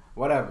crowd.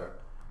 Whatever.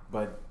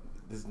 But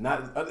it's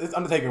not. It's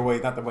Undertaker way,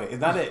 not the way. It's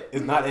not it.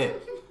 It's not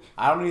it.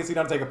 I don't need to see the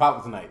Undertaker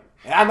pop tonight.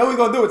 And I know he's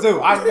gonna do it too.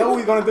 I know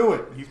he's gonna do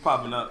it. He's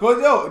popping up. Cause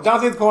yo,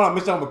 John Cena's calling out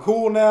Michelle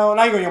McCool now.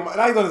 Now he's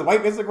on his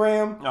wife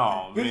Instagram.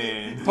 Oh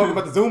man. Talking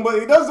about the Zumba.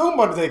 He does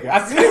Zumba Undertaker.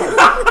 I see him.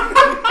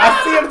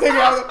 I see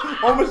Undertaker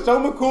on Michelle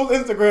McCool's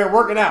Instagram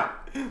working out.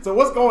 So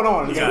what's going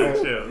on? You gotta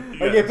Undertaker? chill. You Like,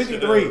 gotta yeah,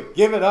 53. chill.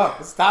 Give it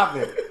up. Stop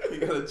it. You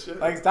gotta chill.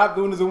 Like, stop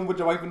doing the Zumba with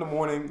your wife in the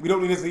morning. We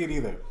don't need to see it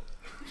either.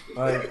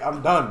 Like,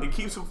 I'm done. It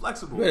keeps him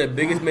flexible. You're the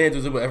biggest man to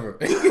Zumba ever.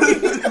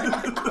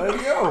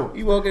 Like, yo.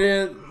 You walking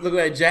in looking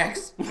like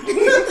Jax doing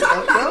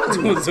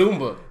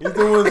Zumba. He's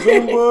doing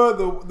Zumba,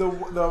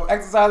 the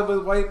exercise with his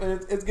wife,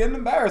 and it's getting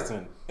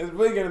embarrassing. It's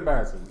really getting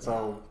embarrassing.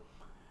 So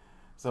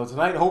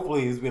tonight,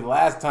 hopefully, this will be the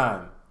last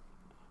time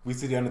we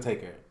see The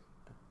Undertaker.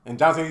 And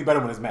John Cena's better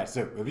win this match,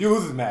 too. If you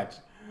lose this match,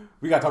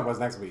 we got to talk about this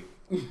next week.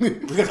 We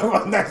got to talk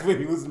about this next week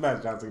if you lose this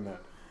match, John Cena.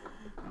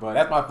 But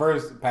that's my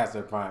first Past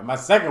Their Prime. My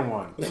second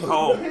one.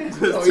 Oh,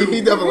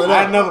 He definitely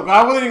I not. know.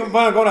 I wasn't even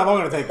going to go that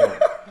long to take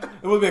it.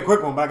 It would be a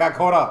quick one, but I got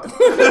caught up.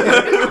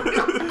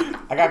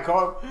 I got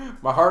caught.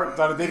 My heart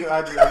started thinking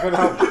I couldn't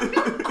help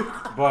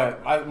it.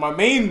 But my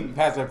main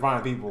passion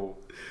prime people,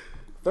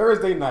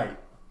 Thursday night,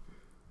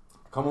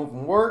 come home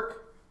from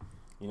work.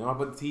 You know, I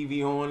put the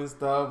TV on and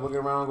stuff, looking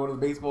around, go to the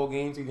baseball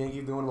games, see the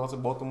Yankees doing, lost to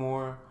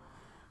Baltimore.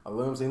 I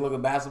look at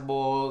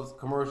basketballs,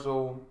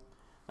 commercial.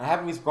 I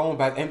happen to be scrolling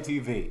back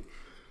MTV.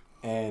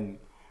 And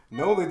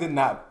no, they did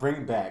not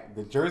bring back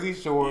the Jersey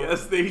Shore.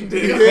 Yes, they did.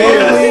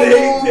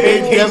 They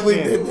Vacation. definitely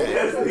did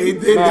that. They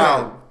did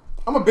Now,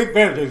 I'm a big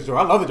fan of Jersey Shore.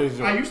 I love the Jersey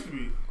Shore. I used to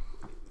be.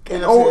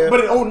 that.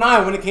 But in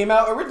 09, when it came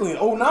out, originally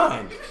in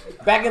 09,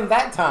 back in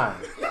that time,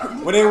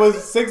 when it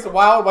was 6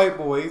 wild white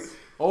boys,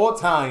 all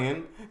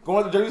Italian,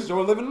 going to Jersey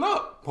Shore, living it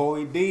up.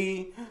 Paulie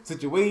D,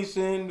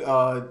 Situation,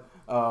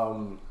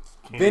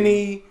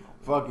 Vinny,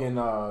 fucking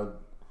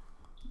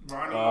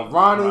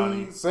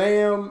Ronnie,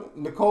 Sam,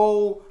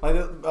 Nicole, like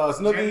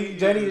Snooki,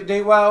 Jenny,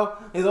 J. Wow,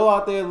 is all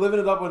out there living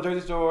it up on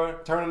Jersey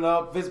Shore, turning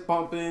up, fist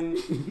pumping,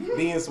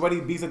 being sweaty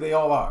beasts that they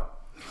all are.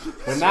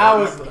 But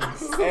now and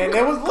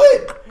it was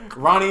lit.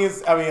 Ronnie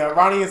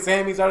and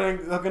Sammy started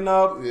hooking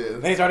up. Yeah.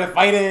 They started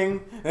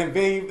fighting, and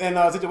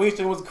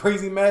Situation was a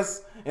crazy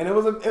mess, and it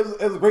was a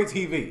great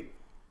TV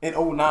in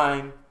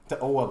 09 to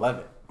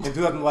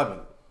 2011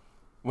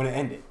 when it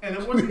ended. And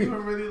it wasn't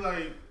even really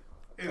like.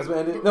 That's when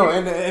it ended. No,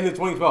 it ended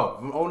 2012.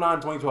 From 09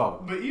 to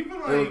 2012. But even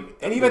like.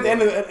 And even at the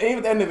end of it,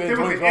 in They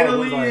were 2012, Italy it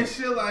was like, and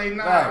shit, like,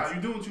 nah, facts.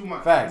 you're doing too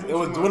much. facts. You're It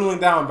was doing too dwindling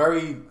down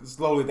very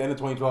slowly at the end of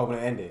 2012 when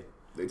it ended.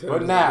 They But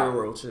turned now- into real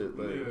world shit.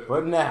 Like, Yeah.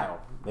 But now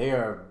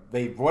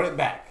they brought it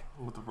back.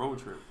 With the road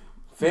trip.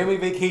 Family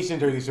vacation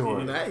Jersey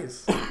Shore.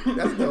 nice.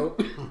 That's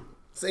dope.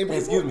 Same people.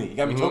 Excuse me, you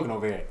got me choking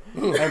over here.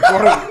 And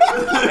brought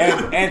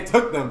them and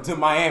took them to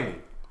Miami,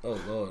 Oh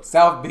lord.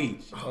 South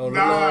Beach. Oh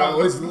Nah,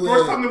 no. It's the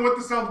first time lit. they went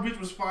to South Beach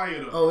was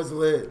fire though. Oh, it's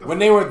lit. When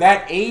they were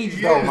that age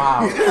though, Yeah.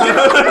 Miles.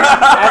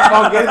 That's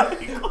what I'm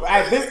getting.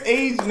 At this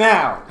age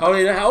now, How old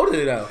are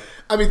they now?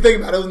 I mean, think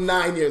about it. It was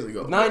 9 years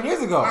ago. 9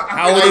 years ago.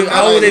 How old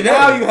are they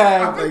now now? you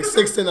have Like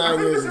 6 to 9 I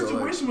think years the ago.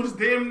 Like, situation was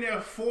damn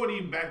near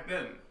 40 back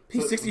then.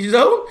 He's 60 years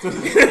old? no.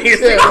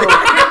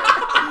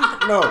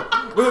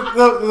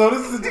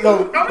 This is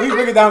let me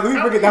break it down. Let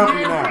me break it down for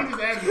you now.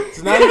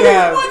 So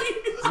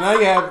now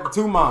you have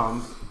two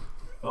moms.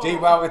 J.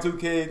 Wild got 2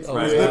 kids. Oh,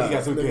 Snooki yeah.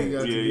 got 2 Snooki kids.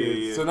 got 2 Yeah, kids.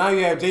 yeah. So now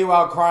you have J.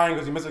 Wild crying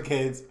because you miss her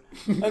kids.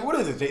 Like, what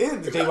is it? Is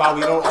it the J. Wild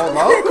we don't all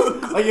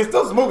love? Like, you're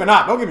still smoking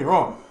out. Don't get me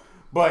wrong.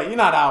 But you're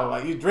not out.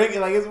 Like, you drinking.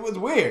 Like, it's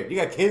weird. You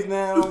got kids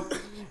now.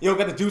 You don't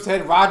got the juice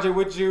head Roger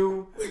with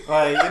you.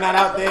 Like, you're not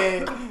out there.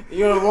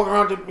 You don't walk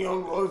around,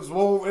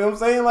 swole. You know what I'm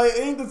saying? Like,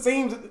 it ain't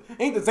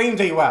the same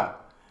J. Wild.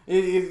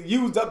 It's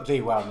used up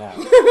J. Wild now.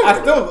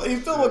 You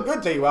still look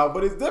good, J. Wild,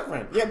 but it's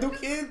different. You have 2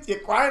 kids. You're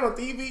crying on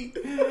TV.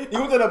 You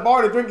went to the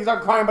bar to drink. You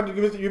start crying about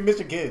you miss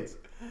your kids.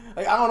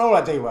 Like, I don't know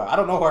that J. Wild. I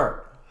don't know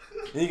her.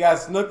 And you got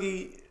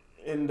Snooki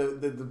and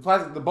the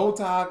plastic, the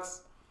Botox,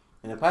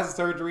 and the plastic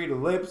surgery. The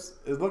lips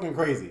is looking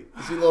crazy.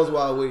 She lost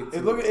wild weight.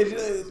 It's looking,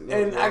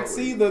 and I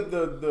see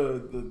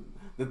the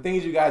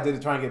things you guys did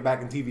to try and get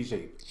back in TV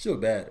shape. She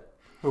look bad.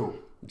 Who?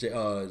 J. J.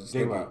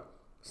 Wild.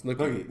 Snooki.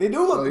 Snooki. They do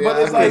look, Oh, yeah,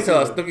 but it's I like Tell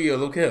us, Snooki or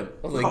Luke Kim.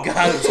 I was like,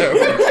 God, it's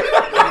terrible.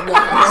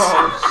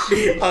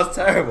 That was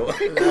terrible.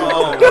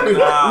 Oh,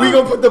 nah. We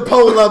gonna put the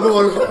poll up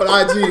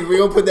on IG. We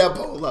gonna put that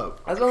poll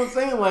up. that's what I'm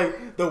saying.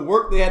 Like the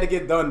work they had to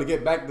get done to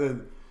get back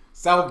to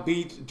South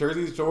Beach,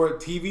 Jersey Shore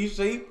TV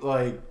shape.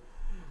 Like,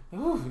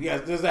 yeah,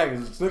 just like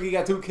Snooki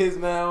got 2 kids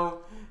now,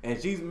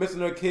 and she's missing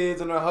her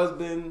kids and her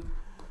husband,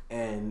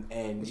 and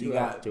you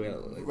got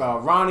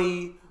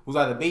Ronnie, who's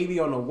got a baby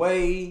on the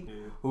way,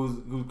 who's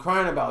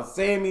crying about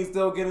Sammy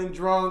still getting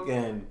drunk,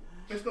 and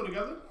They still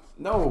together?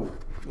 no.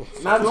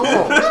 Not at all.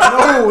 No,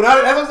 that's what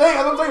I'm saying.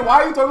 That's what I'm saying.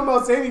 Why are you talking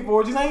about Sammy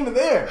for? She's not even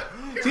there.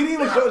 She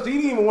didn't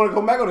even want to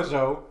come back on the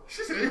show.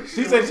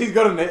 She said she's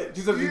good on it.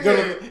 She said she's good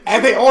on it.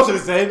 And they all should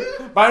have said.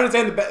 But I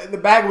understand the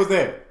bag was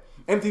there.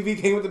 MTV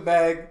came with the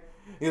bag.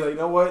 He's like, you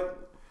know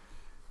what?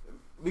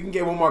 We can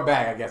get one more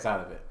bag, I guess,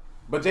 out of it.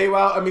 But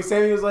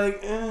Sammy was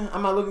like,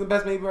 I'm not looking the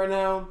best maybe right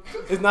now.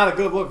 It's not a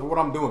good look for what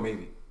I'm doing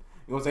maybe. You know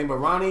what I'm saying? But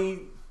Ronnie,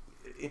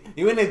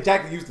 you ain't as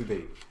jacked as you used to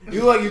be.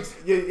 You look like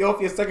you're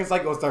off your second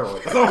cycle of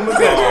steroids. That's what I'm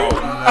saying.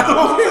 That's what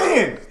I'm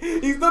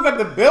saying. He still got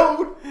the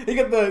build. He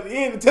ain't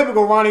the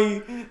typical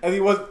Ronnie as he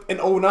was in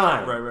 09.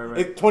 Right.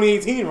 It's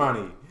 2018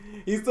 Ronnie.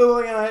 He's still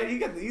like,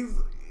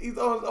 he's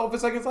off his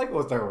second cycle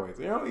of steroids.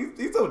 You know,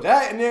 he's still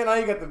jacked. And then now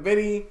you got the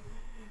Vinny,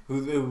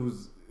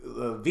 who's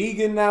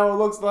vegan now. It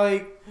looks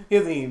like he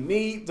doesn't eat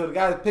meat. So the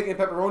guy's picking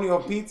pepperoni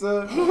off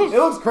pizza. It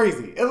looks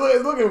crazy.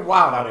 It's looking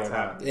wild out here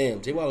now.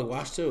 Damn, J. Wild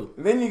washed too.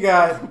 And then you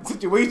got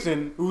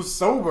Situation, who's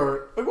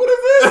sober. Like, what is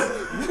this?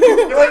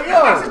 Like,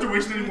 Not a yo,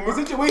 situation the anymore.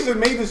 Situation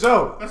made the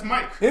show. That's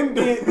Mike. Him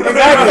being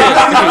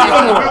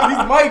exactly.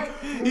 He's Mike.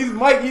 He's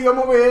Mike. He's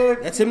over here.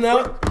 That's him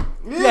now?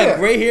 You Yeah. got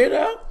gray hair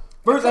now?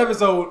 First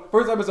episode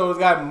has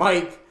got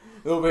Mike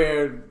over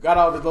here. Got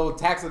all this little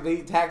tax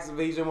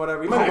evasion,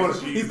 whatever. He might be going,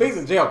 he's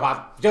facing jail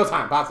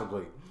time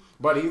possibly.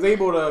 But he's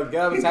able to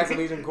get out of the tax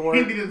evasion court.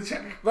 He needed to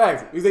check.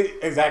 Facts.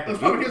 Exactly. That's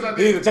probably because I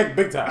He needed to check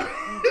big time.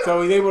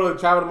 So he's able to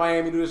travel to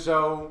Miami, do the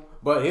show.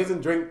 but he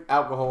doesn't drink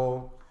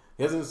alcohol.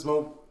 He doesn't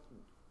smoke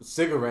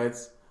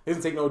cigarettes. He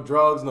doesn't take no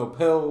drugs, no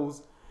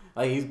pills.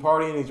 Like he's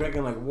partying, he's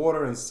drinking like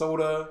water and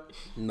soda,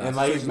 Nah, and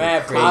like he's situation's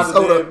mad crazy.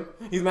 positive.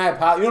 He's mad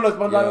positive. You know the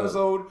SpongeBob Yo.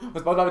 episode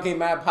when SpongeBob became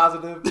mad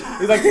positive.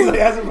 He's like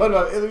asking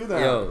SpongeBob.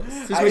 Yo,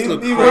 He's situation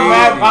look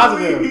mad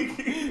crazy.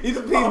 positive.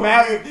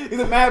 He's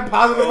a mad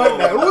positive like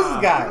that. Who is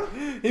this guy?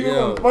 He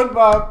Yo. from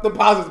SpongeBob, the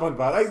positive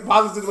SpongeBob, like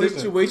positive situation.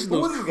 Situation Who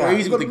looks is this guy?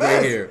 crazy He's with a the gray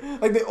mess. hair.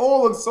 Like they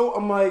all look so.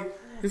 I'm like.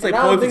 It's And like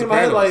now I'm Pauly thinking in my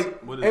head, Sopranos.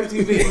 like What is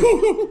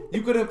MTV,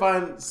 you couldn't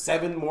find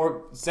seven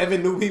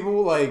new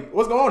people. Like,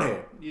 what's going on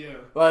here? Yeah.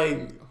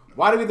 Like,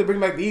 why do we have to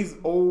bring back these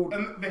old?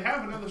 And they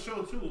have another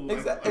show too. Like,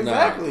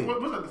 Exactly.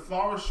 What was it? The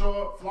Flower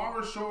Show,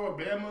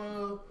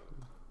 Alabama.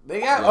 They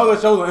got other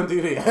shows on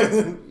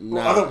MTV.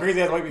 Nah. Other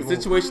crazy ass white The people.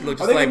 situation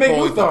looks I just think like they make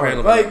Pauly new stars.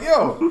 Sopranos. Like,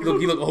 yo,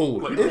 He look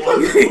old. Like,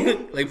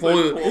 Like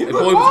Pauly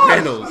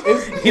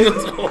Sopranos. He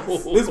looks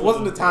old. this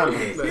wasn't the time for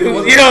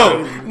this.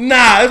 Yo,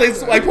 nah,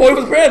 it's like Pauly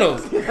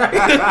Sopranos.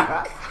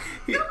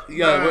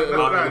 Yeah,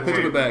 nah,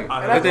 picture it back.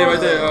 I- Right there.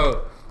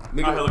 Oh,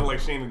 Out here looking like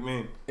Shane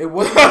McMahon. It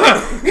wasn't.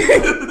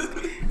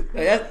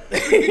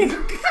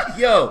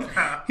 Yo,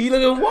 he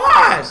looking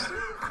washed.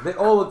 They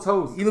all look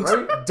toast. He looks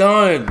right?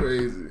 done.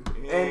 Crazy.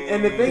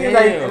 And the thing is Damn,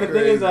 like, and the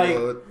thing is crazy, like,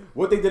 Lord.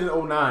 what they did in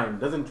 09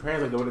 doesn't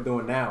translate to what they're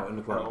doing now in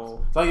the clubs.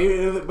 No.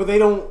 So but they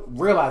don't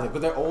realize it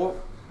because they're all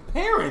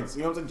parents.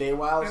 You know what I'm saying? Jay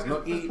Wild, Is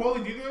Snooki.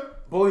 Pauly D there?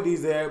 Boy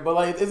D's there, but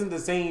like it isn't the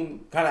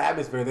same kind of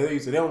atmosphere they're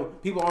used to. They don't.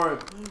 People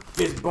aren't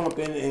just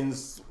bumping and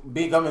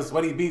becoming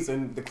sweaty beats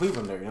in the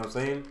Cleveland there. You know what I'm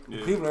saying?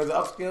 Yeah. Cleveland is an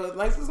upscale,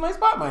 it's a nice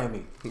spot,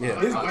 Miami.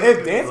 Yeah. It's, I like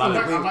it's Cleveland. dancing I in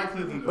like- I Cleveland, like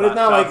Cleveland. but it's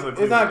not Shout out like to it's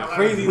Cleveland. not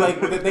crazy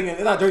like what they're thinking.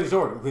 It's not Jersey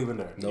Shore Cleveland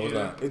there. No, it's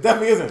Yeah. not. It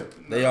definitely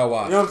isn't. They are You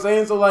washed. know what I'm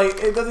saying? So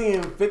like it doesn't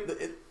even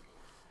fit.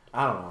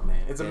 I don't know,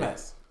 man. It's a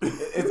mess.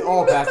 It's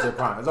all past their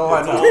prime. It's all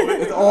I know.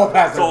 It's all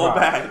past their It's all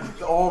prime. bad.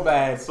 It's all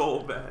bad. So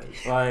bad.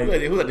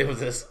 Like Who the deal with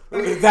this?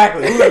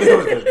 exactly. Who's gonna deal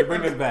with this? To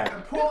bring this back.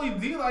 And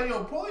Pauly D, like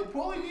yo,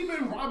 Pauly D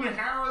been Robin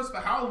Harris for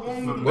how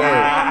long?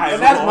 Bad.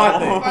 And that's my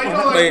thing. Like,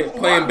 yo, like,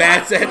 Playing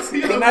bad sets.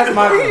 Yeah, And that's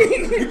my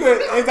thing. You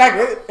could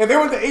exactly. If they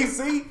went to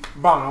AC,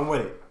 boom, I'm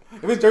with it.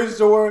 If it's Jersey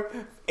Shore,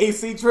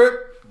 AC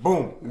trip,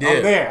 boom, Yeah,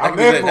 I'm there. that I'm could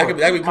be there lit. for That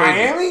it. could be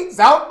crazy. Miami,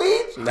 South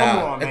Beach, come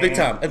Nah, on, that's man. big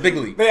time. That's big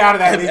league. They out of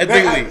that league. That's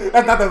big league.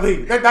 That's not their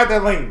league. That's not their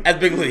lane. That's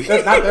big league.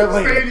 That's not their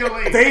lane. Stay in your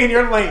lane. Stay in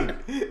your lane.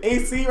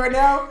 AC right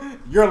now,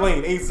 your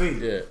lane. AC.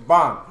 Yeah.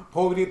 Bomb.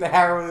 Pull at the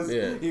Harris.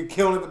 Yeah. You're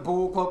killing at the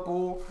club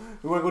pool.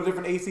 You want to go to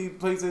different AC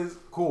places?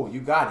 Cool.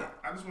 You got it.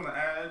 I just want to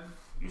add,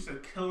 you said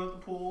killing at the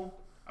pool.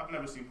 I've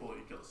never seen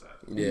Pauly kill a set.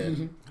 Yeah.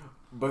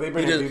 But they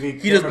bring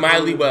He does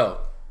mildly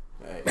well.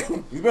 Hey,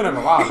 he's been there a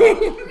while. Now.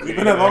 He's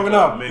been there long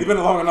enough. He's been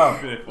there long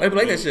enough. White people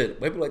like that shit.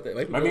 White people like that.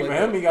 White people I mean, like for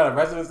that. him, he got a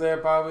residence there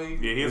probably.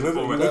 Yeah, he has a lives-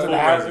 full lives residence. in the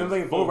Harris. Full He's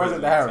like full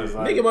residence. resident at the Harris. Yeah.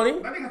 Like, Making money.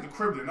 That nigga has a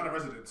crib there, not a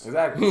residence.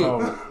 exactly.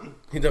 So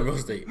He done real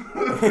estate. He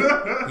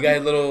got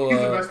his little He's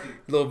invested.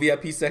 little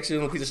VIP section,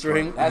 little piece of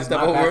string. You that's step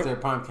my over master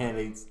it. prime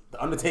candidates.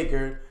 The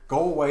Undertaker, go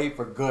away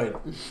for good.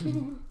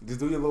 Just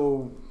do your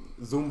little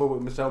Zumba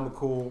with Michelle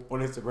McCool on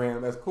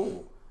Instagram. That's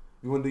cool.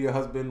 You want to do your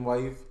husband,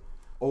 wife,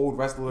 old He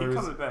wrestlers,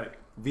 coming back.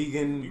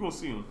 vegan. You gonna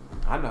see him.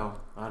 I know.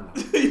 You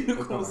It's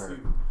gonna gonna see hurt.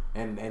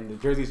 him. And the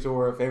Jersey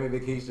Shore family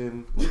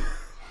vacation.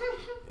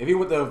 If you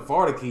went to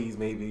Florida Keys,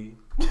 maybe,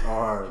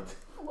 or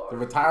the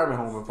retirement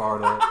home in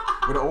Florida,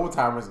 where the old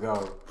timers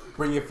go.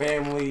 Bring your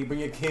family, bring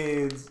your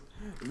kids.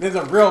 There's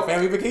a real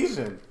family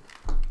vacation.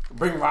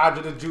 Bring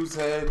Roger the Juice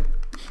Head.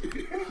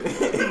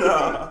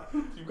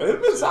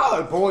 It's been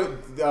solid. Boy,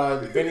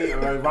 Vinny,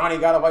 Ronnie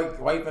got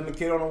a wife and the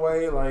kid on the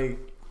way. Like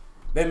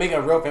they're making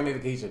a real family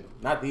vacation,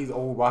 not these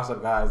old washed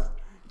up guys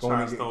going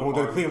Trying to to stone the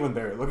party. Cleveland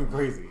there, looking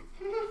crazy.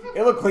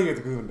 It looked clean at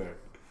the Cleveland there.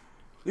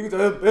 You can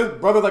tell there's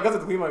brothers like us at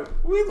the Cleveland,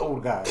 like, who these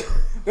old guys?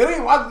 They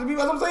didn't watch. That's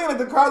what I'm saying. Like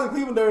the crowd in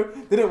Cleveland there,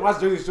 they didn't watch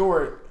Jersey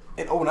Shore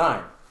in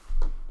 09.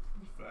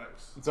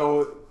 Facts.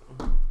 So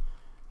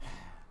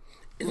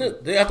Isn't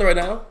it? They out there right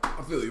now?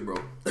 I feel you, bro.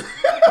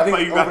 I think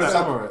Like, you got over the that-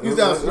 summer. he's It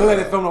out- was really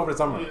they filmed over the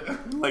summer.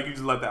 Like you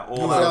just let that all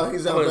He's out. out.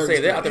 He's I'm out. gonna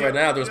say they're out there right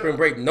now. During spring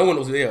break, no one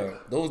knows who they are.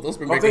 Those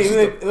spring I'm break.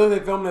 saying pictures- even if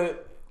they filmed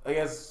it, I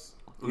guess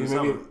Over the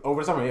maybe summer.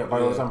 over the summer. Yeah,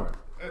 probably over the Yeah. summer.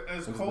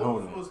 As It's Cole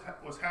known.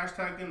 was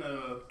hashtagging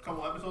a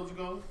couple episodes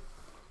ago.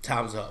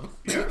 Time's up.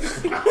 Yeah.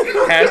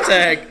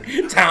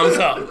 Hashtag time's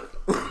up.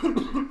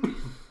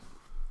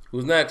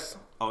 Who's next?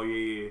 Oh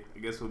yeah. I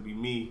guess it would be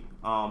me.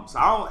 So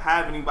I don't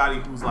have anybody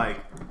who's like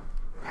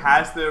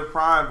past their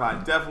prime, but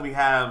I definitely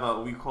have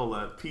what we call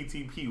a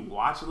PTP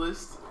watch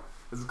list.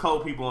 There's a couple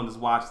people on this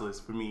watch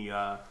list for me.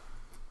 It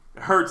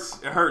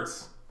hurts. It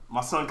hurts. My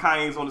son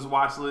Kanye's on this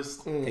watch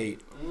list. Hey,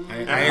 I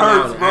ain't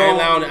hurts,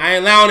 allowing it. bro. I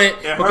ain't allowing it.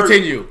 It But hurts.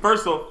 continue.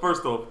 First off,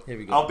 Here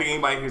we I go. don't think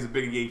anybody here is a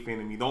bigger Ye fan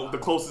than me. The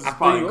closest is I feel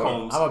probably you are.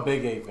 Combs. I'm a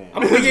big A fan.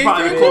 I'm a big It's Ye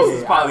probably fan the too. closest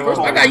is probably I Combs.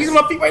 I got using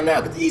my feet right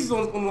now because he's on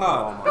live.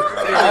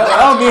 I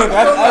don't mean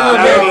that.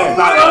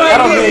 I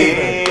don't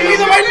mean He's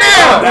on right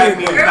now.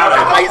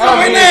 He's on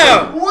right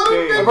now. What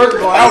a First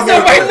of all, I He's don't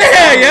on mean right now,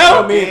 I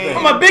don't yo. mean that.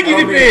 I'm a big I don't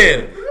Yeezy mean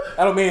fan. I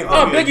I don't mean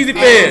Oh, Big Easy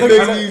fan.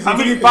 It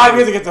took you 5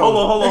 years to get to him.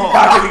 Hold on.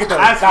 5 years to get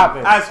to him. Stop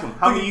it. Ask him.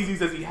 How many Yeezys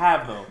does he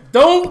have though?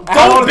 Don't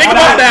long pick is him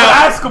that? up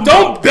now. Ask him,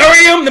 Don't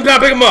bury him. Then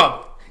pick him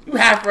up. You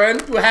have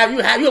friend. You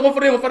have one for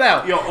them, one for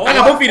now. Yo, I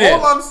got both of you there.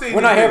 all I'm saying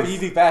We're not is here for this.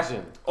 easy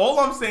fashion. All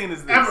I'm saying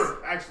is this.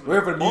 Ever, actually. We're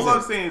here for the All music.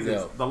 I'm saying is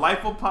this. Yo. The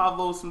life of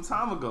Pablo some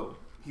time ago.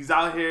 He's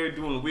out here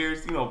doing weird,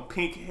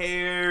 pink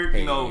hair.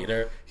 He's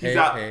out.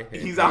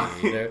 He's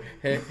out.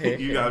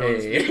 You gotta go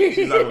to speak.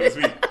 He's out to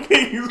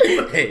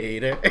speak.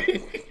 Hater.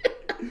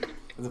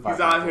 He's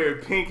out here,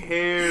 pink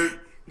hair.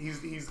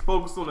 He's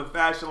focused on the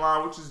fashion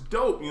line, which is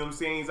dope. You know what I'm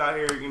saying? He's out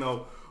here,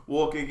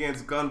 walking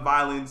against gun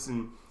violence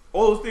and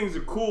all those things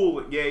are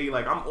cool. Yeah,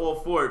 like I'm all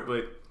for it,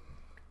 but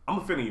I'm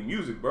a fan of your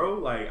music, bro.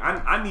 Like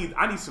I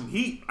need some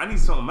heat. I need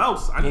something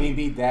else. Can he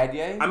beat Dad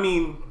Ye? I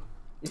mean,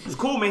 it's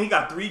cool, man. He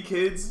got 3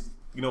 kids.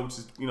 Which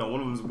is, one of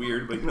them is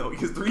weird, but he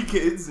has 3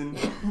 kids and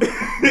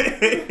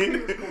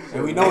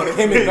And we know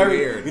Kim is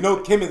very,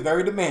 Kim is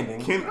very demanding.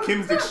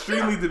 Kim's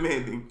extremely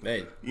demanding.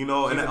 Hey. And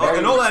all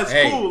that's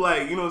cool,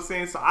 like, you know what I'm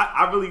saying? So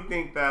I really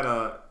think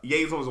that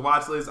Ye's on his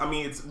watch list. I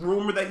mean, it's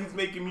rumored that he's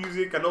making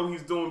music. I know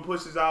he's doing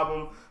Push's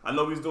album. I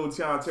know he's doing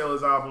Tiana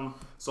Taylor's album.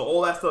 So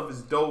all that stuff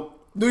is dope.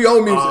 Do your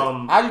own music.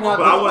 How do you not?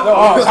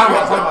 Time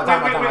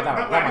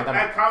out.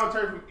 That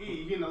commentary from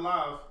E, he in the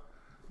live,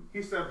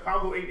 he said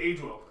Pablo ain't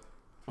age well.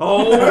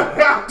 Oh,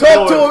 Talk to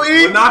him,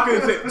 E. We're not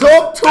gonna say.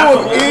 Talk to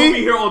him, We'll E. be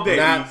here all day.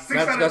 Not E.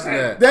 discussing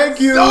that. Thank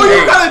you. No,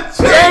 you gotta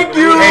check. Thank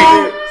you.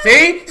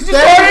 See? You Thank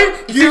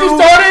started?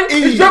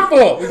 you, It's your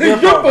fault.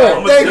 It's your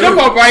fault. Thank It's your you.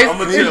 fault, Bryce.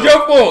 I'ma It's chill.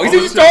 your fault. You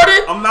see you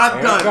started? I'm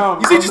not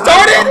done. You see you I'm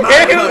started?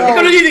 not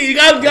done. You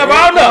got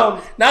round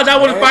up. Now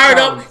John was fired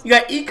up. You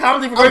got E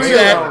commenting for every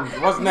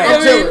that. What's I'm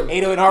next? chilling.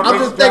 808 I'm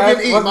Heartbreak just thinking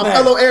Express. E, What's my next?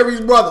 fellow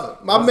Aries brother,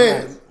 my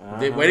man.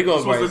 Way to go, You're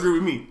supposed to Bryce. agree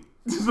with me.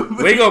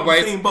 Way to go,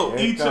 Bryce. Same boat.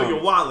 Here it Each of comes.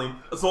 you're wilding.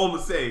 That's all I'm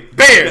gonna say.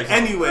 Bears. But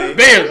anyway,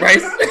 Bears,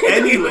 Bryce.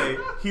 anyway,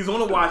 he's on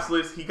the watch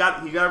list. He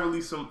got to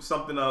release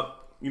something up.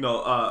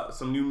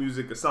 Some new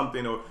music or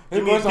something, or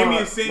give me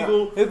a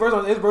single. His verse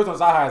on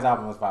Sci-Hi's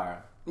album was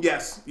fire.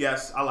 Yes,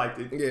 I liked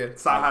it. Yeah.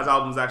 Sci-Hi's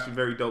album is actually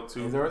very dope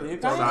too. Is there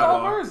Kanye's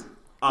Sidebar. verse?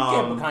 You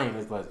can't put Kanye in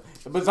this place.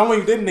 But someone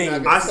you didn't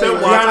name. I said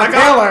watch. Tiana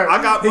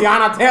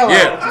Taylor. Taylor.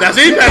 Yeah, that's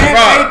it. You can't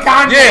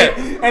That's say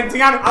Kanye Yeah. and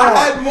Tiana. I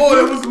had more.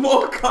 There was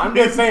more I'm coming.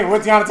 just saying,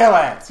 what's Tiana Taylor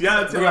at?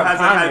 Tiana We Taylor got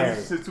hasn't had Kanye.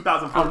 music since I'm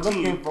 2014.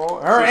 looking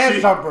for her So and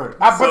she- Shumpert.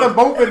 I put so- them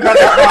both in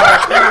best of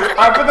 5.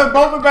 I put them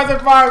both in best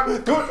of 5.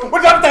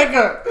 Which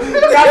Undertaker?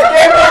 God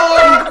damn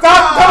it!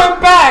 Stop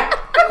coming back.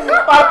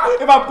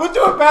 If I put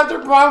you in Pastor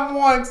Prime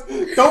once,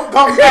 don't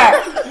come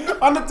back.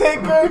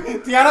 Undertaker,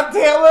 Tiana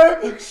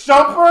Taylor,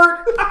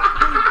 Shumpert.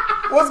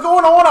 What's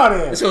going on out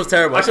here? That show was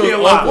terrible. That show can't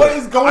was lie. awful. What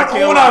is going I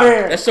can't on lie. out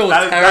here? That show was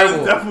That is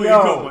terrible. definitely Yo,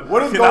 a good one.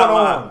 what is Cannot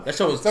going lie. on? That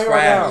show was Say it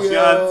right now. trash.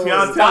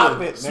 Tiana Stop Taylor, it,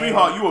 man.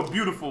 sweetheart, you are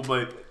beautiful,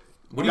 but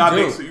What do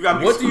you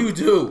do? What do you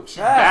do?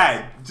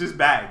 Bad, just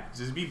bad,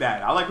 just be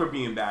bad. I like her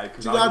being bad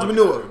because She's an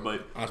entrepreneur.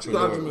 But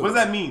Entrepreneur. what does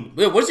that mean?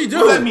 Yeah, what does she do?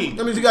 What does that mean?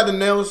 I mean, she got the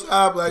nail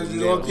shop, like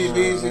she's on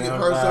TV, she get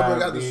her stuff,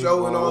 got the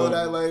show and all of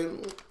that.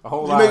 Like, A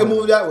whole she lot make a of-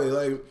 move that way.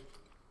 Like,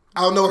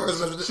 I don't know her.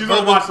 She's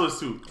on the watch list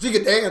too. She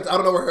can dance. I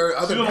don't know where her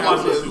other She's on the talent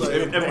watch list is.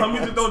 too. Like, If her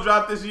music don't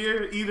drop this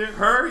year, either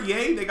her,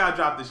 Ye, they got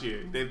dropped this year.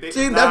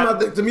 see, that's my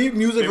thing. To me,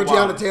 music for They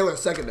Tiana wild. Taylor is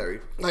secondary.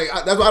 Like,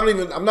 that's why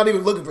I'm not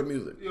even looking for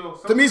music. Yo,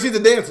 To me, she's a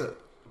dancer.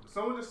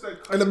 Someone just said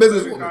And the Kanye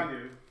businesswoman.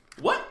 Kanye.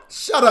 What?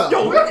 Shut up.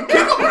 Yo, what?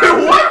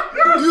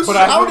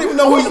 I don't even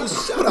know who you.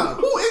 Shut up.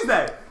 Who is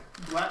that?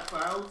 Black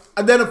Clouds.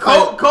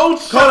 Identify. Code,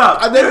 shut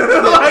up.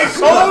 Identify.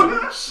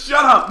 Code,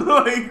 shut up.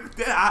 Like,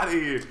 get out of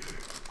here.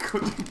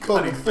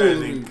 Kanye fool better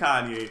me. than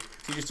Kanye.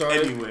 See you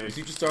started. Anyway.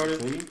 See you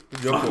started. See?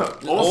 It's your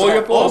fault. Also, All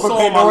your fault. also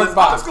Open on my Pandora's list,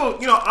 box.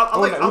 let's go. I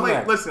like. Who's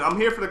next? Listen, I'm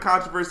here for the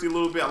controversy a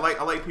little bit.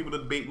 I like people to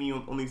debate me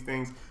on these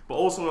things. But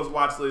also on this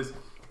watch list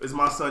is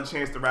my son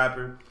Chance the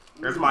Rapper.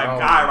 That's my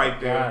guy right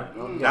there.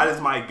 God. That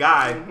is my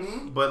guy.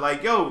 But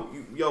like,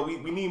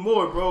 we need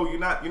more, bro. You're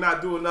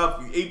not doing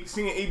enough.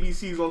 Singing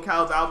ABCs on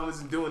Cal's album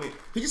isn't doing it.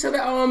 He just had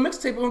that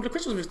mixtape on the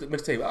Christmas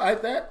mixtape. I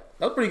like that.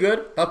 That was pretty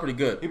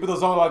good. He put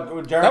those songs like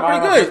with That Jeremiah.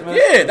 pretty good.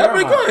 Christmas. Yeah, that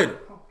pretty Jeremiah. good.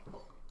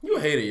 You a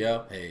hater,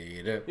 yo.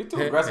 Hater. You're too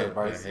aggressive,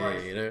 Bryce.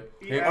 Hater.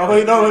 Oh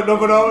wait, no,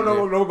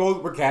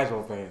 we're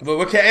casual fans. But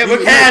we're He's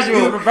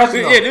casual. a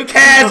professional. Yeah, they're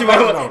casual. He's a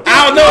professional.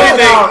 I don't know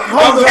anything.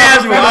 I'm on.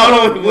 casual. I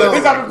don't know.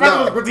 It's not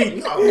professional No.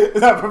 critique.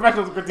 It's not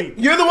professional critique.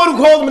 You're the one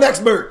who called him an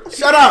expert.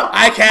 Shut up.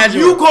 I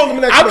casual. You called him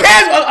an expert. I'm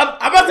casual.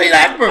 I'm not saying you're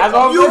an That's expert.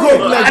 all You I'm go saying.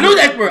 for I know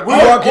the expert. We I'm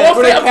are all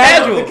saying I'm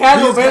casual. The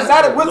casual He's fans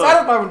casual. we're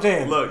satisfied with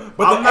Chance. Look,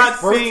 but I'm the not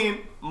experts- saying.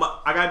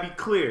 I gotta be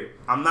clear.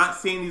 I'm not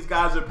saying these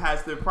guys are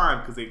past their prime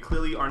because they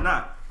clearly are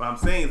not. What I'm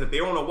saying is that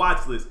they're on a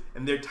watch list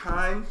and their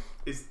time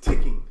is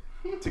ticking.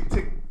 Tick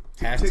tick.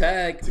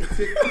 Hashtag. Tick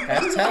tick.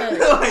 Hashtag.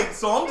 Like,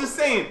 so I'm just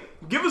saying,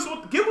 give the fans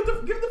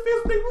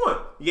what they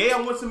want. Yeah,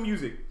 I want some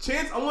music.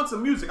 Chance, I want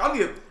some music. I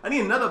need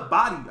another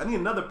body. I need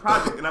another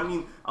project. And I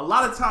mean, a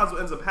lot of times what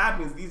ends up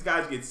happening is these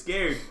guys get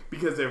scared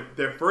because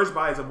their first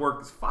bodies of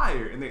work is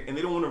fire, and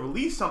they don't want to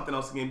release something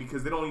else again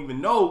because they don't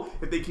even know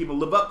if they can even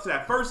live up to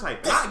that first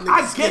hype. And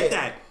I get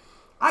that.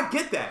 I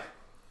get that.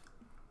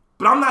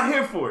 But I'm not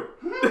here for it.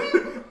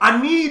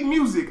 I need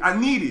music. I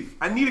need it.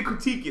 I need to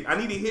critique it. I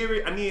need to hear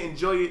it. I need to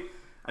enjoy it.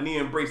 I need to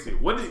embrace it.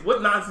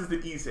 What nonsense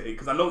did E say?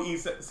 Because I know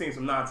E's saying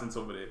some nonsense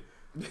over there.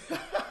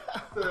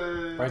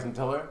 Bryson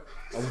Tiller?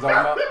 That's what you're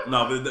talking about?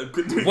 No,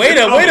 but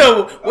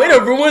Way to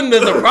ruin the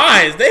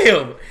surprise.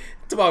 Damn.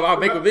 Talk about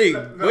make a big.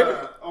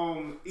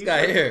 He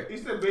guy said, here. He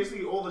said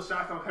basically all the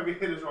shots on heavy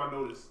hitters are on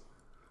notice.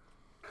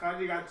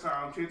 Kanye got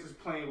time. Chance is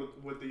playing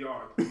with the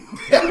yard.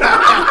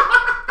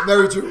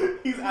 Very true.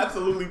 he's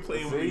absolutely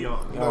playing with the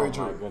young. Oh, Very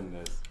true. my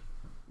goodness.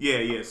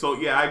 Yeah. So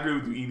yeah, I agree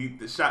with you, Edie.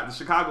 The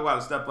Chicago got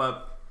to step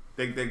up.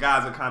 The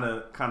guys are kind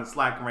of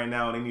slacking right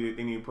now, and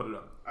they need to put it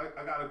up.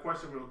 I got a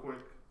question real quick.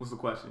 What's the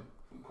question?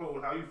 Cole,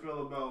 how you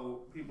feel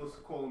about people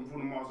calling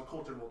Bruno Mars a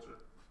culture vulture?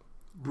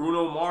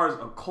 Bruno Mars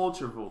a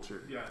culture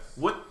vulture? Yes.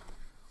 What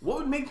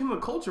would make him a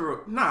culture?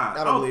 Nah,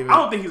 I don't believe it. I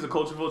don't think he's a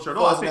culture vulture at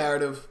all. False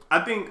narrative.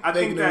 I think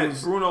Fake that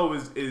news. Bruno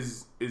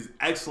is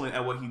excellent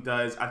at what he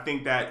does. I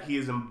think that he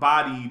has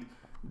embodied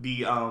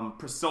the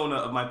persona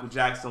of Michael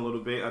Jackson a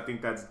little bit. I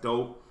think that's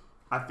dope.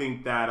 I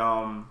think that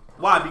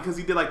why? Because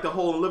he did like the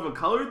whole Live in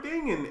Color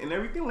thing and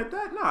everything like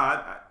that.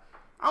 Nah,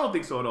 I don't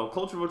think so though.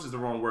 Culture vulture is the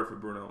wrong word for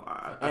Bruno.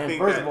 I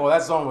think First of all,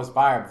 that song was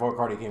fired before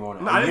Cardi came on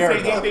it. No, I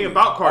didn't say anything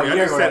about Cardi. I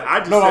just said.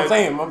 I'm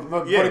saying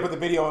before they put the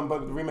video and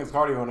put the remix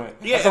Cardi on it.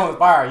 Yeah. That song was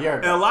fired a year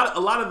ago. And a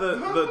lot of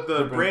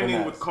the branding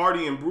finesse. with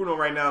Cardi and Bruno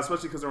right now,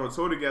 especially because they're on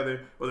tour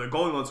together, or they're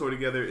going on tour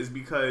together, is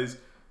because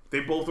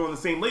they both are on the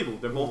same label.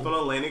 They're both on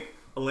Atlantic.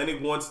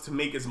 Atlantic wants to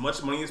make as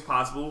much money as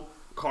possible.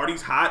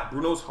 Cardi's hot,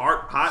 Bruno's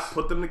hot.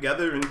 Put them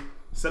together and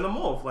send them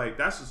off. Like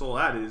that's just all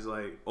that is.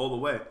 Like all the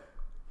way.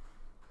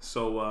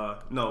 So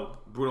no,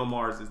 Bruno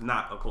Mars is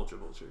not a culture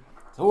vulture.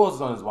 So who else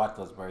is on his watch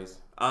list, Bryce?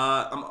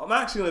 I'm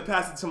actually gonna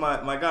pass it to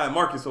my guy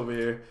Marcus over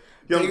here.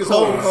 Young Niggas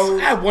Cole.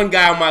 hold- I have one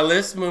guy on my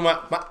list. My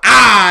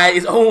eye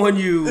is on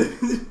you,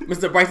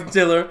 Mr. Bryson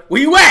Tiller.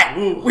 Where you at?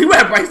 Ooh. Where you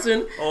at,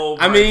 Bryson? Oh,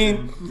 I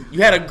mean, Bryson.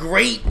 you had a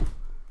great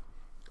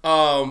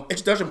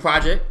introduction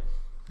project.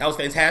 That was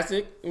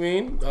fantastic. I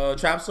mean,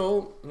 Trap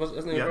Soul. What's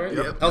his name? Yep, right?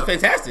 yep, That was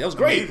fantastic. That was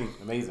great. Amazing.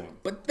 Amazing.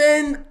 But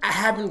then I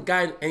haven't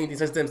gotten anything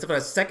since then, except for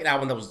that second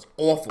album that was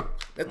awful.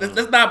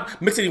 Let's not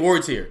mix any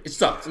words here. It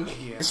sucked.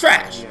 It's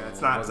trash. Yeah,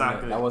 it's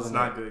not good. That wasn't it's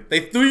not it. good.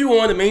 They threw you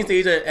on the main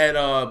stage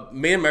at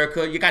Made in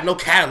America. You got no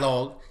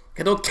catalog.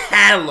 It was a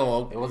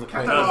quick. Catalog. It was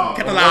Catalog.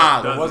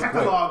 quick.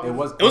 Catalog. It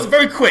was. It was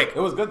very quick.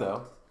 It was good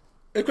though.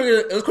 It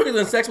was quicker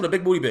than sex with a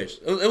big booty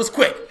bitch. It was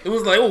quick. It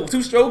was like, oh,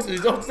 2 strokes and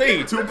he's on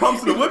stage. 2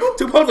 pumps and a wiggle.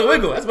 2 pumps and a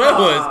wiggle. That's what it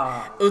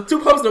was. It was 2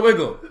 pumps and a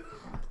wiggle.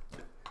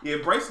 Yeah,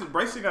 Bryson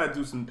got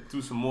to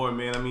do some more,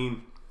 man. I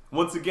mean,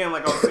 once again,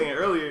 like I was saying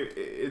earlier,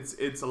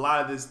 it's a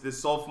lot of this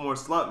sophomore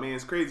slump, man.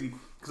 It's crazy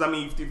because I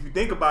mean, if you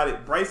think about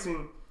it,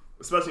 Bryson,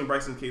 especially in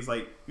Bryson's case,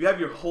 like you have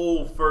your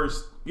whole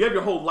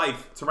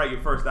life to write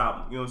your first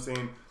album. You know what I'm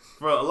saying?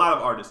 For a lot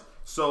of artists.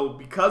 So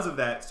because of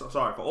that,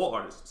 for all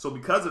artists. So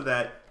because of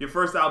that, your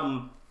first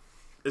album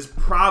is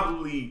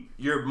probably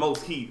your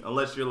most heat,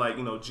 unless you're like,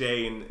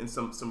 Jay and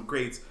some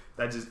greats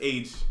that just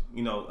age,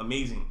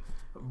 amazing.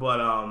 But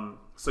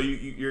so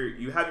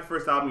you have your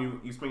first album,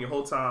 you spend your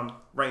whole time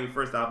writing your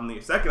first album, then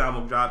your second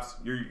album drops.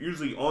 You're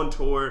usually on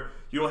tour.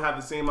 You don't have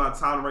the same amount of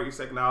time to write your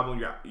second album.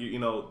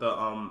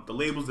 The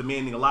label's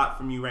demanding a lot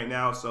from you right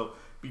now. So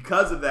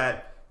because of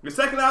that, your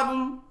second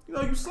album,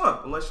 you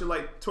slump unless you're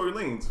like Tory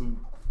Lanez who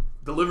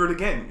delivered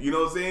again. You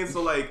know what I'm saying?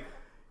 So like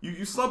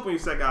you slump on your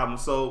second album.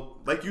 So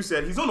like you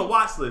said, he's on the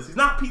watch list. He's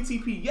not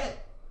PTP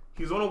yet.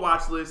 He's on a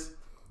watch list.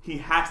 He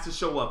has to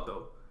show up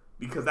though,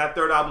 because that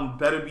third album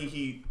better be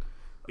heat.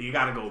 You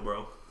gotta go,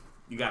 bro.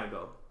 You gotta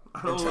go.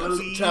 I don't wanna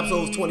leave. Trap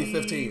Soul's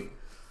 2015.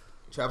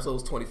 Trap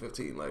Soul's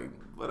 2015. Like,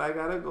 But I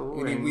gotta go.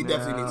 we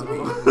definitely need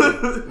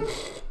to be.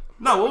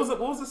 No, what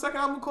was the second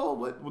album called?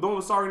 What the one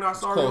with Sorry Not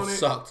Sorry Cold on it?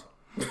 sucked.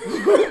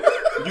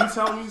 You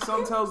tell me,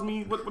 some tells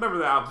me, whatever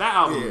that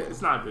album. Yeah.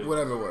 It's not good.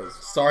 Whatever it was.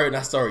 Sorry,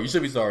 not sorry. You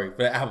should be sorry for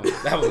that album.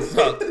 That album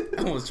sucked. That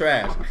album was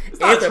trash. It's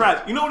not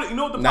trash. You know what the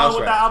Now problem it's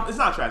with trash. that album? It's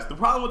not trash. The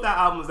problem with that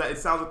album is that it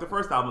sounds like the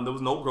first album. There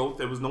was no growth.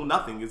 There was no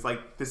nothing. It's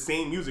like the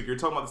same music. You're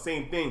talking about the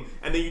same thing,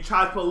 and then you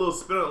try to put a little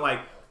spin on it, like,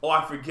 oh,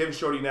 I forgive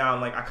Shorty now,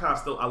 and like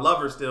I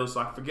love her still,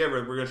 so I forgive her.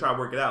 We're gonna try to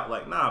work it out.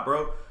 Like, nah,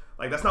 bro.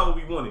 Like that's not what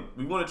we wanted.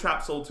 We wanted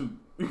Trap Soul too.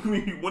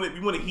 we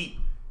wanted heat.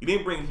 You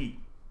didn't bring heat.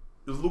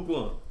 It was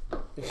lukewarm.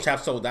 Trap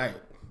Soul diet.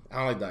 I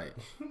don't like diet.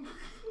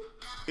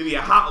 It'd be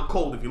a hot or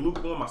cold. If you're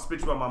lukewarm, I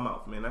spit you out my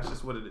mouth, man. That's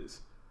just what it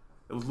is.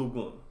 It was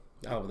lukewarm.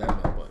 I don't know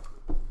what that meant,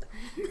 but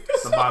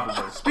It's a Bible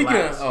verse. Speaking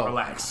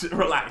relax, of-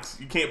 relax.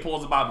 You can't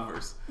pause a Bible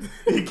verse.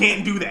 You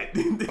can't do that.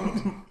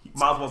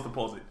 Miles wants to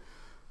pause it.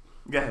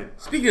 Go ahead.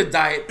 speaking of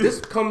diet,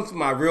 this comes from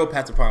my real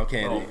Pastor Prom Oh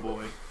candidate.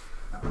 boy.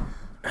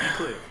 Be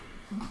clear.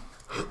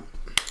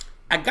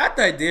 I got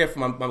the idea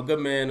from my good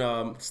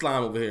man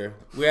Slime over here.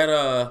 We had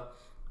a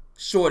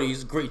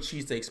Shorty's great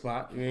cheesesteak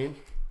spot. You know what I mean?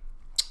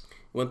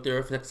 Went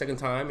there for the second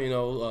time.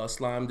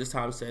 Slime this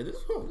time said, "This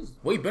is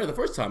way better than the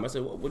first time." I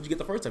said, "What did you get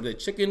the first time?" He said,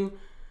 "Chicken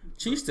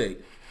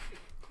cheesesteak."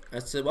 I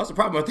said, "What's the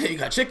problem? I think you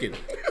got chicken."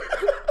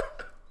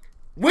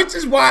 Which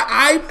is why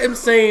I am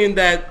saying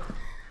that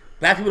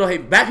black people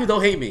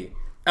don't hate me.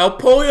 El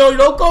Pollo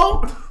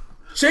Loco,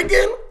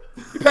 chicken,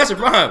 you past your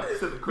prime.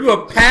 You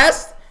are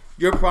past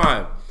your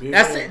prime.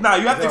 That's it. Nah,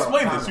 you have to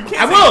explain this. You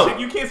can't I say will.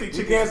 You can't say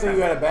chicken. You can't say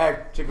you had a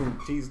bad chicken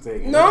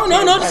cheesesteak. No.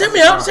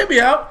 Just hit me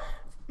out.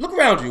 Look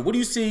around you. What do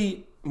you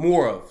see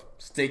more of?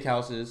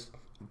 Steakhouses,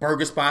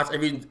 burger spots.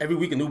 Every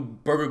week a new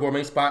burger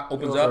gourmet spot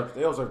opens up.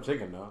 They don't serve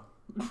chicken though.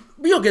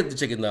 We don't get the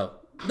chicken though.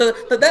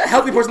 That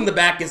healthy person in the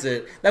back gets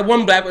it. That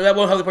one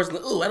healthy person.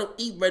 Ooh, I don't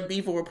eat red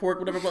beef or pork,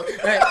 whatever.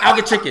 I'll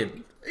get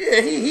chicken.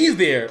 Yeah, he's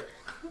there.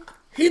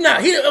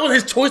 It was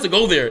his choice to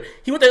go there.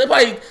 He went there.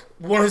 Probably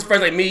one of his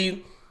friends like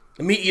me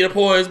eater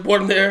boys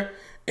brought him there,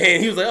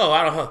 and he was like, "Oh,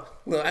 I don't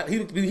know."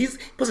 He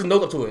puts a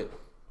note up to it.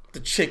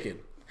 The chicken.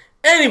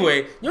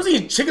 Anyway, you don't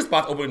see chicken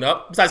spots opening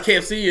up besides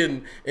KFC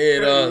and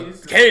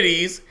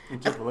Kennedy's.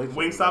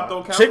 Wingstop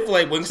don't count.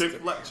 Chick-fil-A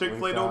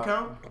Chick-fil-A don't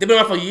count. They've been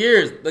around for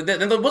years.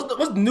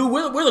 What's new?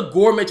 Where the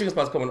gourmet chicken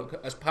spots popping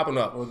up? It's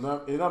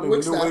not many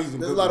new ways you can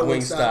There's a cook lot of chicken.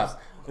 Wingstop.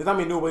 There's not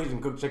many new ways you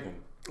can cook chicken.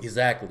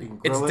 Exactly. grill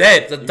It's it.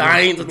 dead. It's a You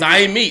dying. can- It's a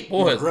dying meat,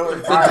 boys. grill it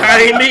It's and a fry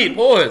it. dying meat,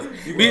 boys.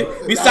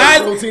 protein.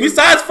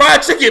 Besides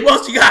fried chicken, what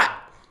else you got?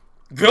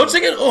 Grilled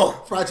chicken?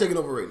 Oh. Fried chicken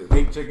overrated.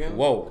 Baked chicken.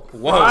 Whoa.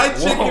 Fried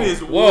chicken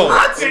is whoa.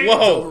 what?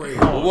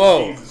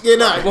 Whoa. Jesus. Yeah,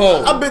 nah.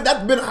 Whoa.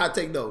 That's been a hot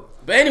take though.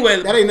 But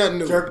anyway, That ain't nothing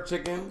new. Jerk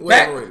chicken.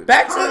 Way overrated.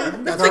 back to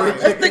That's chicken.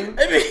 overrated.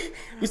 I mean,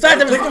 besides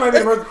Chicken might be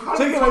the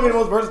that,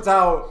 most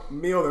versatile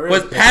meal there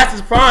is. was past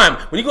its prime.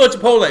 When you go to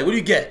Chipotle, what do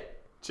you get?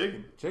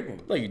 Chicken.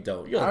 Chicken. No, you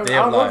don't. You're I a don't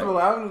damn know liar. Chipotle.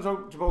 I haven't tried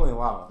Chipotle in a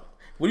while.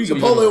 What do you get?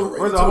 Chipotle When overrated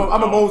First too. of all,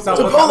 I'm a Moe's South.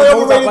 Chipotle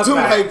overrated too.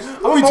 Like,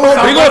 what we you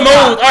talking go to Moe's.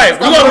 All right, we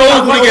go to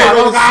Moe's. What do you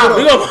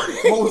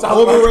get? Moe's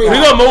Overrated. We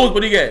go to Moe's. What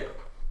do you get?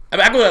 I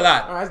mean, I go there a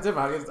lot. That's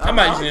different. I'm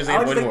not using this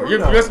example anymore. You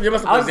You're must be an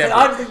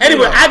example.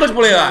 Anyway, I go to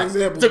Chipotle a lot.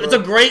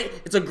 Example,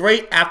 It's a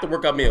great after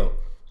workout meal.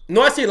 You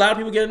know, I see a lot of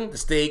people getting the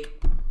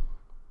steak,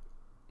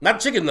 not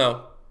the chicken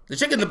though. The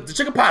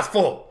chicken pot's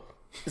full.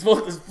 It's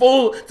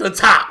full to the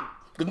top.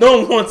 Cause no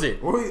one wants it.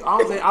 I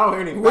don't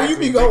hear any. Where you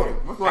be going?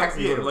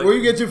 Yeah, like- Where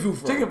you get your food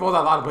from? Chicken falls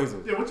out a lot of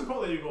places. Yeah, what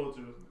Chipotle you go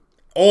to?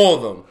 All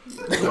of them.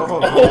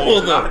 All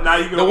of them. Now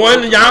you The gonna one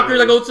go in to Yonkers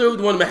Chipotle. I go to,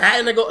 the one in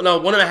Manhattan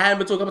one in Manhattan I've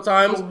been to a couple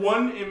times. The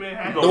one in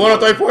Manhattan. The one on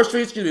 34th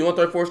Street, excuse me,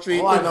 134th Street.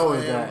 All I know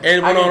is that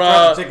And I one can on,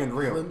 trust the chicken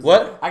real.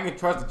 What? I can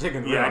trust the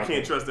chicken real. Yeah, I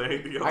can't trust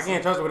anything else. I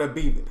can't trust it with a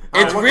beef.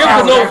 It's What real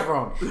cow because is that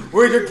from?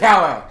 Where's your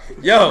cow at?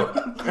 Yo,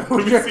 Let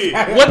me see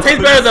it. what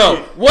tastes better though?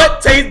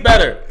 What tastes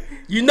better?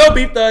 You know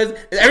beef does.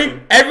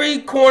 Every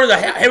corner, the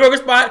hamburger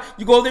spot,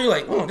 you go there, you're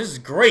like, oh, this is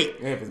great.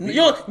 Yeah, if it's beef.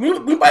 You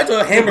know, we bite to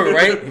a hamburger,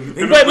 right?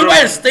 we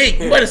bite a steak.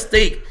 We bite a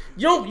steak.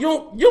 You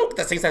don't get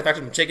that same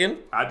satisfaction from chicken.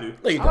 I do.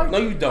 No, you don't. No,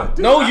 you don't.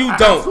 do. No, you I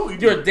don't. absolutely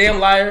do. You're a damn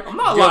liar. I'm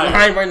not You're lying.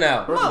 lying right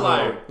now. I'm not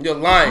lying. You're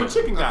I'm lying. a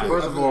chicken guy.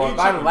 First of all, if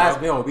I had the last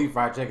meal, it would be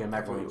fried chicken and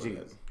macaroni and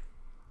cheese.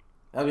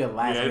 That'd be the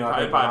last Yeah, meal. I it'd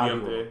think probably for a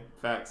be lot up of there.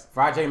 Facts.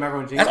 Fried chicken,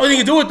 macaroni and cheese. That's all you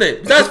can do with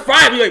it. Besides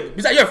fried,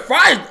 you're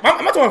fried.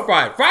 I'm not talking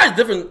fried. Fried is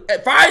different.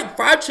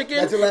 Fried chicken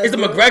That's your last is the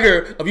meal?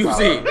 McGregor of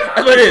UFC.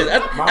 That's what it is.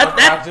 Mama,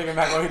 fried chicken,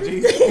 macaroni and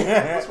cheese.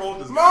 What's wrong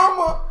with this?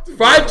 Mama.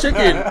 Fried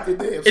chicken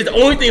is the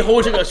only thing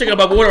holding chicken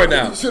above water right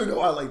now. You should have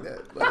go out like that.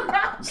 Like,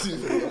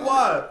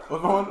 What?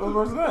 What's wrong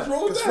with that?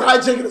 because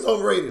fried chicken is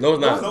overrated. No,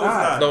 it's not. No, it's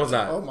not. No, it's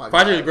not. Oh my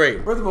Fried chicken is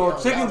great. First of all,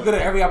 chicken's good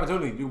at every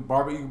opportunity. You can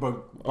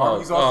put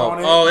barbecue sauce on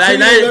it. Oh,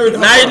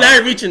 now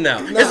you're reaching now.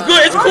 It's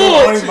good. It's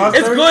cool. Honey mustard,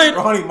 It's good.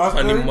 Honey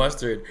mustard. Honey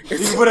mustard. You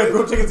can put a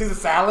grilled chicken Caesar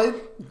salad.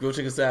 Grilled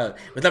chicken salad.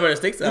 It's not better than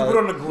steak You salad.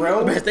 put it on the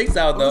grill. Better steak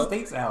salad What's a though.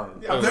 steak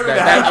salad? I've never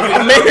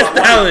A man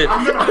salad.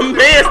 A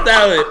man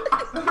salad.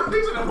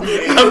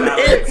 A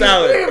man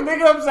salad.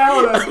 Make up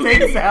salad. A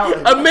steak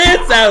salad. A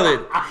man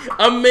salad.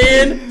 A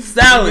man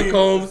salad,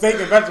 Combs. Steak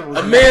and vegetables.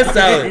 A man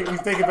salad.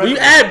 Steak and When you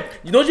vegetables.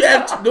 add, don't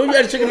you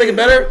add chicken to make it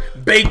better?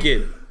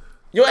 Bacon.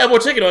 You don't add more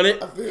chicken on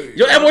it. You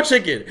don't add more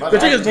chicken. The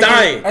chicken's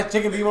dying. That's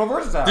chicken being more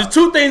versatile. There's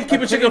two things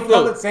keeping chicken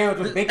afloat. Sandwich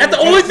with bacon. That's the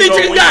and only cheese. thing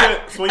chicken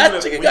got. So when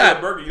That's chicken you get a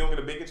got. burger, you don't get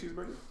a bacon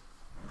cheeseburger?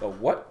 A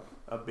what?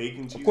 A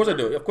bacon cheeseburger? Of course I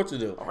do. Of course I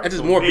do. right, That's just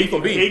so more beef bacon-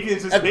 on beef.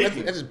 bacon's just That's-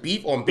 bacon. That's just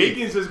beef on beef.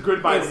 Bacon's just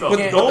good by itself.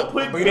 but- Don't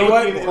put But you know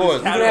what? bacon You in Pause.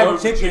 this can category have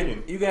with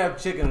chicken. You can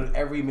have chicken in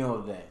every meal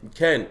of the day, You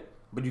can,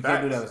 but you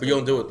can't do that. Facts. with but you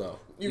don't do it though.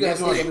 You got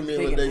steak every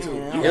meal of the day too.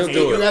 You don't do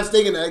You it. have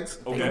steak and eggs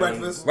Okay. for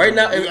breakfast. Right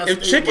now, You got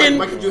if steak- chicken,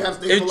 why can't you have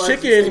steak if for lunch,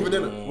 chicken, steak for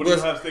dinner? What do you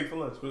have steak for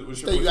lunch? What's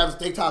Steak, you your have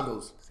steak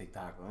tacos. steak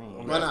taco.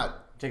 Why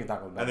not? Chicken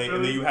taco. and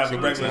then you have a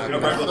regular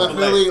A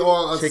Philly fillet.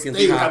 or a Chicken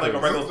steak. You have like a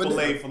for regular dinner.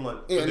 fillet for lunch.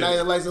 Yeah, not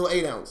a nice little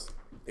 8 ounce.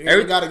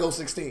 Every- You gotta go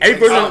 16. every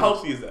person- How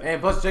healthy is that?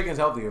 And plus, chicken's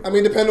healthier. I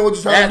mean, depending on what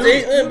you're trying That's to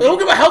it. do. Don't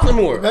give a health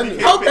anymore. Health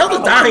is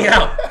dying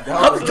out.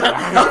 Health is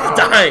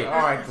dying. All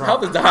right, Trump.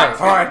 Health is dying.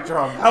 All right,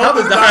 Trump. Health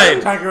is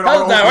dying. Trying to get it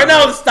Health all is dying. over. Right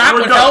now, the stock We're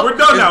with done. health. We're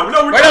done now.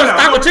 No, we're Right done now, the now.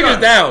 stock with We're chicken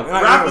is done.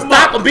 down. Wrap The them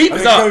stock up. of beef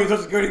is up. Social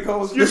Security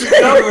codes. His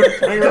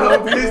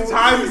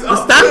time is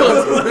up.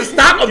 The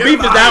stock of beef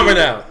is down right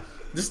now.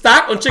 The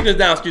stock on chicken is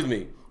down. Excuse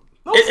me.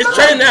 It's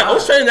trending down. Oh,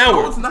 it's trending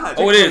downward. No, it's not.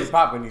 Oh, it is.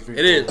 Popping these streets.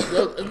 It is.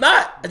 No, it's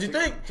not. As you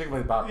think.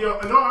 Chick-fil-A's popping. Yo,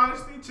 in all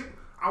honesty,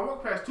 I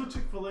walk past 2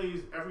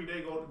 Chick-fil-A's every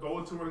day, go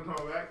into work and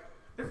come back.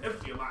 It's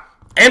empty a lot.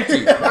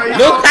 Empty.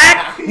 No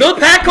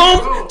pack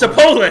home,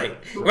 Chipotle.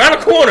 Around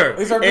the corner.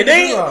 They start And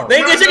getting they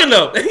ain't get chicken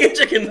though. They ain't get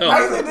chicken How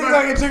you though. think they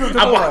gotta get chicken with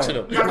I'm Chipotle? watching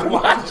them. I'm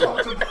watching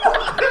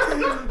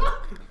them.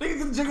 They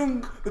get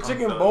the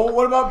chicken bowl.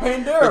 What about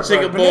Panera The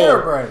chicken bread? Panera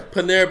bowl. bread.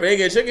 Panera bread ain't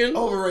get chicken. They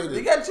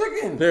Overrated. got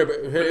chicken. Panera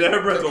bread.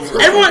 Panera bread's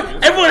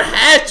overrated. Everyone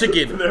has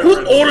chicken. Who's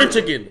ordering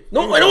chicken?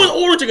 No one's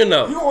ordering chicken You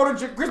though.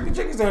 order crispy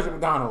chicken sandwich at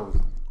McDonald's.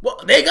 Well,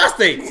 they ain't got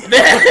steaks. You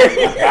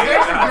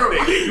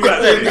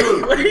got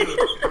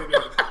that.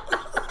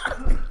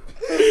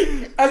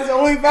 That's the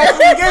only fast food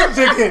we get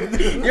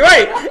chicken. You're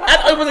right.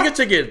 I only want to get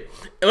chicken.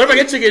 And whenever I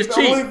get chicken, it's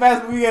The only cheap.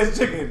 fast food we get is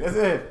chicken. That's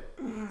it.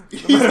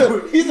 He's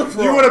a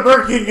fraud. You want a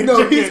Burger King and No,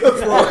 chicken. he's a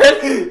fraud.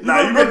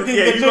 Nah, you Burger got King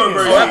yeah, and you got chicken.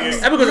 Burger King.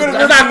 That's because You're that's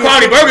gonna not a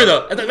quality burger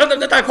though.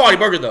 That's not a quality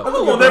burger though.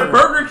 Well, they're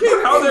Burger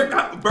King. How's their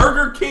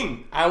Burger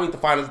King? I don't eat the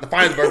finest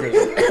burgers.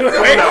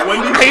 Not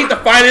Wendy's? I eat the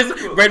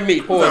finest red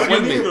meat. Pause.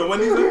 Red meat.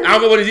 Wendy's? I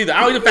don't know what it is either.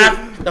 I don't eat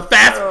the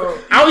fast.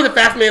 I don't eat the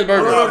fast man's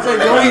burger. Hold on, say,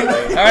 don't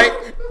eat- All right.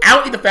 I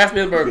don't eat the fast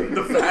man's burger.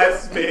 The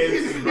fast man.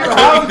 I How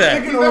don't is eat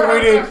that. chicken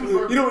overrated?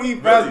 You don't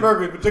eat fast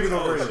burgers, but chicken's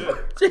overrated.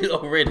 Chicken's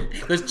overrated.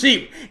 It's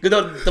cheap.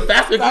 Because the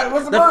fast man,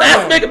 What's the the burger fast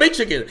man? man can make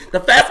chicken.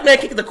 The fast man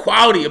can get the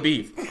quality of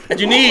beef that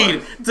you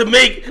need to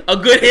make a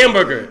good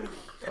hamburger.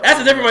 That's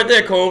the difference right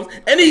there, Combs.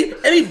 Any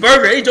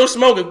burger, any Joe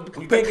Schmo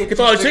You can't get gets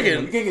all the cheap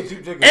chicken. You can't get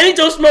cheap chicken. Any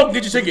Joe Schmo can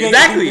get you chicken. You can't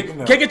get Exactly. cheap chicken,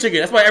 though. Can't get chicken.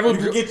 That's why everyone.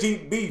 You can get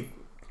cheap beef.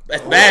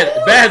 That's bad.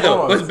 It's bad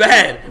though. But it's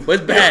bad. But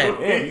it's bad.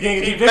 Yeah, you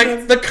can't get cheap Like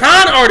chicken. the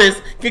con artists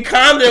can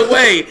con their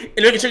way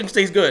and make chicken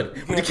taste good.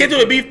 But you can't do it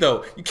with beef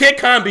though. You can't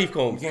con beef,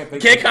 Combs. You You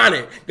can't can't fake con it.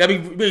 You gotta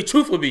be really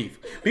truthful beef.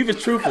 Beef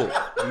is truthful.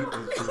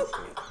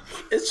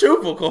 It's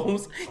truthful,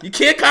 Combs. You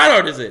can't con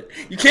artist it.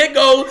 You can't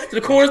go to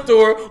the corner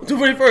store on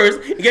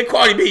 241st and get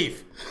quality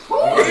beef.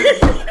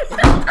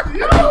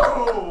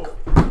 Yo!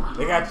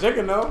 They got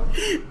chicken though.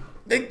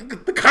 The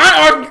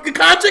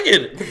con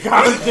chicken.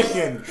 Cotton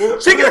chicken.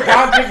 Chicken.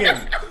 Cotton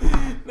chicken.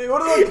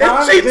 What is It's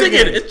cotton cheap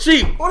chicken. It's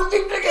cheap. What is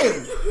cheap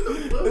chicken?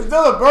 It's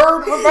still a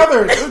bird with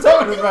feathers. What are you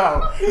talking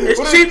about? It's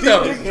What is cheap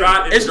though. chicken? It's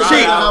dry cheap. Depends on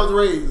out. how it's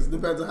raised.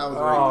 Depends on how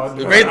Oh, it's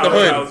raised. Raise the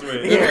hood. House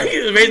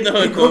raised. Raise the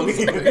hood, Combs.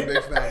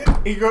 Big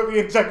fact. He grew up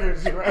eating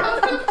checkers, you're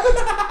right.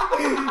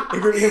 He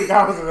grew up eating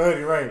cows in the hood,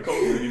 you're right.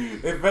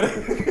 It's better.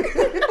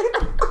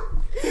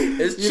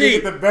 It's You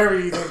cheap. get the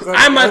berries and stuff.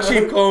 I'm not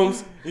cheap,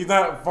 Combs. He's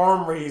not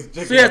farm raised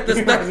chicken. So yes, the,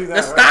 He's not- he's the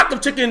not stock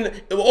of chicken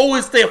it will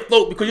always stay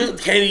afloat because you have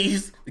the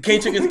Kenny's, the Kenny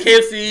chickens,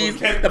 KFC's, the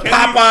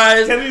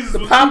Kenny's the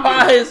was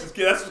Popeyes,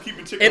 keeping- That's what's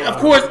keeping chicken. and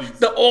of alive. course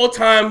the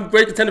all-time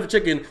great contender for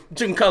chicken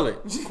cutlet.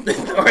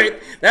 All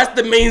right, that's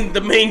the main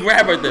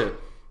grab right there.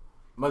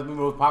 Must be the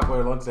most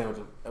popular lunch sandwich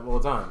of all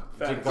time.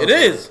 Chicken It cutlet.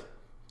 is.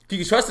 You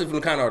can trust it from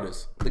the con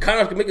artist. The con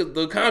artist can make it.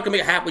 The con artist can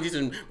make a halfway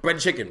decent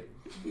breaded chicken.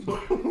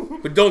 But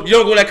you don't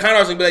go to that con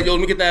artist and be like, yo,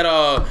 let me get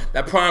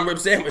that prime rib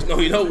sandwich. No,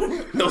 you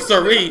don't. No,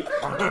 sirree.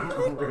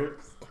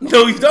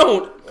 No, you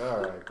don't.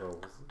 Alright,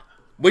 cool.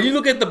 When you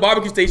look at the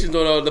barbecue stations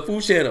on the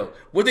food channel,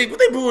 what they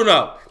brewing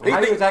up? How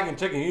you attacking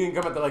chicken? You didn't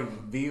come at the like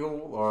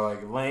veal or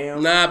like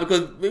lamb? Nah,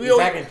 because we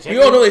attacking all chicken?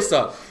 know they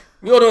suck.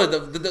 We all know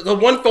the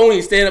one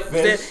phony stand up.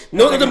 Fish?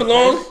 No, it doesn't Attacking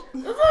belong.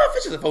 fish?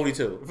 Fish is a phony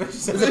too. Fish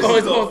It's a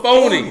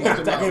phony.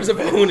 Attacking It's a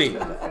fish. phony.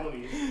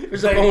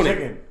 It's a Attacking phony.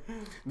 chicken.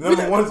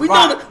 Number one we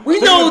spot. know we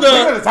know Chicken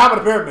the. at the top of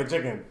the pyramid,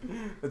 chicken.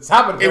 The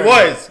top of the It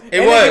pyramid. was. It And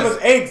then was. It was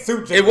egg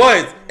soup chicken. It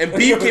was. And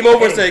beef was came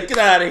over and egg. said, "Get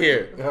out of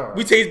here. Alright.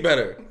 We taste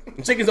better.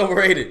 And chicken's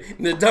overrated."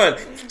 And they're done.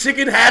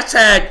 Chicken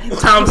hashtag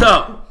time's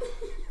up.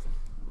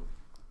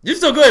 You're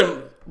still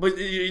good, but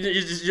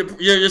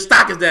your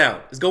stock is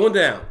down. It's going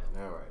down.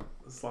 Alright.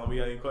 Slimy,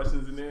 got any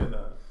questions in there? Nah.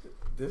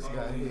 This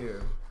guy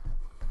here.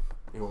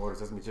 You gonna order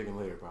sesame chicken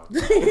later, probably.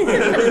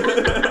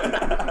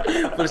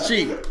 For the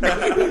cheap.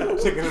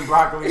 Chicken and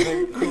broccoli,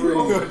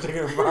 nigga.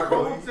 Chicken and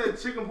broccoli. He said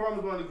chicken parm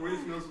is one of the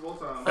greatest meals of all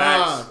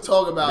time.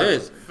 Talk about It it.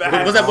 is.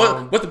 Facts. What's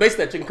that? What's the base of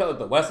that chicken cutlet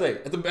though? What I say?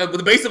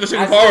 The base of a chicken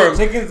I said parm.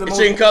 chicken's the is most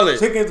chicken cutlet.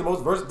 Chicken's the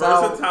most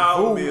versatile Versatile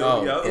food meal.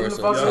 Oh, Yup. in the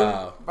versatile.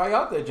 fucking right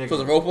out there, chicken. So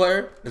it's a role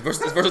player. It's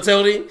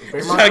versatility. You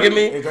Draymond trying to get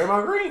Green. me? It's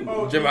Draymond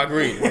Green. Jim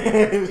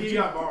Green. He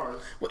got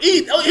bars. Well,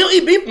 he'll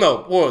eat beef though.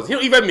 Pause. He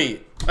don't eat red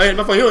meat. I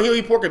mean, he'll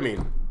eat pork and meat.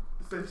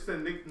 He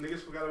said niggas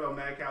forgot about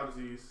mad cow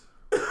disease.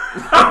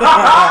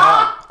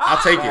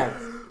 I'll take it.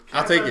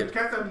 I'll take it.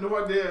 Cats have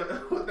no idea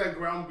what that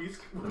ground beef.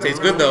 Tastes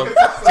good though.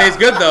 Tastes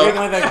good They though.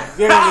 like that.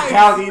 They like the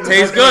cows eating.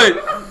 Tastes good.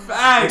 You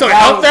Facts. talking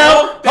health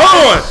now?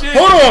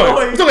 Hold on.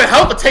 We're talking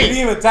health or They taste. didn't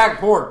even attack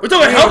pork. We're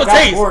talking They health or didn't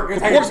attack taste. Pork. They're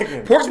attacking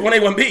chicken. Pork's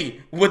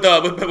 1A1B with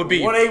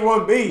beef.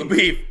 1A1B.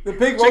 Beef. The pig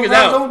Chicken's won't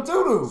have out. his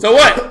own doo-doo. So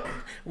what?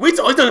 We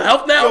talking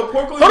health now? Yo,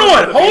 pork Hold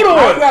on. You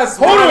got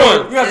swine-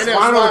 Hold You got And swine there's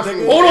on swine chicken.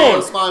 food. on.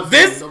 Yeah, swine Hold food. on.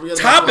 This Don't forget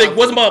topic swine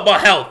wasn't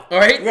about health, all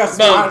right? You got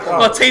About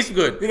swine- taste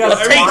good. You got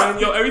About swine-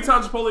 taste. Every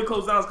time Chipotle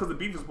closed down, it's because the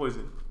beef is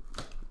poisoned.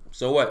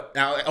 So what?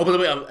 Now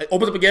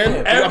opens up again.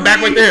 Yeah. I'm back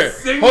right there.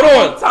 Single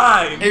Hold on.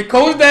 time. It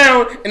goes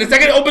down, and the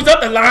second it opens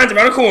up, the line's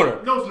around the corner.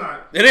 No, it's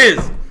not. It is.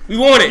 We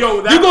want it. Yo,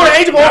 You go to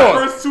any Chipotle.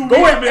 First 2 Go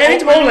weeks to of it any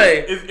open,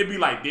 Chipotle. It'd be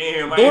like,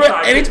 damn. I Go ain't to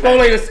trying any get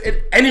that.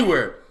 Chipotle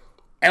anywhere.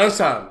 At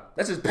lunchtime.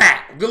 That's just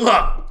packed. Good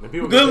luck. And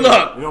people Good get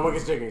luck. chicken. No one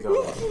gets chicken. No A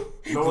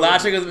lot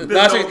of chicken. nobody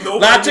Lot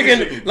of gets chicken.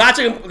 chicken. Lot of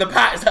chicken. The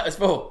pot is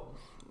full.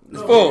 It's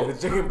No, full. the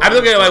chicken- I'm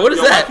looking at it like, what is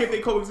Yo, why that? can't they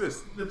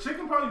coexist? The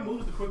chicken probably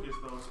moves the quickest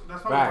though. So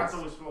that's probably why it's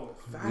always full.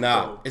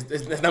 Nah,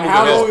 it's not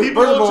How long? moving.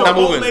 First of all, Not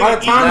moving. by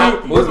the time Not you,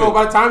 first of all, moving.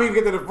 by the time you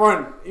get to the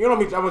front, you know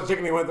how much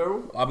chicken they went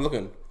through. I'm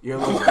looking. You're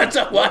I'm looking.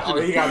 watching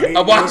Oh, he got it. beat.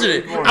 I'm watching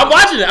it. I'm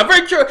watching it. I'm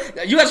very curious.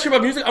 You guys care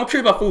about music? I'm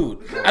curious about food.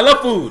 I love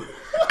food.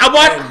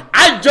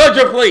 I judge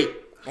your plate.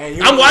 And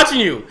you- I'm watching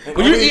you. and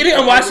When you're every- eating,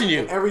 I'm watching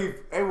you. Everyone.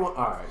 All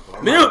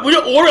right. Bro, When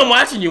you're ordering, I'm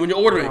watching you. When you're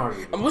ordering,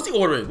 Alright. what's he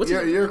ordering? What's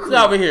You're a this creep.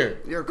 guy over here?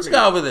 You're a What's creep.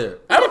 guy over there?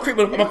 I'm a creep.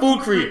 I'm a food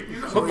creep.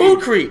 I'm a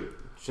food creep.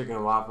 chicken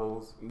and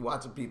waffles.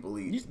 Watching people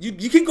eat.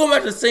 You keep going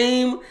back to the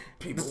same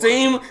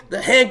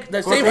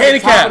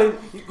handicap.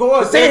 Go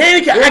on. The same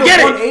handicap. I get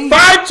it.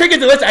 Fried chicken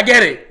delicious. I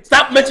get it.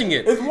 Stop mentioning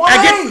it. It's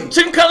I get 1A.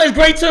 chicken cutlet is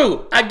great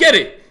too. I get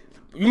it.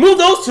 You move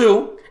those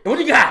two, and what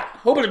do you got? A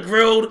whole bunch of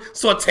grilled,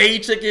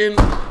 sauteed chicken.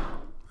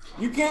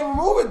 You can't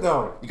remove it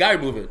though. You gotta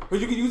remove it. But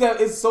you can use that.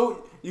 It's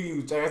so you can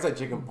use. Like I said,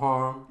 chicken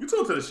parm, You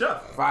talk to the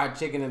chef. fried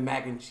chicken and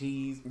mac and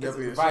cheese.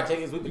 Definitely a Fried chef.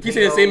 chicken, sweet You keep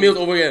saying the same meals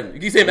over again. You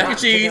keep saying mac and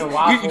cheese. Chicken and You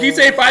waffles. keep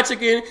saying fried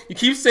chicken. You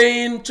keep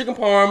saying chicken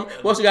parm.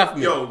 What else you got for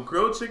me? Yo,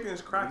 grilled chicken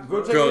is crack.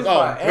 Grilled bro. chicken. Grilled,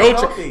 fine. And grilled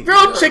healthy. chicken.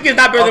 Grilled chicken is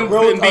not better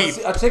than beef.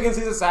 A chicken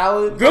Caesar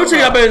salad. Grilled chicken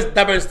not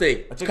better than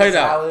steak. A Cut chicken it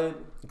out. salad.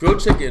 Grilled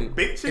chicken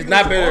Baked chicken is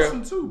not is better.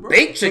 awesome too, bro.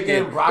 Baked chicken.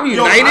 Chicken, What are you,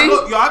 Yo, I 90?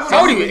 go- yo, I go How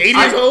old are you? to- 80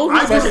 years old? I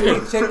go to-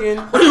 Sesame chicken.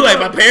 What are you like?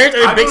 My parents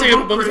are I baked go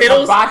chicken to- with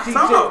potatoes? Hibachi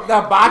Time chicken. out.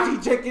 The hibachi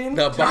chicken.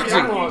 The hibachi.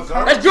 Come on,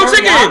 son. That's grilled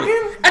chicken.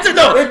 Teriyaki? That's a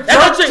no. The That's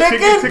not jerk chicken.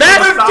 chicken.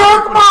 That's The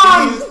jerk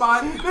man.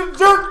 The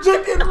jerk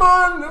chicken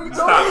man. Let me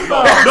tell you.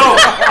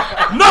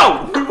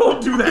 No, we won't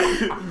do that.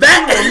 We will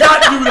that. not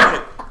do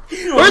that.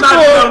 We will not do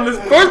that on this.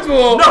 First of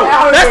all, No.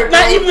 that's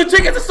not even the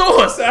chicken. It's a sauce.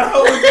 What the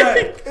hell is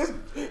that?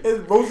 It's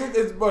roasted.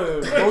 It's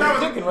roasted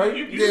chicken, right?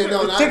 Yeah,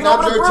 no, not chicken not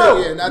over the jerk grill.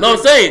 chicken. Not No, I'm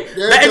jerk- saying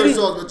There's that jerk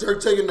isn't. sauce, but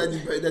jerk chicken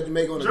that you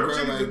make on the Jerk grill.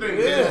 chicken's Like, the thing.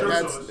 Yeah, It's jerk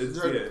that's sauce. It's,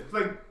 jerk. yeah. It's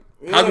like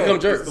How's it become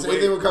jerk? It's the Same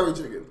thing with curry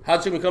chicken.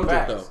 How's chicken become jerk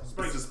Facts.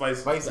 though? It's the spice.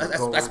 Spices.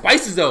 That's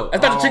spices though.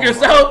 That's not the chicken Oh,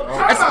 itself. my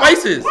That's God.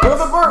 spices.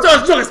 What's the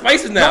burger? So it's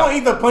spices now. Don't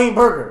eat the plain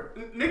burger.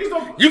 niggas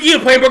don't. You can eat a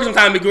plain burger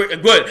sometime and be good. That's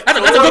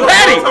a good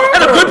patty.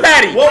 That's a good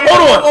patty. Whoa,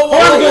 Hold on. whoa, whoa,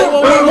 That's good.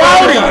 whoa, The whoa,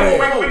 quality. whoa,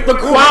 The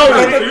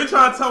quality. So you're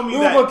trying to tell me You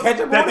that, put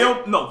ketchup that on they it?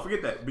 don't, no,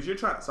 forget that. But you're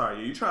trying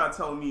to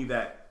tell me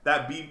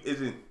that beef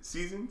isn't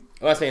seasoned?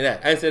 I'm not saying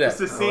that. I didn't say that. It's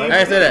the same. I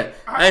didn't say that.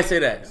 I didn't say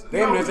that.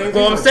 Damn, the same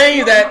What I'm thing. saying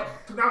is that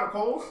To down the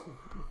Coles,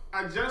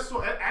 I just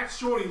saw at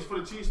Shorty's for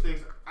the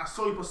cheesesteaks. I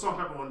saw you put salt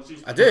and pepper on the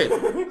cheesesteak. I did.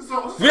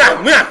 So, We're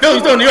not Philly.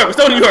 We're still in New York. We're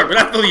still in New York. We're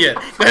not Philly yet.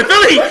 But in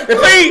Philly,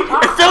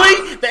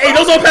 they ain't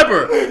no salt and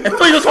pepper. In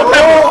Philly, no salt and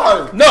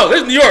pepper. No,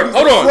 this is New York.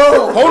 Hold on.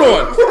 Hold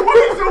on. So what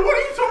are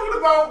you talking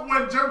about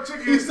when jerk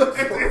chicken it's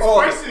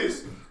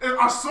spices and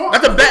are salt?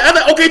 That's a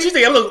okay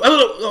cheesesteak.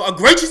 A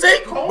great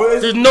cheesesteak. But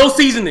There's no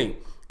seasoning.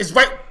 It's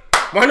right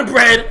on the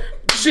bread,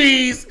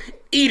 cheese.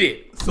 Eat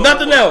it.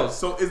 Nothing else.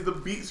 So is the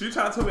beef? So you're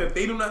trying to tell me that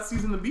they do not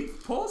season the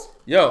beef? Pause.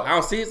 Yo, I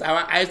don't see it.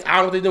 I don't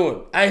know what they're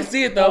doing. I ain't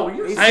see it though.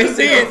 you're I ain't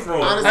see it. seasoned,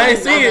 bro. Honestly, I ain't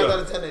see 9 it. out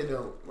of 10 they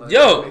don't. Like,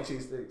 Yo. they make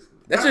cheesesteaks.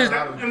 That's just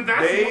And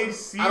that's They what- I don't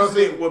season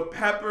think- it with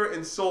pepper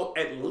and salt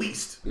at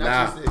least. Not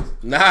nah, cheesesteaks.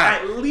 not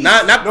At least.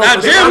 not No, not but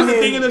That's the onions-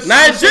 thing in the Not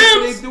at season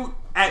gyms. They do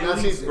at Not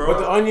least, seasoned. bro. But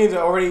the onions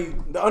are already.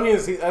 The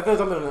onions. I thought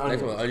something in the Next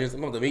onions. one, onions.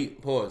 I'm on the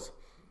meat. Pause.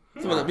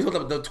 Some of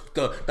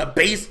the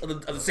base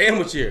of the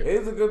sandwich here. It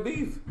is a good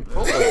beef.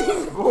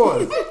 Of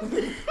course.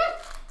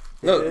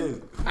 Look, It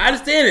is. I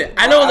understand it.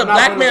 I know I'm the not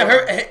black gonna man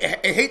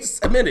lie. hates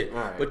to admit it,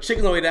 Alright. but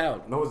chicken's on the way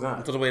down. No, it's not.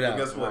 It's on the way down.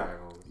 Guess what? Alright,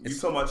 well, You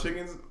talking about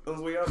chickens on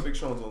his way out? Big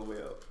Sean's on his way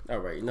out. All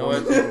right, you know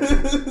what?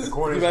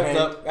 Cornish Wrap this hen,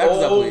 up. Wrap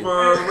this up,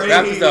 please.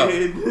 Wrap this up.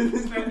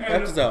 Overrated.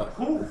 Wrap this up.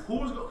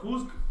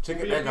 Who's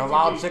chicken, being and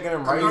halal BTB? chicken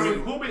and I mean, rice.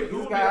 who be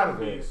This guy out of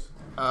here.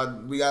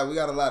 Applebee's? We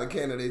got a lot of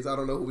candidates. I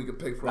don't know who we could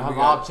pick from. The We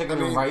halal got-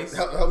 chicken and rice?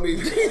 Help me.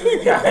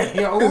 Yeah,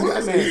 yo, who's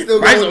He's this?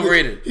 still Rice going with-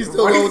 overrated. He's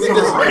still Rice going with the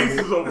is disrespect.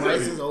 overrated.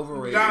 Rice is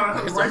overrated.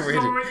 Nah, It's rice is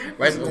overrated.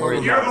 Rice is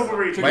overrated. You're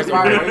overrated. Chicken Rice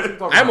fried overrated. rice, we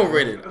talking I'm about?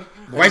 overrated.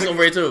 Rice is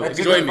overrated too. That If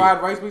you chicken join me,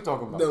 fried rice we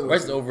talking about? No.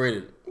 rice is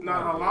overrated.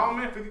 Nah, halal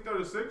man,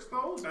 5036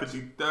 though. That's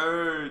chicken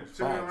 53rd. and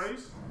Facts.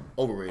 rice.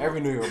 Overrated.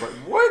 Every New York, but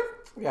what?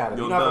 Yeah, Yo,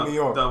 you're not from New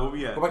York. Dub, where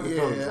we at? Go back to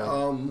Philly, Yeah,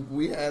 son.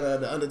 we had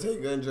the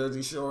Undertaker in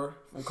Jersey Shore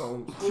from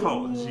Combs.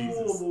 Oh,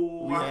 Jesus.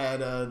 Ooh, We had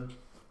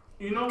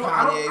you know what?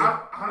 Kanye.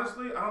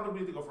 Honestly, I don't think we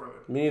need to go further.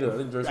 Me neither. I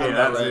think Jersey Yeah, Shore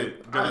that's right.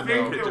 it. I think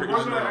that Jersey we're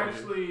gonna Shore.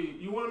 actually.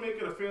 You want to make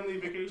it a family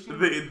vacation?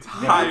 The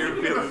entire You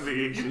need family the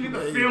vacation.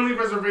 family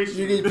reservation.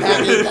 you need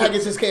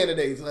package his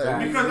candidates. Like,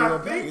 Because you Because know, I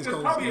think package there's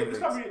Combs probably candidates.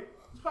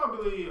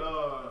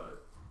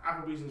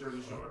 Applebee's in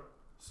Jersey Shore.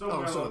 So Oh,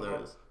 we're sure gonna-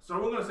 there is. So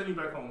we're gonna send you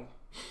back home.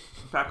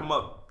 Pack them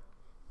up.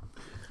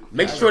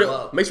 Make sure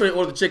they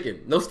order the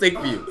chicken. No steak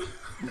for you.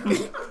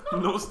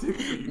 No stick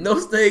for you. No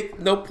steak,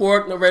 no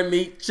pork, no red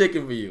meat.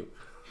 Chicken for you.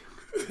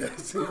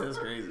 That's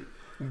crazy.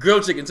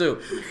 Grilled chicken too.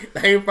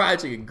 That ain't fried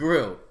chicken.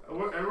 Grill. And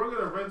we're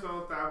gonna rent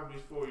out the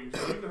Applebee's for you.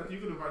 So you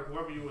can invite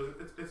whoever you was.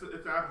 It's an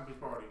Applebee's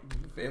party.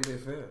 Family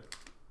affair.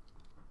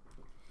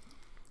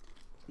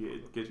 Yeah,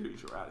 get your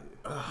intro out of here.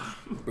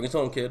 Bring us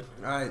home, kid.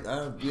 All right,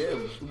 yeah.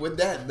 With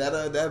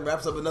that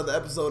wraps up another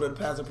episode of the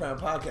Pastor Prime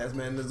Podcast,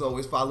 man. As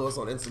always, follow us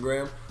on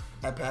Instagram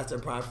at Pastor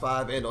Prime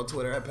 5 and on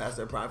Twitter at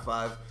Pastor Prime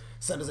 5.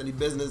 Send us any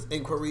business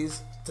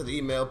inquiries to the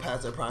email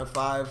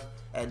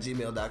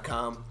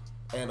pastorprime5@gmail.com.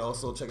 And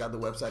also check out the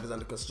website is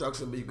under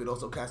construction, but you could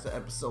also catch the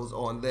episodes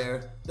on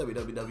there,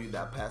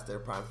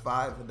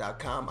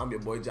 www.pastorprime5.com. I'm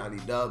your boy Johnny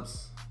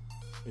Dubs.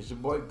 It's your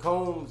boy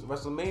Combs,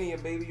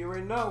 WrestleMania, baby. You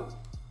already know.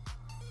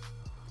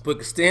 Book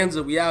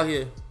Costanza, we out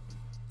here.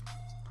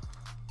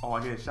 Oh,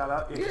 I get a shout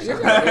out?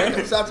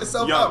 Yeah, shout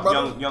yourself out,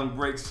 brother. Young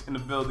Bricks in the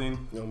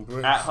building. Young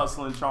Bricks. At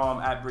Hustle and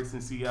Charm, at Brixton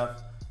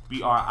CF.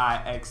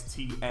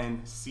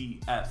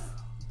 BRIXTNCF.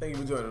 Thank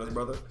you for joining us,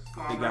 brother.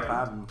 They got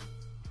 5 of them.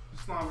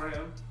 Slime for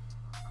him.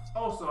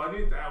 Also, I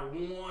need to add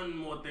one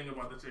more thing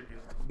about the chicken.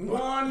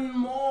 One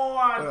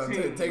more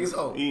thing. Take us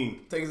home.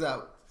 Ian. Take us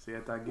out. Say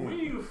that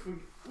again.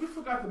 We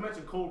forgot to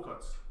mention cold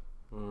cuts.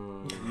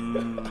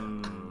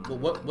 But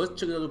what's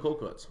chicken little cold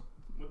cuts?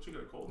 What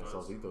chicken cold cuts?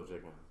 Salsito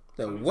chicken.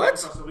 The what?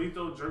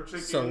 Salito, jerk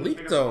chicken.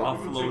 Salito.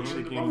 Buffalo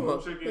chicken. I'm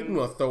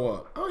gonna throw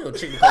up. I don't know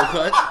chicken cold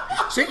cuts.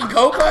 Chicken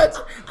cold cuts?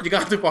 You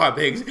got too far,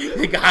 Biggs.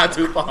 You got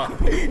too far.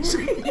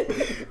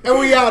 And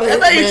we out of here. That's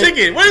not even man.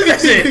 chicken. What is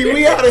that shit?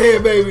 We out of here,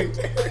 baby.